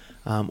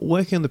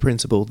 Working on the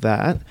principle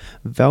that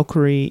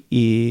Valkyrie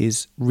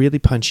is really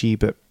punchy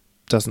but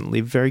doesn't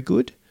live very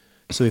good.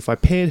 So if I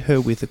paired her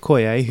with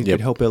Okoye, who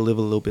could help her live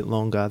a little bit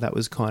longer, that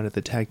was kind of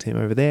the tag team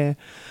over there.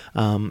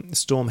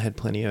 Storm had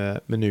plenty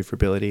of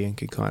maneuverability and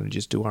could kind of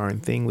just do her own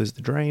thing, was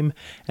the dream.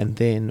 And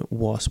then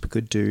Wasp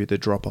could do the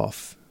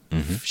drop-off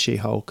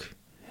She-Hulk.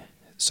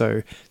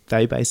 So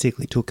they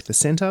basically took the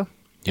center.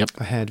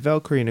 I had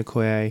Valkyrie and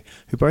Okoye,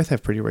 who both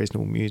have pretty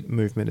reasonable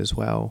movement as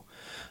well,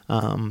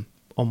 on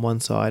one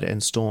side,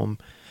 and Storm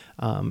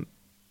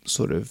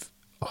sort of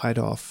eyed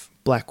off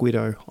Black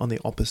Widow on the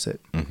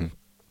opposite.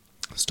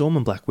 Storm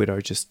and Black Widow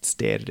just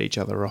stared at each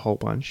other a whole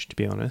bunch, to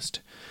be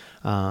honest,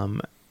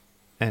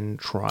 and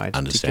tried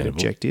to get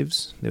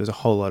objectives. There was a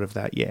whole lot of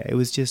that. Yeah, it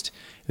was just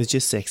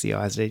sexy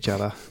eyes at each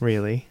other,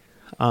 really.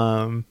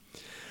 On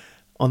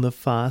the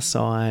far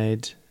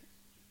side,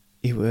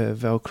 it were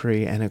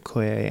Valkyrie and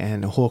Okoye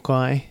and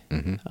Hawkeye.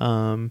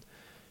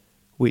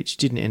 Which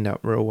didn't end up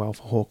real well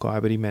for Hawkeye,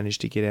 but he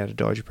managed to get out of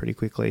dodge pretty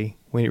quickly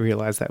when he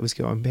realised that was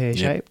going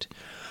pear-shaped.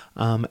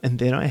 And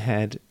then I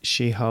had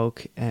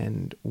She-Hulk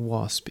and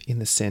Wasp in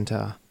the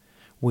centre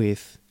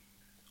with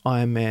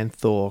Iron Man,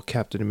 Thor,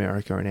 Captain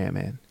America, and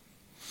Ant-Man.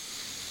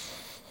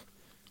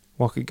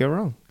 What could go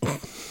wrong?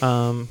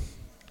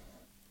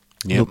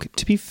 Look,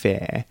 to be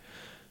fair,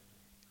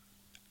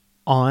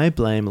 I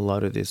blame a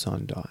lot of this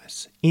on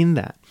dice. In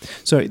that,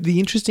 so the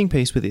interesting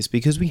piece with this,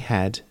 because we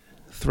had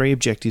 3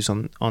 objectives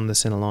on the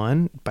center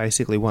line,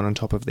 basically one on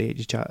top of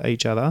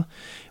each other,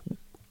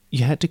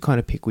 you had to kind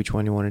of pick which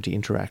one you wanted to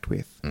interact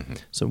with.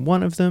 So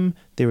one of them,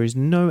 there is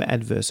no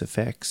adverse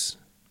effects,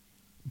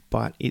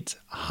 but it's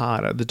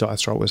harder. The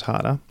dice roll was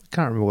harder. I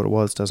can't remember what it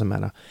was, doesn't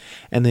matter.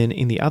 And then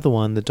in the other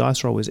one, the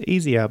dice roll was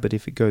easier, but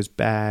if it goes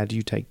bad,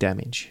 you take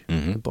damage.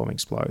 The bomb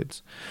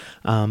explodes.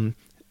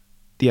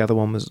 The other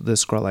one was the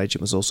Skrull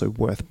agent was also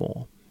worth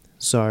more.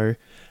 So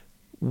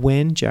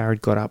when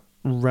Jared got up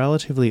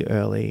relatively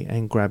early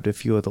and grabbed a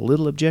few of the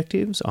little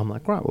objectives, I'm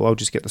like, right, well, I'll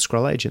just get the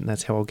Skrull agent, and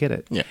that's how I'll get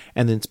it.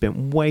 And then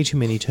spent way too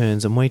many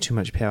turns and way too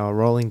much power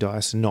rolling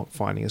dice and not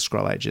finding a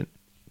Skrull agent.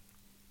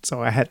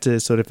 So I had to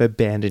sort of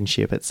abandon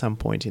ship at some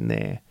point in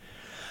there.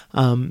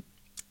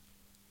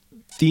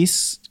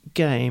 This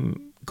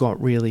game got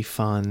really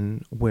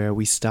fun where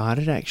we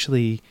started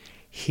actually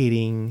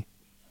hitting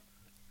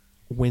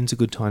when's a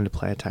good time to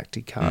play a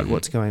tactic card,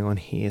 what's going on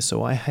here.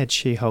 So I had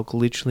She-Hulk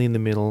literally in the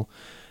middle,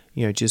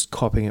 just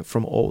copying it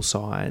from all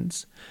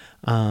sides.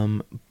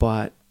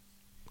 But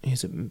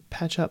is it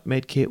Patch Up,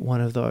 Medkit, one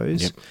of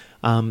those?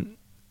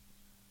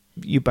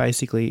 You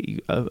basically,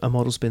 a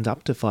model spends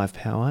up to 5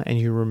 power and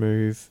you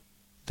remove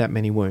that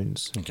many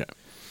wounds.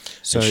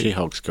 So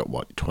She-Hulk's got,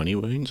 20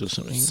 wounds or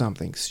something?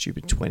 Something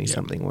stupid,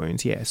 20-something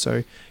wounds, yeah.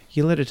 So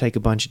you let her take a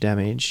bunch of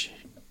damage.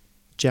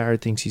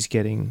 Jared thinks he's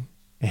getting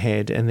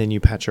ahead, and then you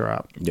patch her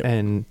up.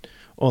 And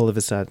all of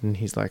a sudden,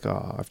 he's like,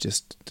 oh,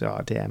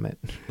 damn it.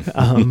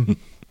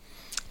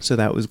 So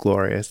that was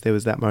glorious. There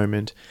was that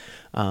moment.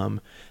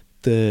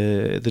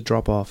 The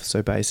drop-off,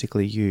 so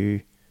basically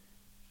you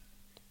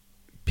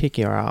pick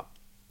her up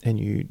and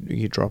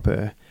you drop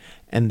her,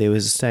 and there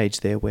was a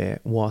stage there where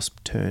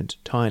Wasp turned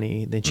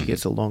tiny, then she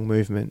gets a long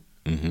movement.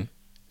 So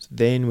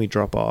then we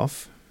drop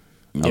off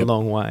a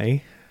long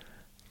way,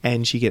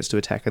 and she gets to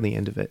attack at the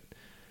end of it.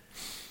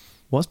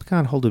 Wasp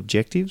can't hold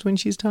objectives when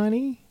she's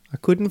tiny? I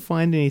couldn't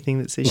find anything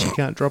that says she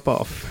can't drop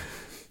off.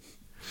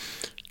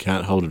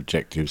 Can't hold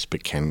objectives,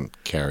 but can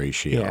carry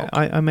She-Hulk.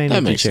 Yeah, I may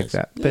need to check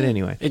that. But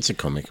anyway. It's a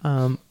comic.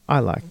 I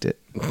liked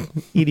it.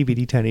 Itty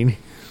bitty tiny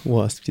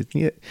Wasp.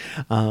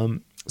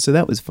 So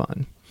that was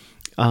fun.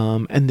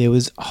 And there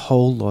was a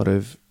whole lot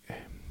of,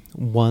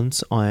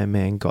 once Iron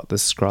Man got the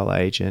Skrull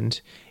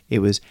agent, it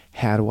was,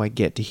 how do I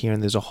get to here?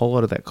 And there's a whole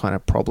lot of that kind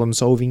of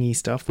problem-solving-y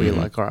stuff where you're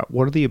like, all right,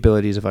 what are the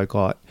abilities have I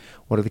got?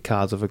 What are the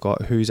cards have I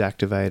got? Who's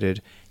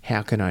activated?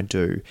 How can I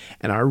do?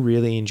 And I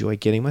really enjoy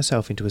getting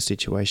myself into a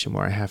situation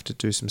where I have to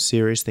do some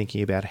serious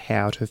thinking about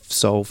how to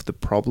solve the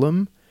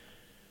problem.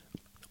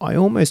 I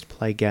almost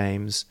play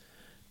games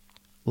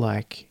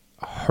like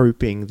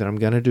hoping that I'm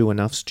going to do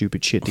enough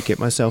stupid shit to get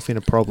myself in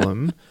a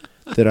problem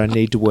that I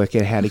need to work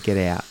out how to get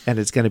out, and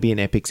it's going to be an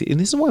epic. And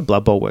this is why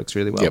Blood Bowl works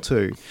really well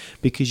too,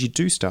 because you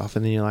do stuff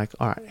and then you're like,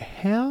 all right,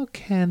 how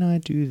can I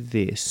do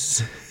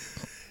this?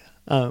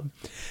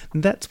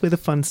 That's where the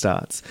fun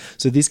starts.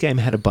 So this game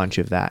had a bunch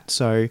of that.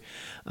 So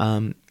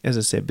as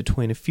I said,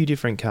 between a few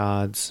different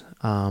cards,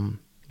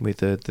 with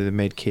the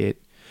med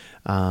kit,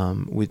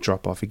 with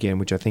drop off again,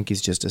 which I think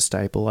is just a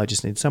staple. I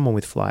just need someone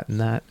with flight in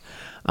that.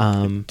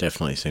 It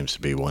definitely seems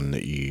to be one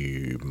that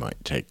you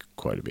might take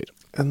quite a bit.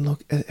 And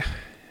look,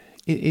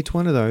 it's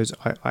one of those,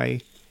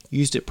 I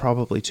used it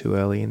probably too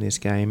early in this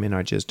game, and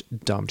I just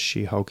dumped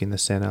She-Hulk in the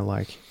center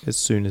like as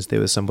soon as there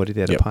was somebody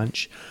there to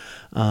punch.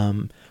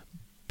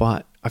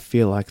 But I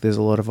feel like there's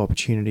a lot of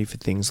opportunity for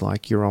things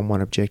like you're on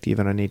one objective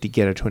and I need to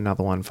get her to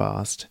another one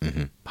fast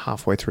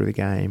halfway through the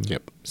game.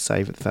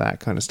 Save it for that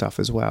kind of stuff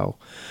as well.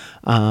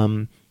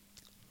 The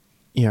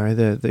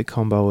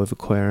combo of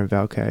Okoye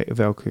and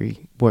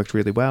Valkyrie worked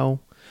really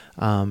well.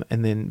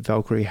 And then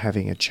Valkyrie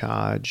having a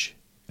charge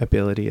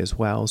ability as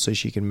well, so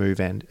she can move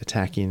and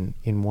attack in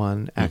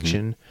one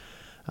action.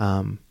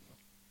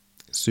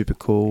 Super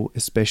cool,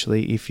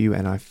 especially if you,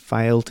 and I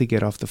failed to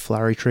get off the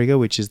flurry trigger,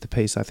 which is the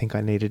piece I think I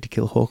needed to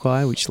kill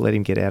Hawkeye, which let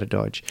him get out of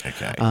dodge.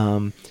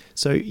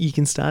 So you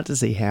can start to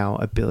see how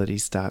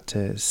abilities start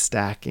to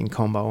stack and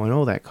combo and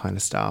all that kind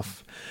of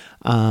stuff.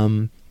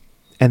 And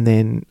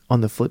then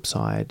on the flip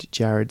side,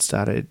 Jared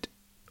started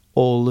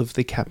all of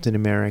the Captain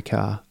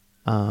America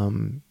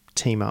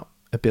team up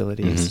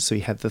abilities. So he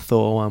had the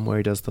Thor one where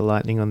he does the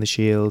lightning on the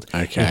shield.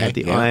 He had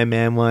the Iron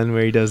Man one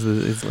where he does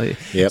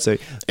so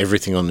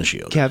everything on the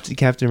shield.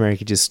 Captain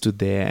America just stood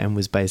there and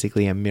was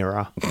basically a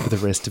mirror for the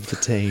rest of the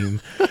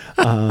team.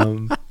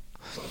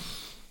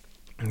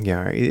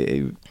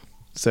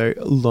 So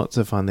lots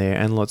of fun there,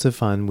 and lots of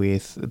fun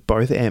with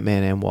both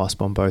Ant-Man and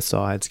Wasp on both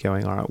sides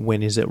going, all right,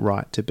 when is it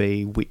right to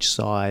be which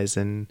size,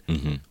 and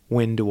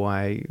when do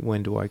I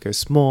go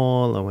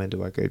small or when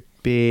do I go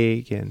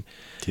big? And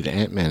did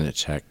Ant-Man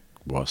attack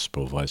Wasp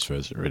or vice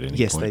versa at any point?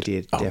 Yes, they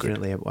did.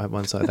 Definitely good. At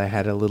one side they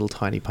had a little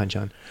tiny punch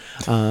on.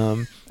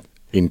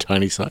 In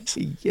tiny size?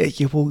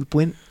 Yeah. Well,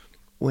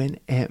 when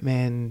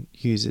Ant-Man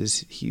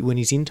when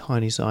he's in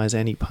tiny size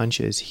and he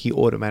punches, he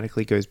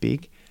automatically goes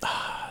big.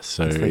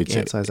 So it's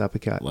ant-size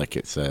uppercut. Like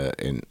it's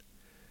an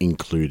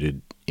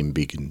included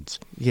embiggens.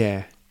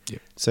 Yeah.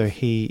 So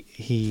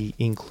he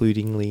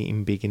includingly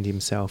embiggened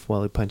himself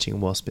while punching a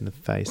wasp in the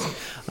face.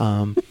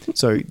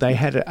 So they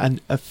had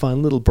a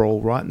fun little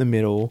brawl right in the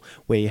middle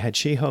where you had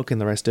She-Hulk and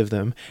the rest of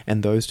them,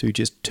 and those two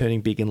just turning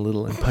big and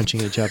little and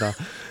punching each other,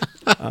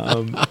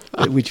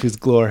 which was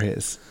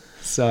glorious.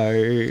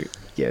 So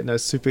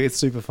it's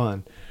super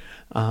fun.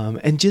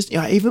 And just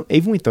even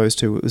with those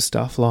two, it was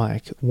stuff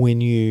like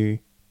when you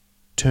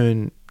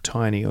turn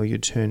tiny or you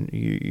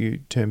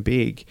turn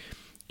big,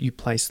 you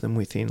place them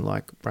within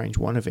like range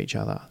 1 of each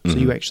other. So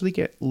you actually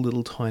get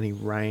little tiny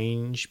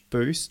range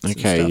boosts and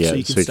stuff. So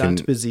you can start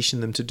to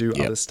position them to do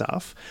other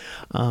stuff.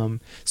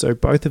 So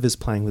both of us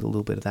playing with a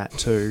little bit of that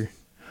too.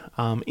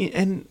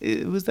 And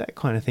it was that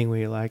kind of thing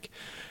where you're like,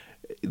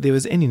 there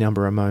was any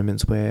number of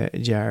moments where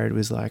Jared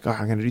was like, oh,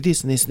 I'm going to do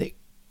this and this and that.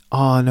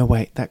 Oh, no,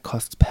 wait, that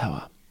costs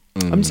power.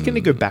 I'm just going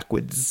to go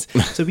backwards.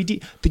 So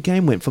the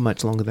game went for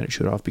much longer than it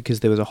should have because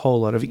there was a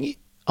whole lot of,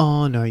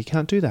 oh, no, you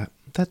can't do that.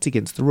 That's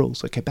against the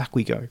rules. Okay, back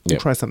we go. We'll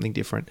try something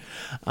different.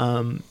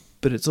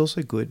 But it's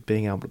also good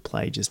being able to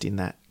play just in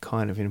that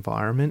kind of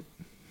environment.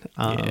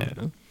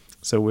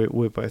 So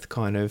we're both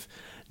kind of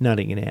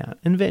nutting it out.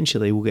 And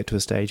eventually we'll get to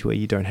a stage where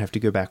you don't have to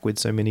go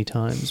backwards so many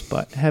times,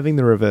 but having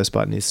the reverse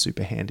button is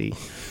super handy.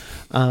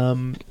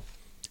 In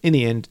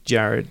the end,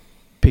 Jared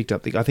picked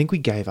up I think we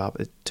gave up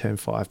at turn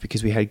 5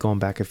 because we had gone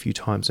back a few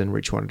times and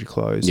Rich wanted to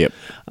close.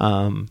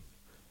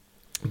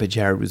 But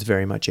Jared was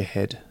very much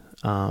ahead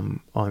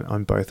on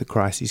both the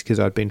crises because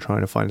I'd been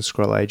trying to find a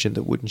Skrull agent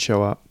that wouldn't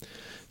show up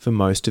for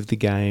most of the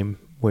game,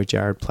 where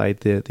Jared played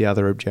the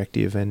other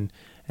objective and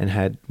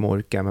had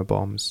more gamma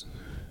bombs.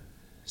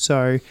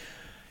 So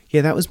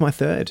that was my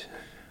third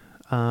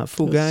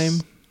full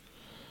game.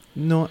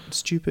 Not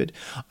stupid.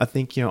 I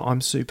think, I'm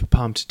super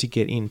pumped to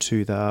get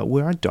into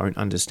where I don't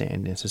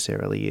understand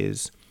necessarily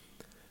is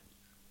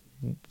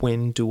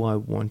when do I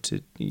want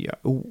to,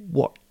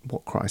 what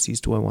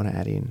crises do I want to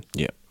add in?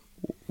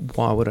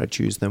 Why would I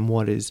choose them?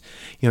 What is,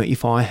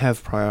 if I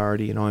have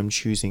priority and I'm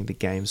choosing the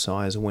game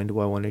size, when do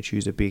I want to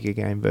choose a bigger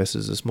game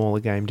versus a smaller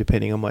game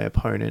depending on my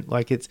opponent?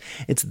 Like it's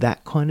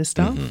that kind of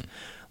stuff.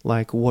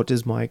 Like what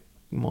does my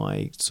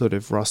sort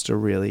of roster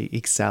really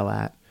excel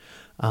at?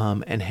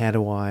 and how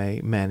do I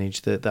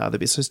manage the other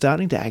bits. So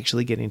starting to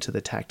actually get into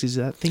the tactics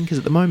of that thing, because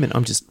at the moment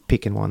I'm just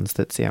picking ones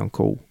that sound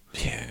cool.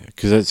 Yeah,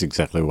 because that's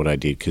exactly what I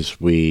did, because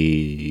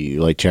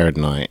like Jared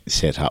and I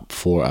set up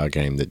for our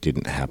game that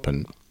didn't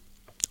happen.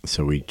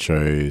 So we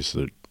chose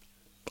that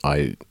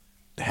I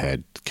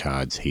had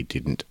cards, he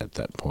didn't at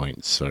that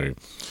point. So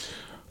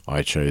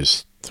I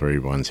chose 3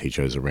 ones, he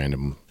chose a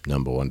random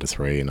number 1 to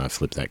 3, and I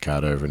flipped that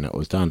card over and that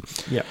was done.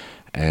 Yeah.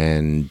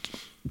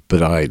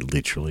 But I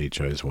literally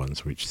chose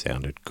ones which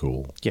sounded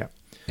cool. Yeah.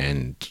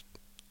 And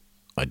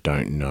I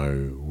don't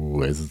know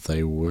whether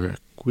they work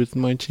with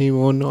my team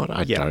or not.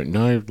 I don't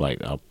know. Like,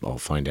 I'll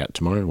find out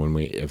tomorrow when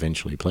we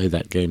eventually play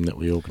that game that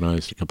we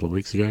organised a couple of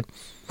weeks ago.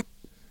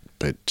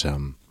 But,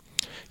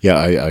 yeah,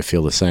 I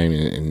feel the same.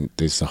 And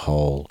there's the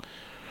whole,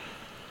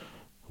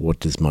 what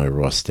does my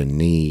roster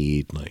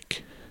need?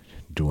 Like,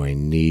 do I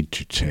need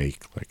to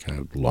take, like,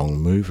 a long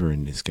mover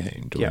in this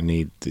game? Do I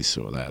need this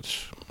or that?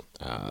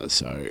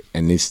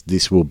 And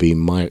this will be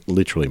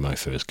literally my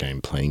first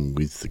game playing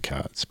with the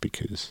cards,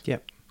 because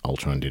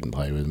Ultron didn't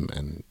play with them,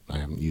 and I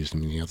haven't used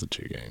them in the other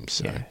 2 games.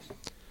 So. Yeah.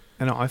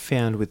 And I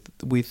found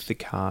with the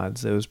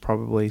cards, there was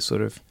probably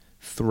sort of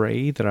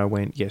 3 that I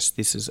went, yes,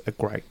 this is a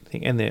great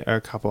thing. And there are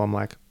a couple I'm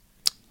like,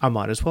 I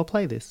might as well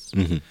play this.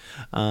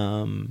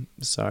 Mm-hmm.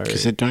 So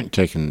because they don't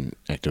take an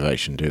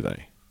activation, do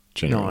they?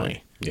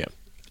 Generally. No. Yeah.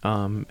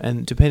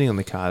 And depending on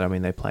the card, I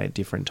mean, they play at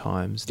different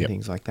times and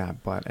things like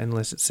that. But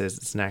unless it says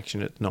it's an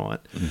action, it's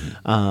not.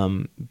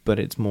 Mm-hmm. But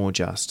it's more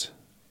just,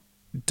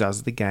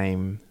 does the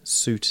game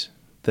suit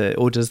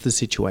or does the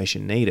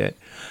situation need it?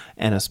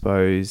 And I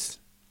suppose,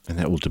 and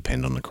that will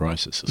depend on the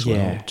crisis as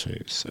well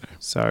too.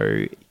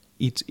 So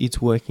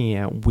it's working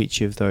out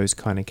which of those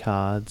kind of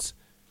cards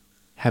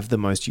have the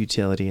most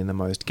utility in the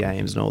most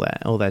games and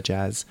all that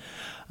jazz.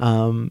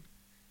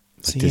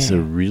 There's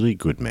a really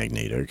good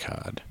Magneto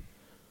card,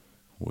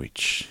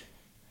 which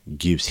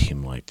gives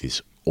him like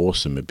this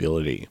awesome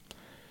ability,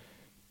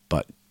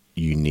 but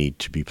you need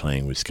to be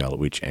playing with Scarlet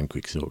Witch and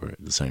Quicksilver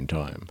at the same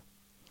time.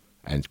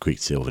 And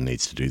Quicksilver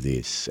needs to do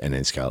this, and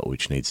then Scarlet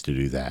Witch needs to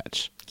do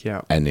that.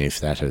 Yeah. And if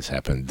that has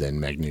happened, then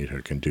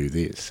Magneto can do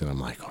this. And I'm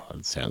like, oh,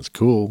 it sounds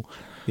cool.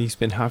 You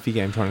spend half your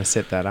game trying to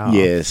set that up.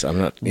 Yes, I'm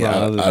not.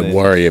 I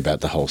worry about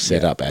the whole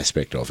setup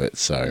aspect of it.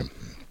 So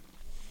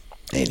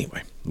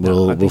anyway,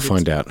 we'll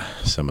find out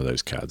some of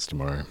those cards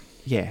tomorrow.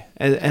 Yeah,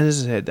 and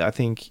as I said, I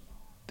think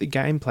the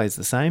game plays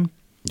the same.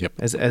 Yep.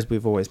 As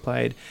we've always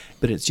played,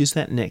 but it's just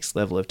that next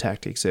level of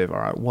tactics of, all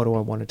right, what do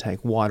I want to take?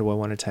 Why do I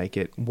want to take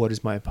it? What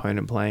is my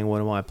opponent playing? What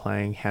am I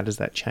playing? How does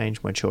that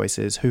change my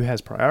choices? Who has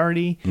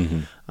priority?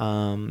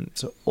 Mm-hmm.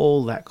 So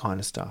all that kind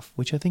of stuff,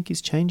 which I think is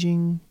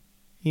changing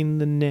in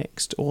the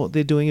next, or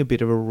they're doing a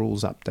bit of a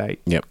rules update,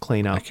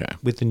 clean up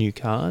with the new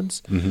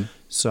cards. Mm-hmm.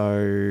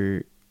 So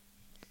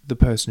the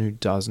person who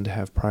doesn't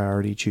have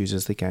priority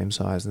chooses the game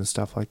size and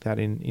stuff like that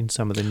in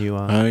some of the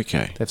newer.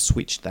 They've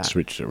switched that.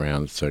 Switched it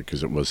around, so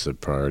because it was the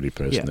priority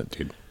person that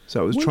did.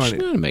 So it was trying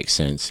to make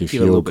sense if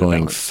you're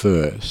going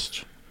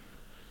first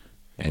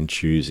and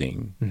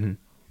choosing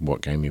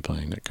what game you're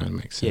playing. That kind of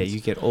makes sense. Yeah,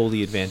 you get all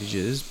the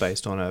advantages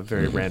based on a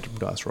very random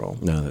dice roll.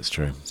 No, that's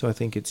true. So I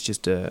think it's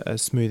just a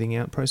smoothing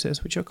out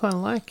process, which I kind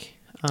of like.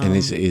 And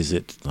is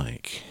it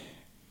like,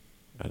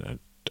 I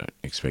don't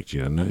expect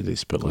you to know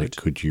this, but like,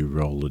 could you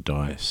roll the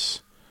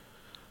dice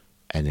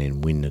and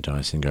then win the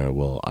dice and go,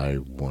 well, I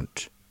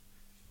want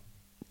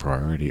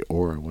priority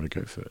or I want to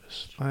go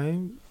first?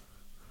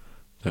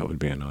 That would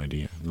be an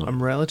idea.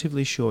 I'm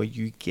relatively sure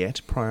you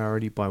get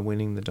priority by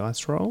winning the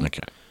dice roll.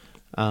 Okay.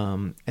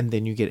 And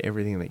then you get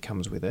everything that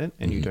comes with it,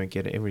 and you don't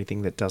get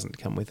everything that doesn't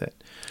come with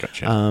it.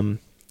 Gotcha.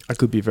 I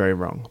could be very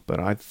wrong, but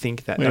I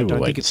think that I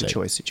don't think it's a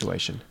choice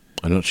situation.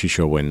 I'm not too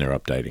sure when they're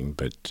updating,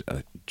 but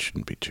it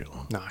shouldn't be too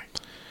long. No.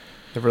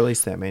 They've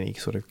released that many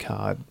sort of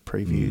card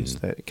previews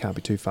that it can't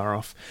be too far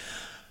off.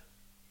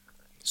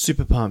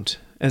 Super pumped.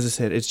 As I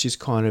said, it's just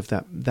kind of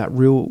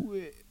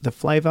the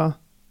flavour,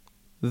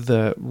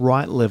 the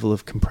right level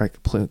of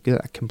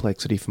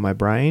complexity for my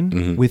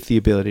brain with the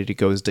ability to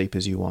go as deep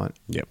as you want.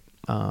 Yep.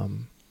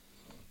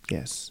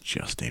 Yes.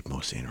 Just need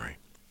more scenery.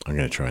 I'm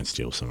going to try and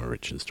steal some of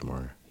Rich's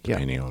tomorrow,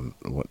 depending on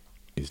what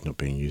is not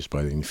being used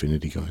by the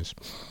Infinity guys.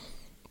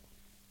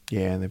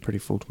 Yeah, and they're pretty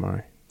full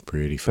tomorrow.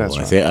 Pretty full.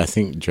 Right. I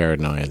think Jared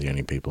and I are the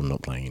only people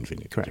not playing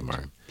Infinity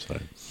tomorrow. So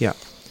yeah.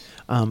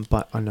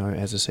 But I know,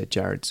 as I said,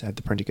 Jared's had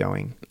the printer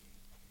going.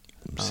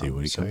 See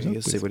what he comes up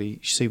with.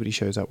 See what he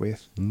shows up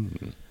with.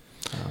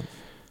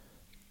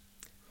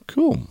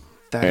 Cool.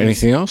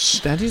 Anything else?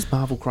 That is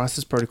Marvel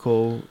Crisis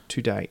Protocol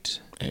to date.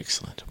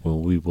 Excellent. Well,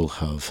 we will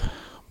have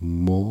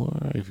more.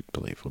 I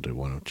believe we'll do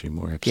 1 or 2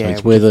 more episodes.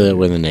 Yeah, whether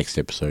the next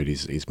episode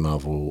is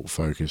Marvel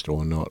focused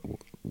or not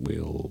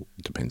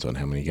depends on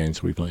how many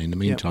games we play in the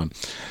meantime.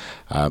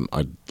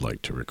 I'd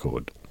like to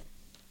record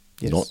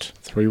not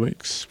 3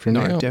 weeks from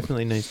now. No, it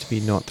definitely needs to be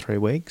not 3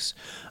 weeks.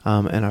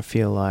 And I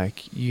feel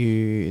like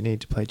you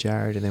need to play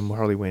Jared, and then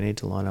probably we need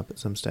to line up at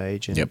some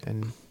stage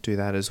and do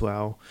that as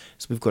well.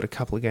 So we've got a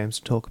couple of games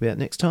to talk about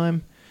next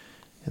time,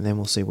 and then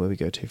we'll see where we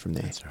go to from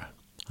there. That's right.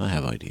 I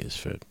have ideas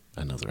for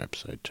another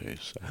episode too.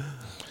 So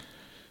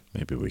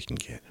maybe we can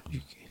get.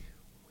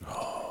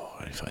 Oh,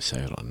 if I say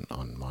it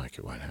on mic,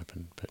 it won't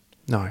happen. But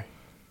No.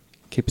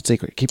 Keep it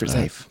secret. Keep it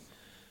safe.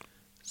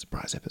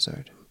 Surprise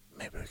episode.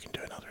 maybe we can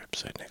do another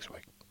episode next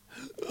week.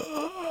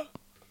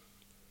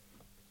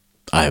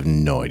 I have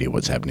no idea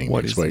what's happening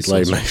What next is week.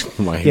 this Like,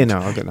 my Yeah, no,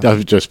 I've got nothing.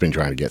 I've just been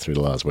trying to get through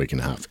the last week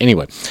and a half.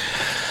 Anyway,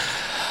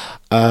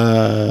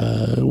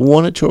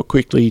 want to talk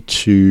quickly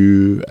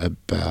too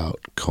about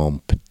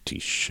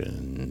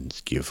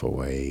competitions,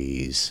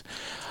 giveaways.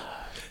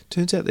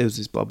 Turns out there was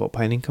this Blood Bowl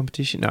painting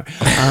competition. No.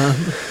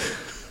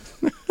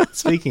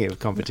 Speaking of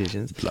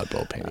competitions. Blood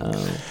Bowl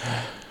painting.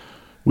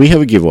 We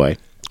have a giveaway.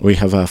 We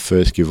have our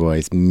first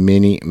giveaways.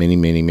 Many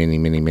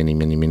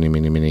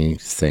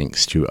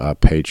thanks to our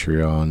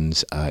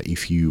Patreons.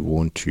 If you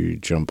want to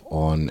jump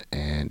on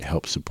and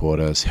help support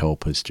us,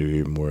 help us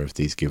do more of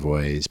these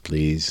giveaways,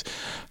 please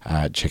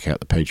check out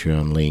the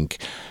Patreon link.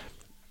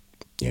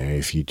 You know,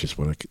 if you just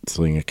want to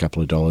sling a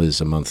couple of dollars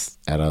a month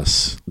at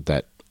us,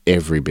 that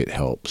every bit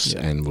helps,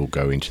 and we'll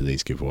go into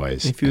these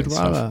giveaways. If you'd and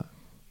rather stuff.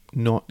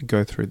 not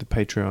go through the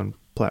Patreon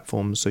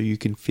platform so you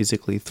can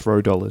physically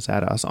throw dollars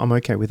at us, I'm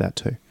okay with that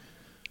too.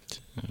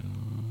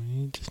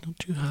 Just not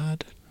too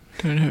hard.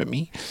 Don't hurt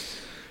me.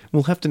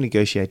 We'll have to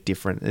negotiate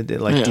different,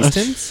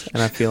 distance,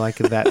 and I feel like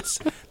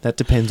that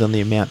depends on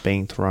the amount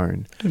being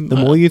thrown. The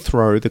more you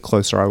throw, the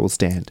closer I will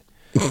stand.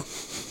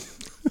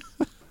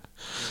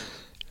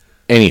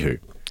 Anywho,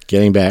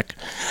 getting back.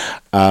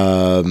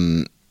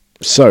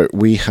 So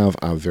we have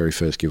our very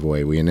first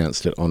giveaway. We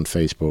announced it on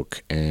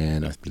Facebook,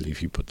 and I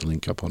believe you put the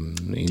link up on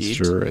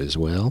Insta as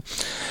well.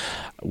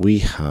 We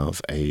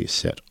have a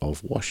set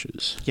of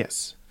washers.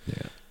 Yes.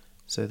 Yeah.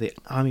 So the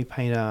Army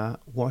Painter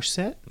wash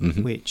set,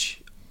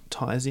 which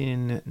ties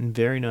in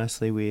very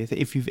nicely with,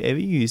 if you've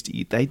ever used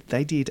it,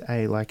 they did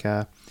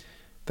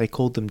they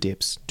called them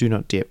dips. Do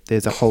not dip.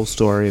 There's a whole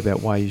story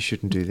about why you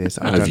shouldn't do this.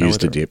 I've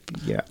used a dip.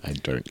 Yeah. I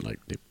don't like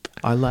dip.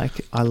 I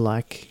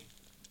like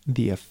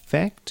the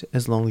effect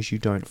as long as you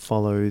don't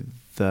follow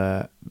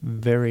the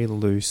very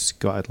loose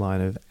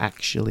guideline of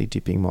actually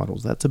dipping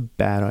models. That's a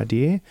bad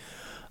idea.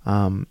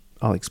 I'll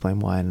explain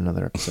why in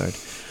another episode.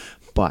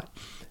 But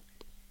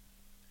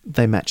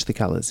they match the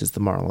colours is the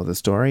moral of the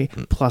story.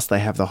 Plus they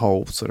have the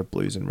whole sort of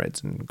blues and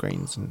reds and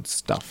greens and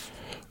stuff.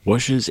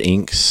 Washers,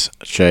 inks,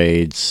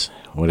 shades,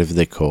 whatever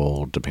they're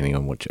called, depending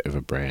on whichever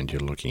brand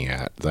you're looking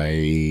at,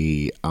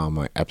 they are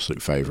my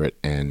absolute favourite,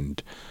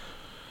 and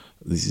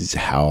this is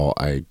how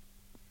I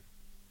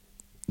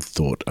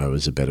thought I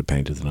was a better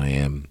painter than I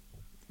am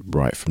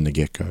right from the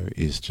get-go,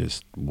 is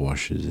just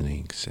washes and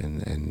inks,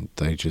 and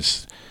they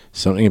just,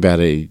 something about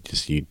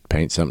it, you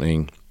paint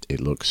something, it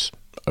looks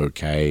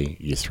okay,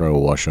 you throw a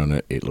wash on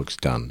it, it looks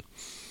done.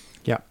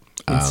 Yeah.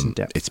 Instant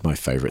depth. It's my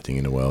favourite thing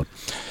in the world.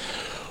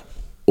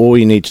 All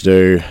you need to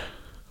do,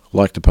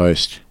 like the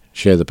post,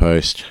 share the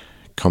post,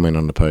 comment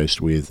on the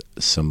post with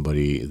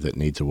somebody that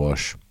needs a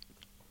wash,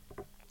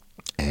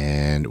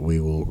 and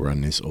we will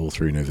run this all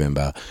through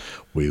November.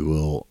 We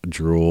will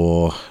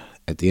draw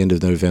at the end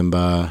of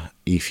November.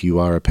 If you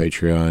are a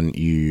Patreon,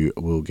 you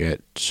will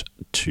get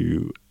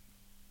 2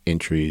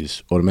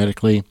 entries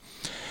automatically.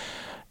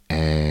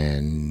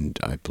 And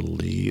I'm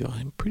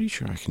pretty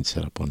sure I can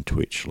set up on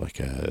Twitch like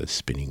a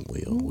spinning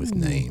wheel with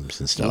names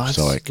and stuff.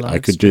 So I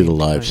could do the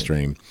live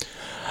stream.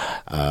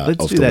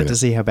 Let's do that to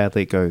see how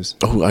badly it goes.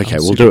 Oh, okay.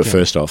 We'll do it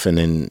first off, and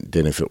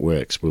then if it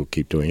works, we'll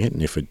keep doing it.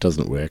 And if it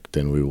doesn't work,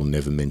 then we will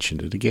never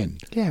mention it again.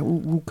 Yeah,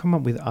 we'll come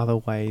up with other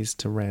ways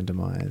to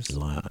randomise.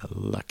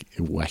 Like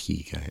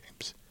wacky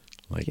games.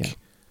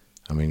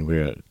 I mean,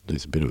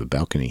 there's a bit of a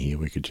balcony here.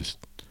 We could just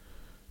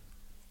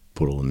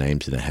put all the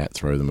names in a hat,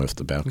 throw them off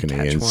the balcony,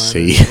 and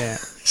see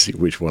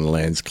which one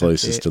lands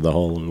closest to the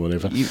hole and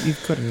whatever.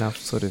 You've got enough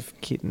sort of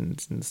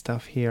kittens and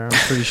stuff here. I'm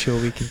pretty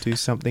sure we can do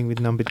something with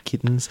numbered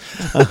kittens.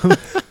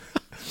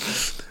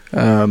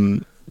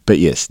 But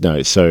yes,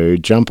 no. So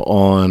jump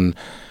on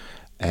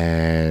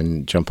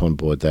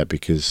board that,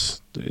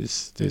 because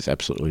there's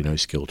absolutely no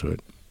skill to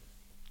it.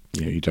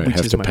 You don't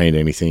have to paint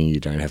anything. You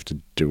don't have to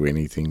do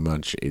anything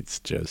much. It's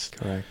just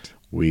correct.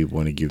 We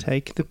want to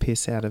take the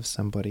piss out of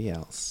somebody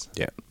else.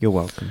 Yeah. You're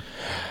welcome.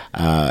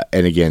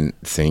 And again,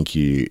 thank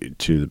you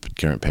to the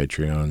current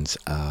Patreons.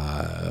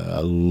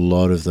 A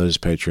lot of those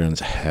Patreons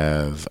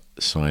have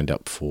signed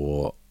up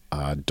for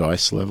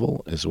dice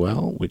level as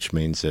well, which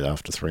means that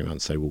after 3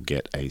 months they will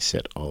get a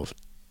set of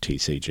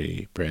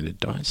TCG branded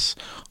dice.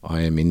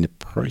 I am in the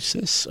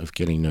process of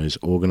getting those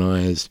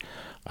organised.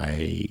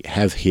 I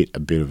have hit a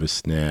bit of a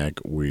snag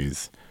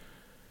with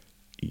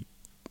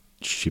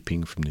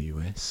shipping from the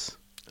US.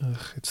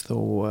 Ugh, it's the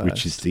worst.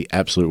 Which is the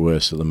absolute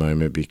worst at the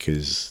moment,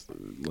 because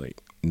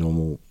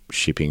normal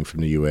shipping from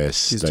the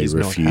US, they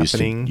refuse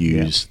to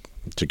use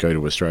to go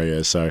to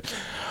Australia. So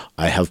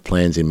I have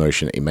plans in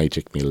motion. It may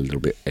take me a little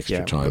bit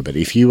extra time, but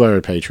if you are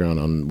a Patreon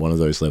on one of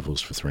those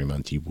levels for 3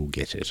 months, you will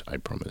get it, I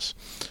promise.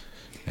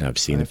 And I've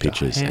seen the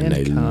pictures, and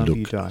they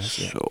look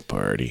so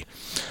pretty.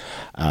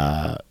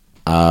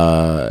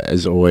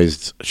 As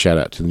always, shout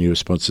out to the newest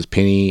sponsors,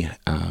 Penny.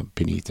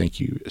 Penny, thank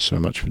you so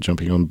much for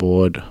jumping on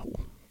board.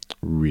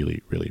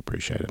 Really, really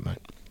appreciate it, mate.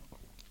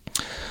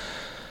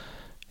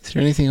 Is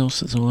there anything else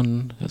that's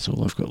on? That's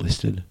all I've got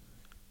listed.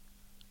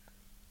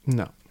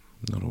 No.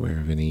 Not aware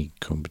of any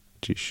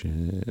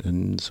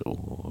competitions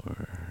or...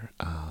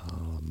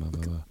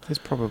 There's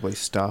probably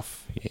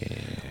stuff. Yeah.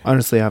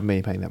 Honestly, I haven't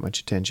been paying that much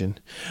attention.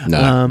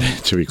 No,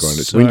 to be quite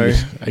honest. so-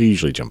 I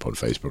usually jump on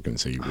Facebook and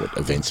see what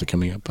events are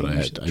coming up, but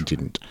I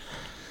didn't.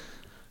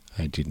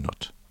 I did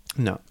not.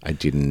 No. I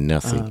did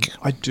nothing.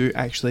 I do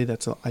actually.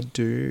 I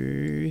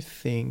do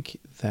think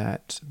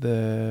that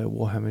the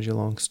Warhammer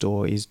Geelong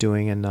store is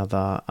doing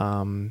another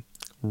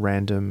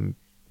random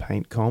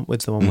paint comp.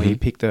 It's the one where you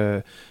pick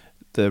the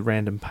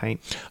random paint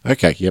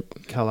Okay, yep.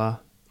 color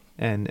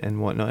and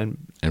whatnot.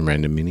 And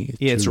random mini.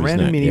 yeah, it's a too, isn't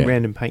random it? mini Yeah.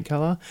 random paint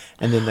color,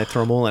 and then they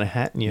throw them all in a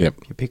hat, and you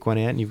Yep. pick one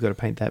out, and you've got to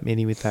paint that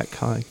mini with that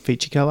kind of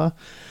feature color.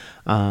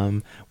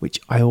 Which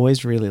I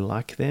always really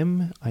like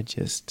them.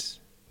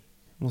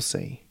 We'll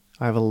see.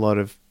 I have a lot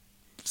of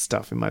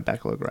stuff in my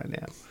backlog right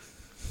now.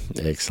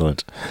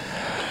 Excellent.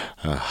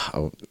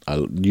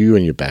 You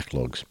and your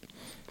backlogs.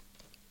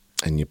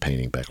 And your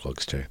painting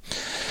backlogs too.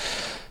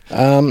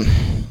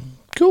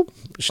 Cool.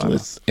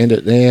 Let's end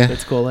it there.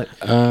 Let's call it.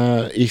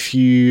 If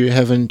you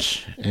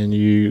haven't and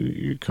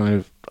you kind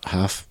of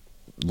half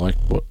like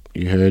what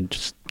you heard,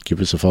 just give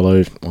us a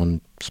follow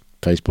on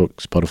Facebook,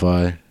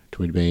 Spotify,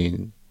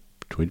 Twidbean.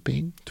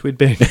 Twidbean.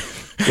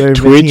 We're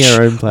Twitch inventing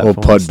our own or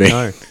platforms. Podbean.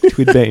 No,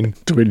 Twidbean.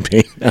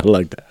 Twidbean. I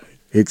like that.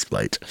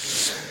 Explain.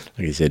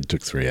 Like I said, it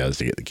took 3 hours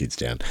to get the kids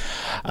down.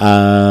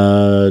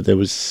 There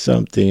was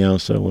something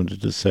else I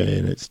wanted to say,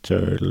 and it's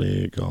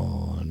totally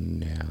gone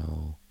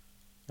now.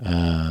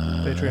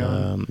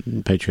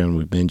 Patreon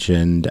we've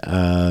mentioned.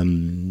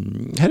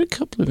 Had a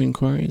couple of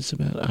inquiries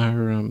about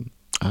our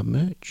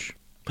merch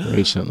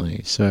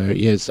recently. So,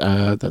 yes,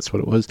 that's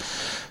what it was.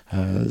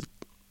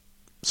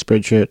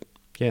 Spreadshirt.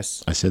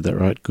 Yes, I said that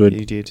right. Good.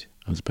 you did.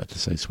 I was about to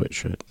say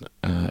sweatshirt.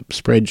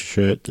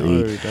 Spreadshirt.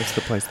 Oh, that's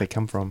the place they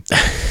come from.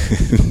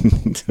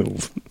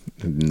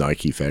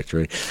 Nike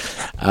factory.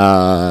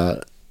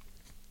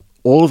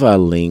 All of our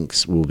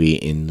links will be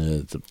in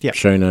the Yep.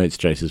 show notes.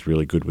 Jace is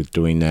really good with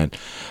doing that.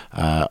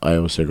 I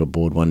also got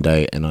bored one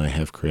day and I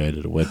have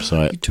created a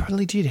website. You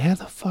totally did. How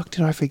the fuck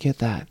did I forget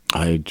that?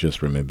 I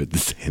just remembered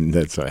then.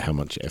 That's how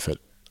much effort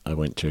I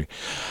went to.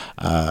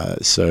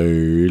 So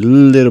a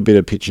little bit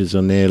of pictures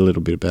on there, a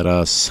little bit about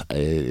us.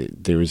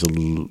 There is a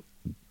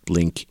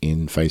link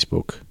in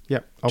Facebook.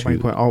 Yep,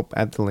 I'll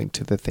add the link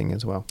to the thing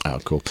as well. Oh,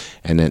 cool.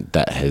 And then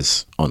that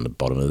has, on the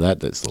bottom of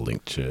that's the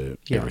link to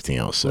everything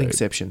else. So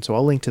Linkception. So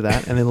I'll link to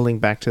that, and then link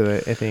back to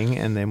the thing,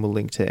 and then we'll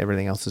link to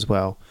everything else as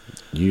well.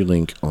 you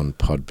link on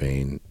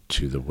Podbean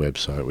to the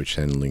website, which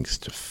then links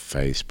to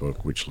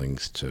Facebook, which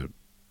links to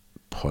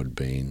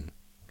Podbean,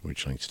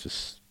 which links to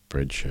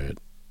Spreadshirt,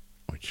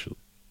 which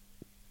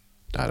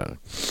I don't know.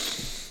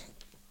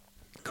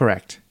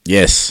 Correct.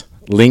 Yes,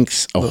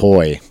 links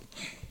ahoy.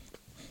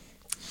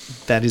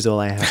 That is all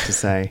I have to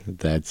say.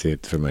 That's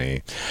it for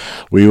me.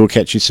 We will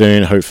catch you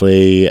soon,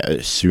 hopefully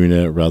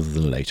sooner rather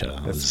than later.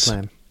 That's the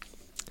plan.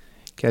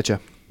 Catch ya.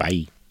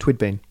 Bye.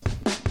 Twidbean.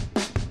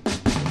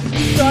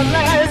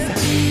 Thoughtless,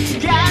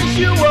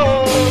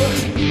 casual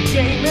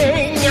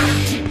gaming.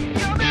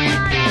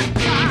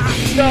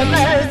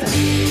 Thoughtless,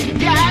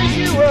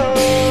 casual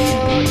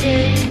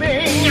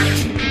gaming.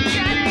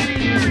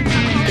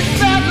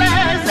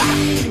 Thoughtless,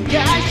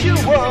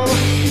 casual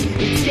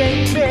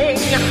gaming.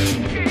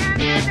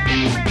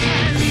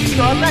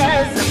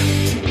 Thoughtless,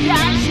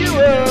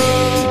 casual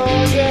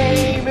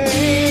gaming.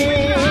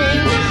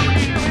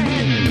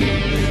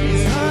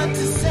 It's hard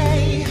to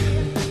say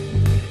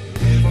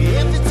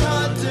if it's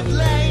hard to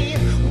play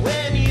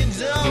when you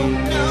don't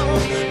know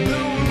the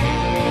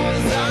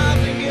rules of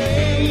the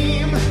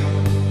game.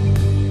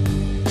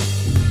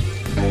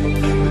 But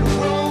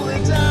roll the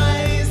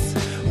dice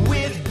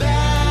with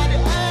bad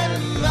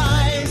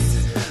advice.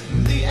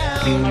 The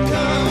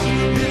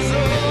outcome is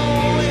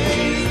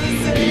always the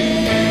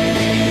same.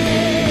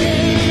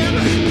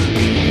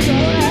 So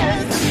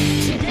let's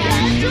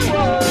get to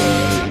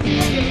work.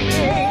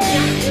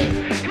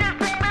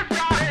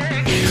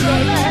 So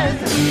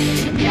let's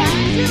get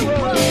to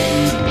work.